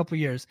another couple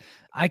of years.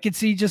 I could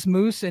see just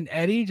Moose and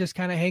Eddie just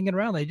kind of hanging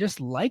around. They just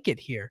like it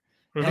here.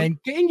 And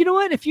you know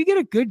what? If you get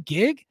a good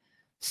gig,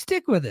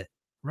 stick with it,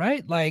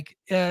 right? Like,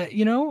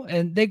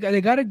 and they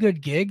got a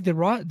good gig. The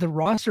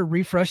roster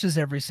refreshes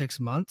every 6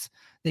 months.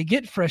 They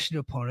get fresh new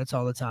opponents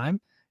all the time.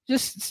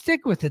 Just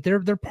stick with it.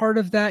 They're part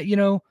of that,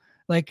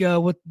 like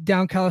what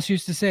Down Callis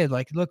used to say,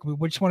 like, look,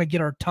 we just want to get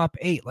our top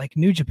 8, like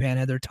New Japan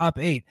had their top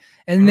 8,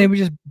 and they would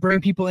just bring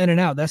people in and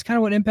out. That's kind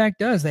of what Impact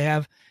does. They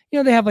have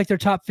like their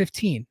top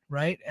 15,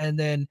 right? And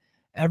then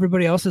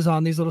everybody else is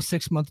on these little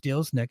 6-month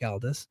deals. Nick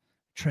Aldis,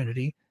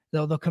 Trinity.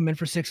 They'll come in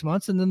for 6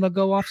 months and then they'll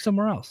go off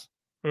somewhere else.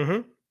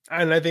 And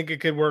I think it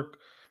could work.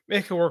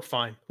 It could work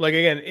fine. Like,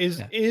 again, I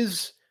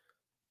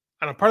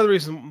don't know, part of the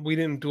reason we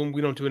don't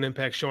do an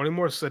Impact show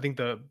anymore is I think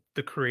the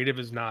creative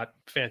is not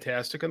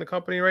fantastic in the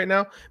company right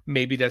now.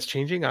 Maybe that's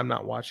changing. I'm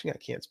not watching. I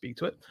can't speak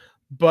to it.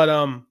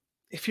 But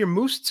if you're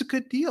Moose, it's a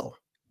good deal.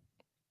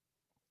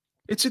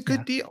 It's a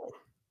good deal.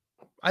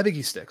 I think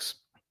he sticks.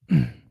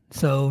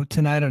 So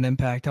tonight on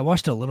Impact, I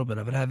watched a little bit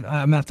of it. I'm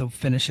going to have to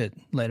finish it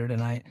later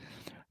tonight.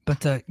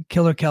 But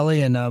Killer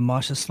Kelly and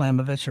Masha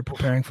Slamovich are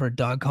preparing for a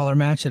dog collar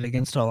match at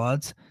Against All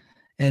Odds.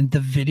 And the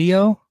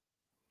video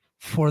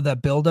for the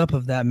buildup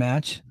of that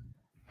match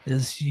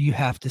you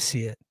have to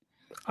see it.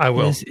 I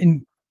will.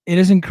 It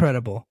is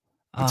incredible.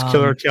 It's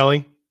Killer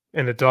Kelly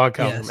and a dog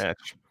collar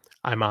match.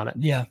 I'm on it.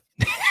 Yeah.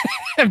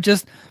 I'm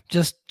just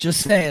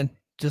saying.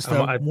 Just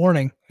a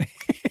warning.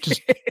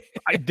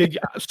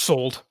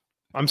 Sold.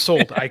 I'm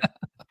sold.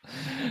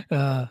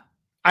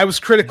 I was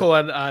critical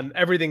on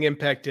everything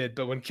Impact did,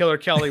 but when Killer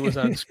Kelly was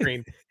on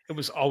screen, it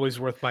was always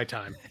worth my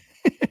time.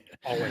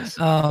 Always.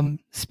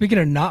 Speaking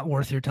of not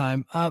worth your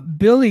time,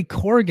 Billy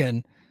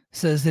Corgan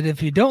says that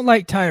if you don't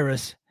like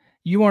Tyrus,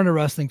 you aren't a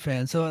wrestling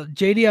fan. So,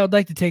 JD, I would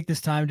like to take this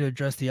time to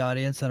address the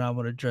audience, and I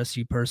want to address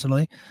you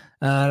personally,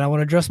 and I want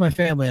to address my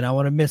family, and I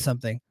want to admit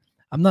something.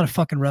 I'm not a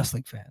fucking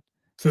wrestling fan.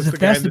 Because if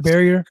that's the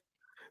barrier,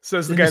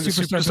 says the guy in the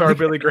Superstar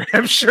Billy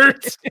Graham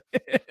shirt,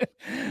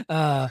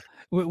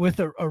 with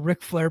a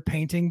Ric Flair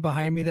painting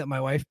behind me that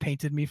my wife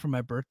painted me for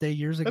my birthday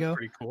years ago. That's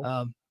pretty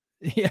cool.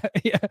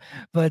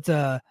 But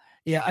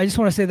I just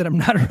want to say that I'm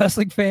not a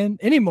wrestling fan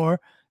anymore,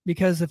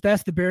 because if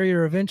that's the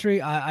barrier of entry,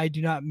 I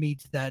do not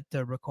meet that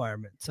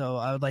requirement. So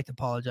I would like to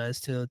apologize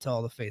to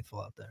all the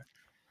faithful out there.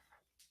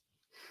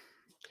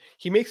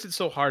 He makes it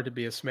so hard to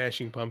be a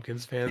Smashing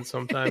Pumpkins fan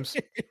sometimes.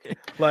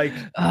 Like,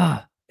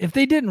 if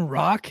they didn't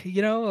rock,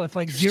 if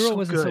like Zero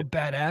wasn't so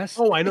badass.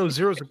 Oh, I know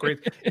Zero's a great.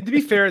 And to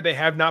be fair, they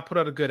have not put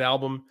out a good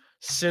album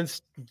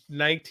since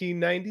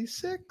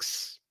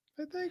 1996,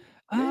 I think.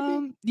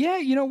 Maybe? Yeah,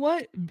 you know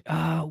what?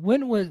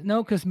 When was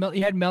because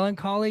you had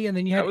Melancholy, and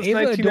then you had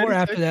Ava Adore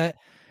after that.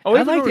 Oh,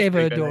 I liked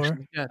Ava Adore.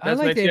 Yeah, I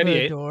liked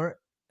Ava Adore.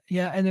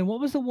 Yeah, and then what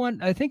was the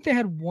one? I think they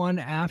had one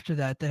after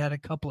that had a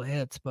couple of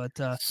hits, but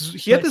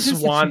he had the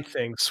Swan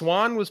thing.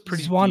 Swan was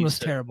pretty. Swan was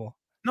terrible.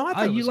 No, I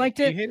thought you liked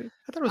it.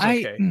 I thought it was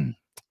okay.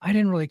 I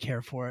didn't really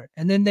care for it.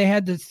 And then they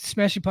had the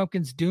Smashing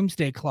Pumpkins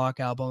Doomsday Clock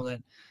album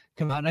that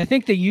came out, and I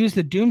think they used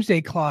the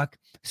Doomsday Clock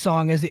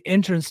song as the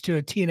entrance to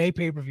a TNA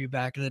pay-per-view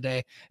back in the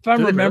day. If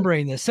I'm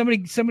remembering this,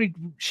 somebody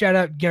shout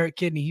out Garrett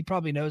Kidney. He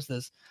probably knows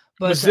this.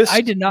 But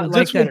I did not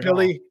like that at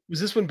all. Was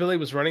this when Billy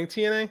was running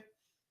TNA?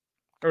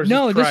 Or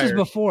no, this was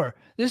before.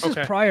 This is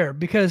prior,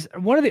 because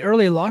one of the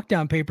early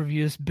Lockdown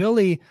pay-per-views,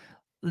 Billy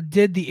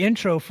did the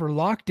intro for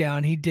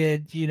Lockdown. He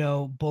did,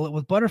 Bullet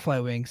with Butterfly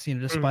Wings,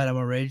 despite I'm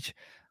a rage.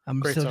 I'm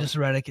great still song. Just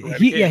erratic.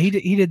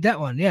 He did that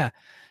one. Yeah.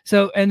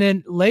 So, and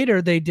then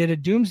later they did a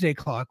Doomsday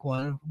Clock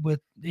one with,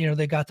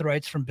 they got the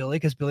rights from Billy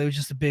because Billy was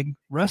just a big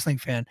wrestling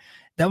fan.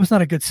 That was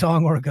not a good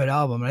song or a good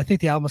album. And I think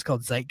the album was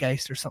called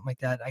Zeitgeist or something like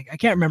that. I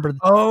can't remember.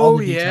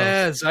 Oh,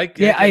 yeah. Zeitgeist.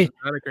 Yeah,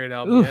 not a great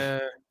album.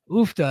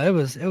 Oofda.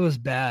 It was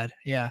bad.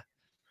 Yeah.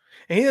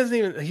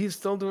 And he's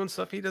still doing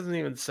stuff. He doesn't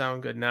even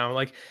sound good now.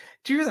 Like,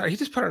 do you hear that? He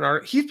just put an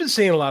article. He's been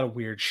saying a lot of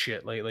weird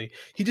shit lately.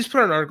 He just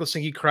put an article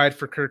saying he cried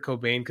for Kurt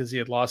Cobain because he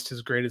had lost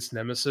his greatest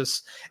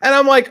nemesis. And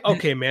I'm like,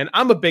 okay, man,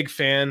 I'm a big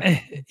fan,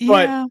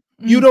 but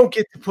you don't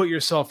get to put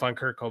yourself on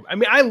Kurt Cobain. I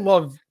mean, I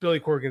loved Billy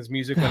Corgan's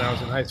music when I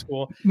was in high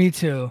school. Me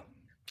too.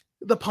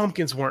 The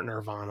Pumpkins weren't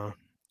Nirvana.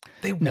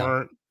 They weren't.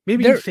 No.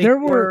 Maybe you think there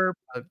were.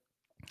 But...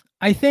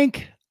 I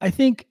think.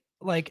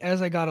 Like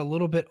as I got a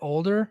little bit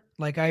older,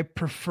 like I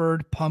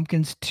preferred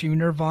Pumpkins to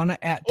Nirvana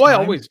at times. I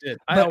always did.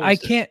 I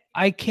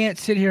can't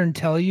sit here and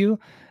tell you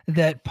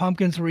that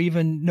Pumpkins were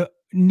even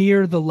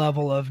near the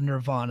level of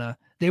Nirvana.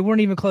 They weren't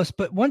even close.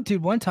 But one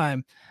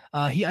time,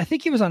 I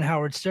think he was on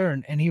Howard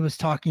Stern, and he was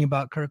talking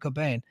about Kurt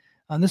Cobain.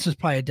 This was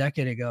probably a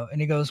decade ago,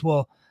 and he goes,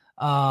 "Well,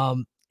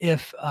 he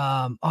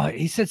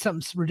said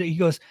something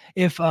ridiculous.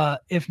 He goes,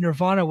 if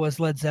Nirvana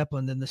was Led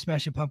Zeppelin, then the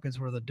Smashing Pumpkins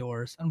were the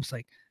Doors." I'm just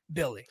like,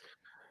 Billy.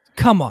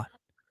 Come on,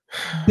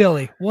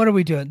 Billy, what are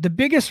we doing? The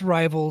biggest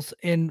rivals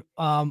in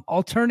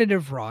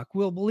alternative rock,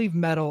 we'll leave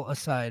metal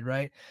aside,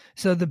 right?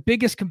 So the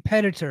biggest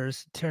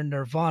competitors to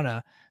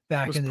Nirvana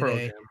back in the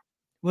day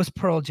was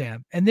Pearl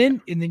Jam. And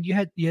then you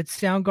had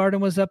Soundgarden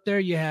was up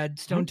there, you had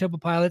Stone Temple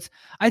Pilots.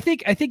 I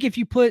think if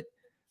you put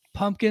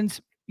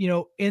Pumpkins,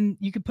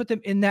 you could put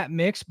them in that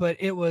mix, but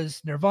it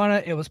was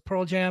Nirvana, it was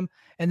Pearl Jam,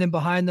 and then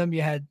behind them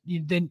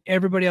then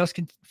everybody else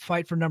can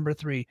fight for number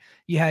 3.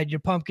 You had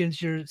your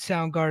Pumpkins, your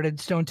Soundgarden,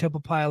 Stone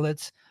Temple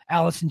Pilots,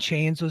 Alice in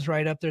Chains was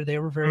right up there. They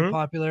were very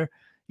popular.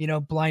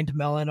 Blind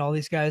Melon, all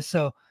these guys.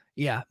 So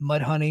yeah,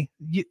 Mudhoney,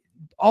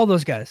 all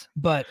those guys.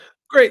 But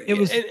great, it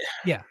was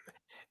yeah.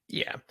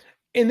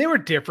 And they were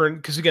different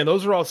because again,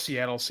 those are all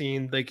Seattle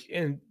scene. Like,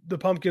 and the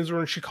Pumpkins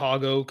were in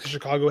Chicago because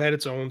Chicago had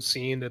its own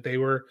scene that they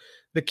were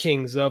the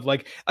kings of.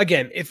 Like,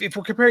 again, if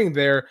we're comparing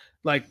there,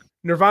 like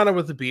Nirvana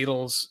with the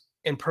Beatles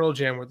and Pearl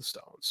Jam with the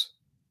Stones,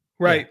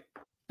 right?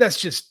 Yeah. That's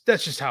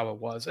just how it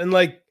was. And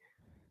like,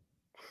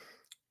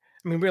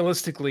 I mean,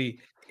 realistically,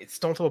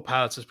 Stone Temple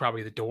Pilots is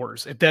probably the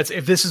Doors. If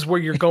this is where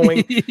you're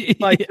going,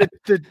 like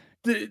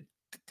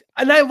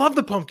and I love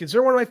the Pumpkins.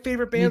 They're one of my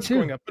favorite bands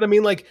growing up. But I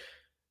mean, like,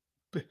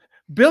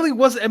 Billy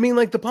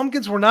the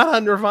Pumpkins were not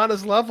on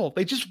Nirvana's level.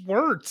 They just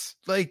weren't.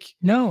 Like,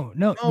 no.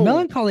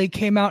 Melancholy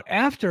came out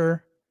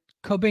after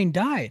Cobain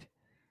died.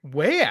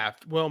 Way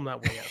after. Well,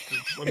 not way after.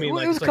 I mean,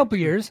 it was a couple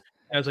years.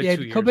 It was like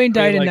 2 years. Cobain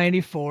died in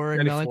 94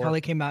 and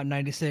Melancholy came out in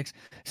 96.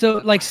 So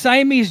like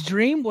Siamese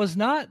Dream was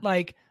not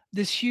like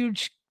this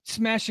huge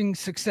smashing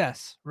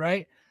success,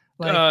 right?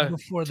 Like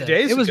before that.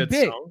 It was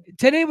big. Song.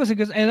 Today was a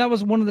good, and that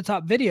was one of the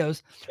top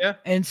videos. Yeah.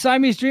 And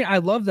Siamese Dream, I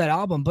love that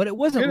album, but it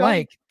wasn't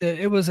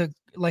it was a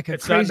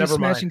crazy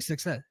smashing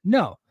success.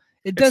 No,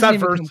 It It's doesn't not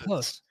even come versus.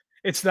 close.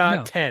 It's not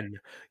No. 10.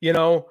 You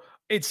know,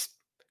 it's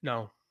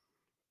no.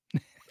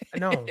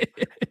 No.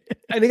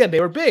 And again, they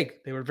were big.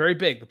 They were very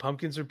big. The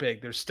Pumpkins are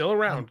big. They're still And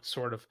around,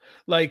 sort of.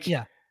 Like,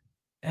 yeah,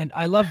 and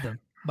I love them,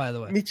 by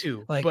the way. me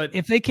too. Like But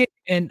if they came,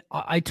 and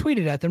I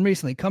tweeted at them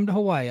recently, come to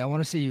Hawaii. I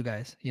want to see you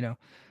guys,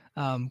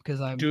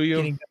 because I'm do you?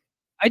 getting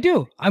I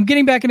do. I'm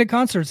getting back into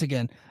concerts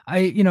again.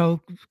 A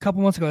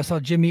couple months ago I saw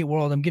Jim Eat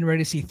World. I'm getting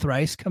ready to see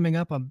Thrice coming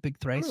up. I'm a big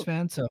Thrice Oh,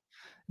 fan. So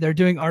they're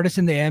doing Artist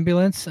in the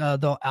Ambulance,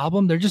 the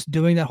album. They're just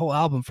doing that whole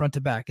album front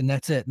to back, and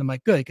that's it. And I'm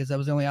like, good, because that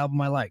was the only album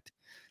I liked.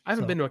 I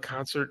haven't So been to a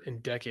concert in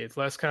decades.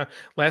 Last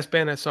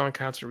band I saw in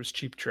concert was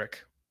Cheap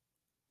Trick.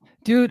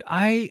 dude,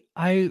 I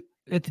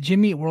at the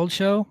Jimmy Eat World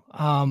show,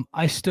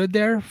 I stood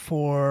there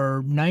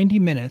for 90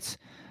 minutes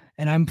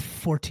and I'm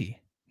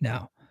 40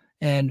 now.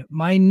 And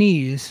my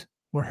knees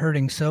were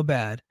hurting so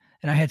bad.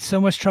 And I had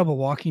so much trouble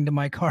walking to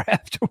my car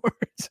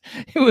afterwards.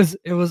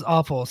 It was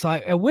awful. So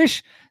I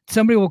wish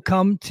somebody will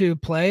come to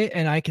play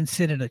and I can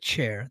sit in a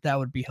chair. That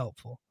would be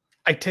helpful.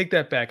 I take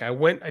that back.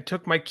 I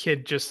took my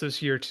kid just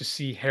this year to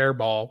see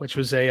Hairball, which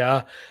was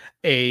a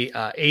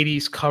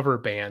 80s cover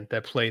band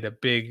that played a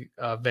big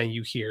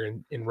venue here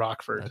in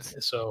Rockford.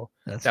 So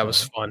That's that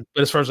was funny. fun.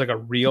 But as far as like a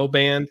real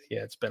band,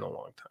 yeah, it's been a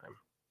long time.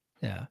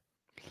 Yeah.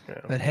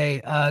 Yeah. But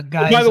hey, Oh,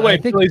 guys, by the I way,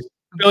 think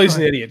Billy's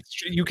an idiot.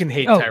 You can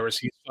hate Oh, Tyrus.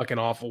 He's fucking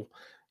awful.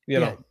 You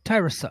yeah, know,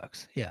 Tyra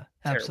sucks. Yeah,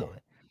 terrible.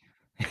 absolutely.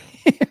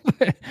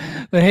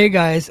 but hey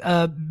guys,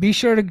 be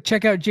sure to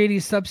check out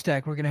JD's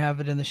Substack. We're gonna have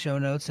it in the show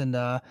notes, and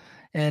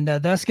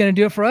that's gonna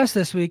do it for us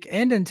this week.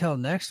 And until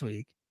next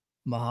week,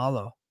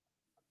 mahalo.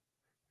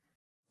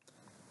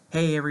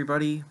 Hey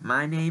everybody,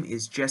 my name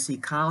is Jesse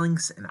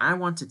Collins, and I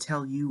want to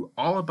tell you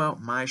all about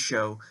my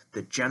show,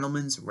 the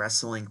Gentleman's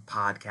Wrestling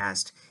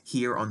Podcast,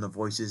 here on the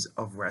Voices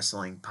of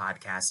Wrestling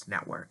Podcast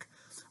Network.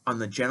 On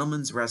the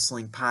Gentleman's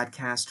Wrestling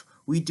Podcast,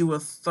 we do a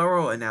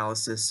thorough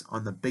analysis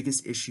on the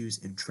biggest issues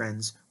and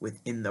trends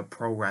within the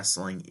pro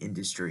wrestling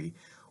industry.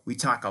 We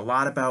talk a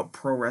lot about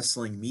pro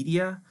wrestling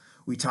media,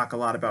 we talk a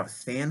lot about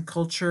fan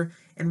culture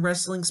and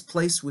wrestling's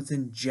place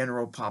within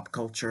general pop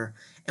culture,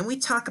 and we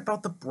talk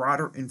about the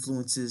broader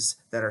influences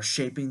that are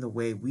shaping the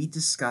way we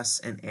discuss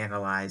and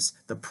analyze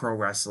the pro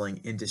wrestling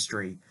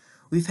industry.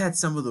 We've had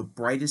some of the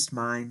brightest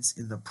minds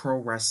in the pro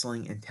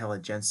wrestling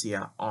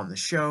intelligentsia on the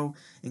show,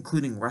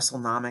 including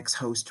WrestleNomics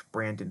host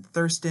Brandon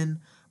Thurston,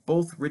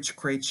 both Rich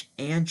Craich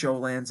and Joe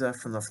Lanza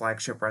from the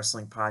Flagship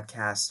Wrestling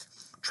Podcast,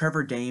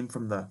 Trevor Dame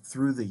from the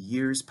Through the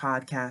Years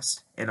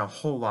podcast, and a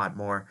whole lot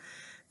more.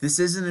 This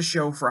isn't a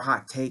show for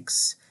hot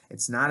takes.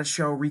 It's not a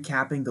show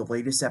recapping the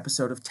latest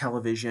episode of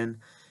television.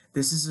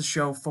 This is a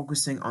show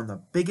focusing on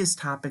the biggest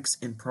topics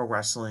in pro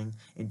wrestling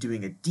and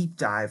doing a deep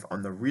dive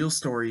on the real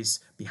stories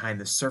behind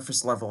the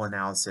surface level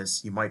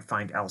analysis you might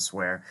find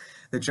elsewhere.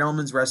 The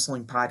Gentleman's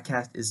Wrestling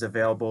Podcast is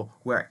available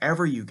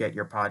wherever you get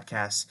your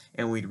podcasts,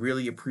 and we'd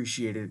really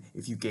appreciate it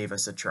if you gave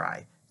us a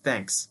try.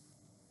 Thanks.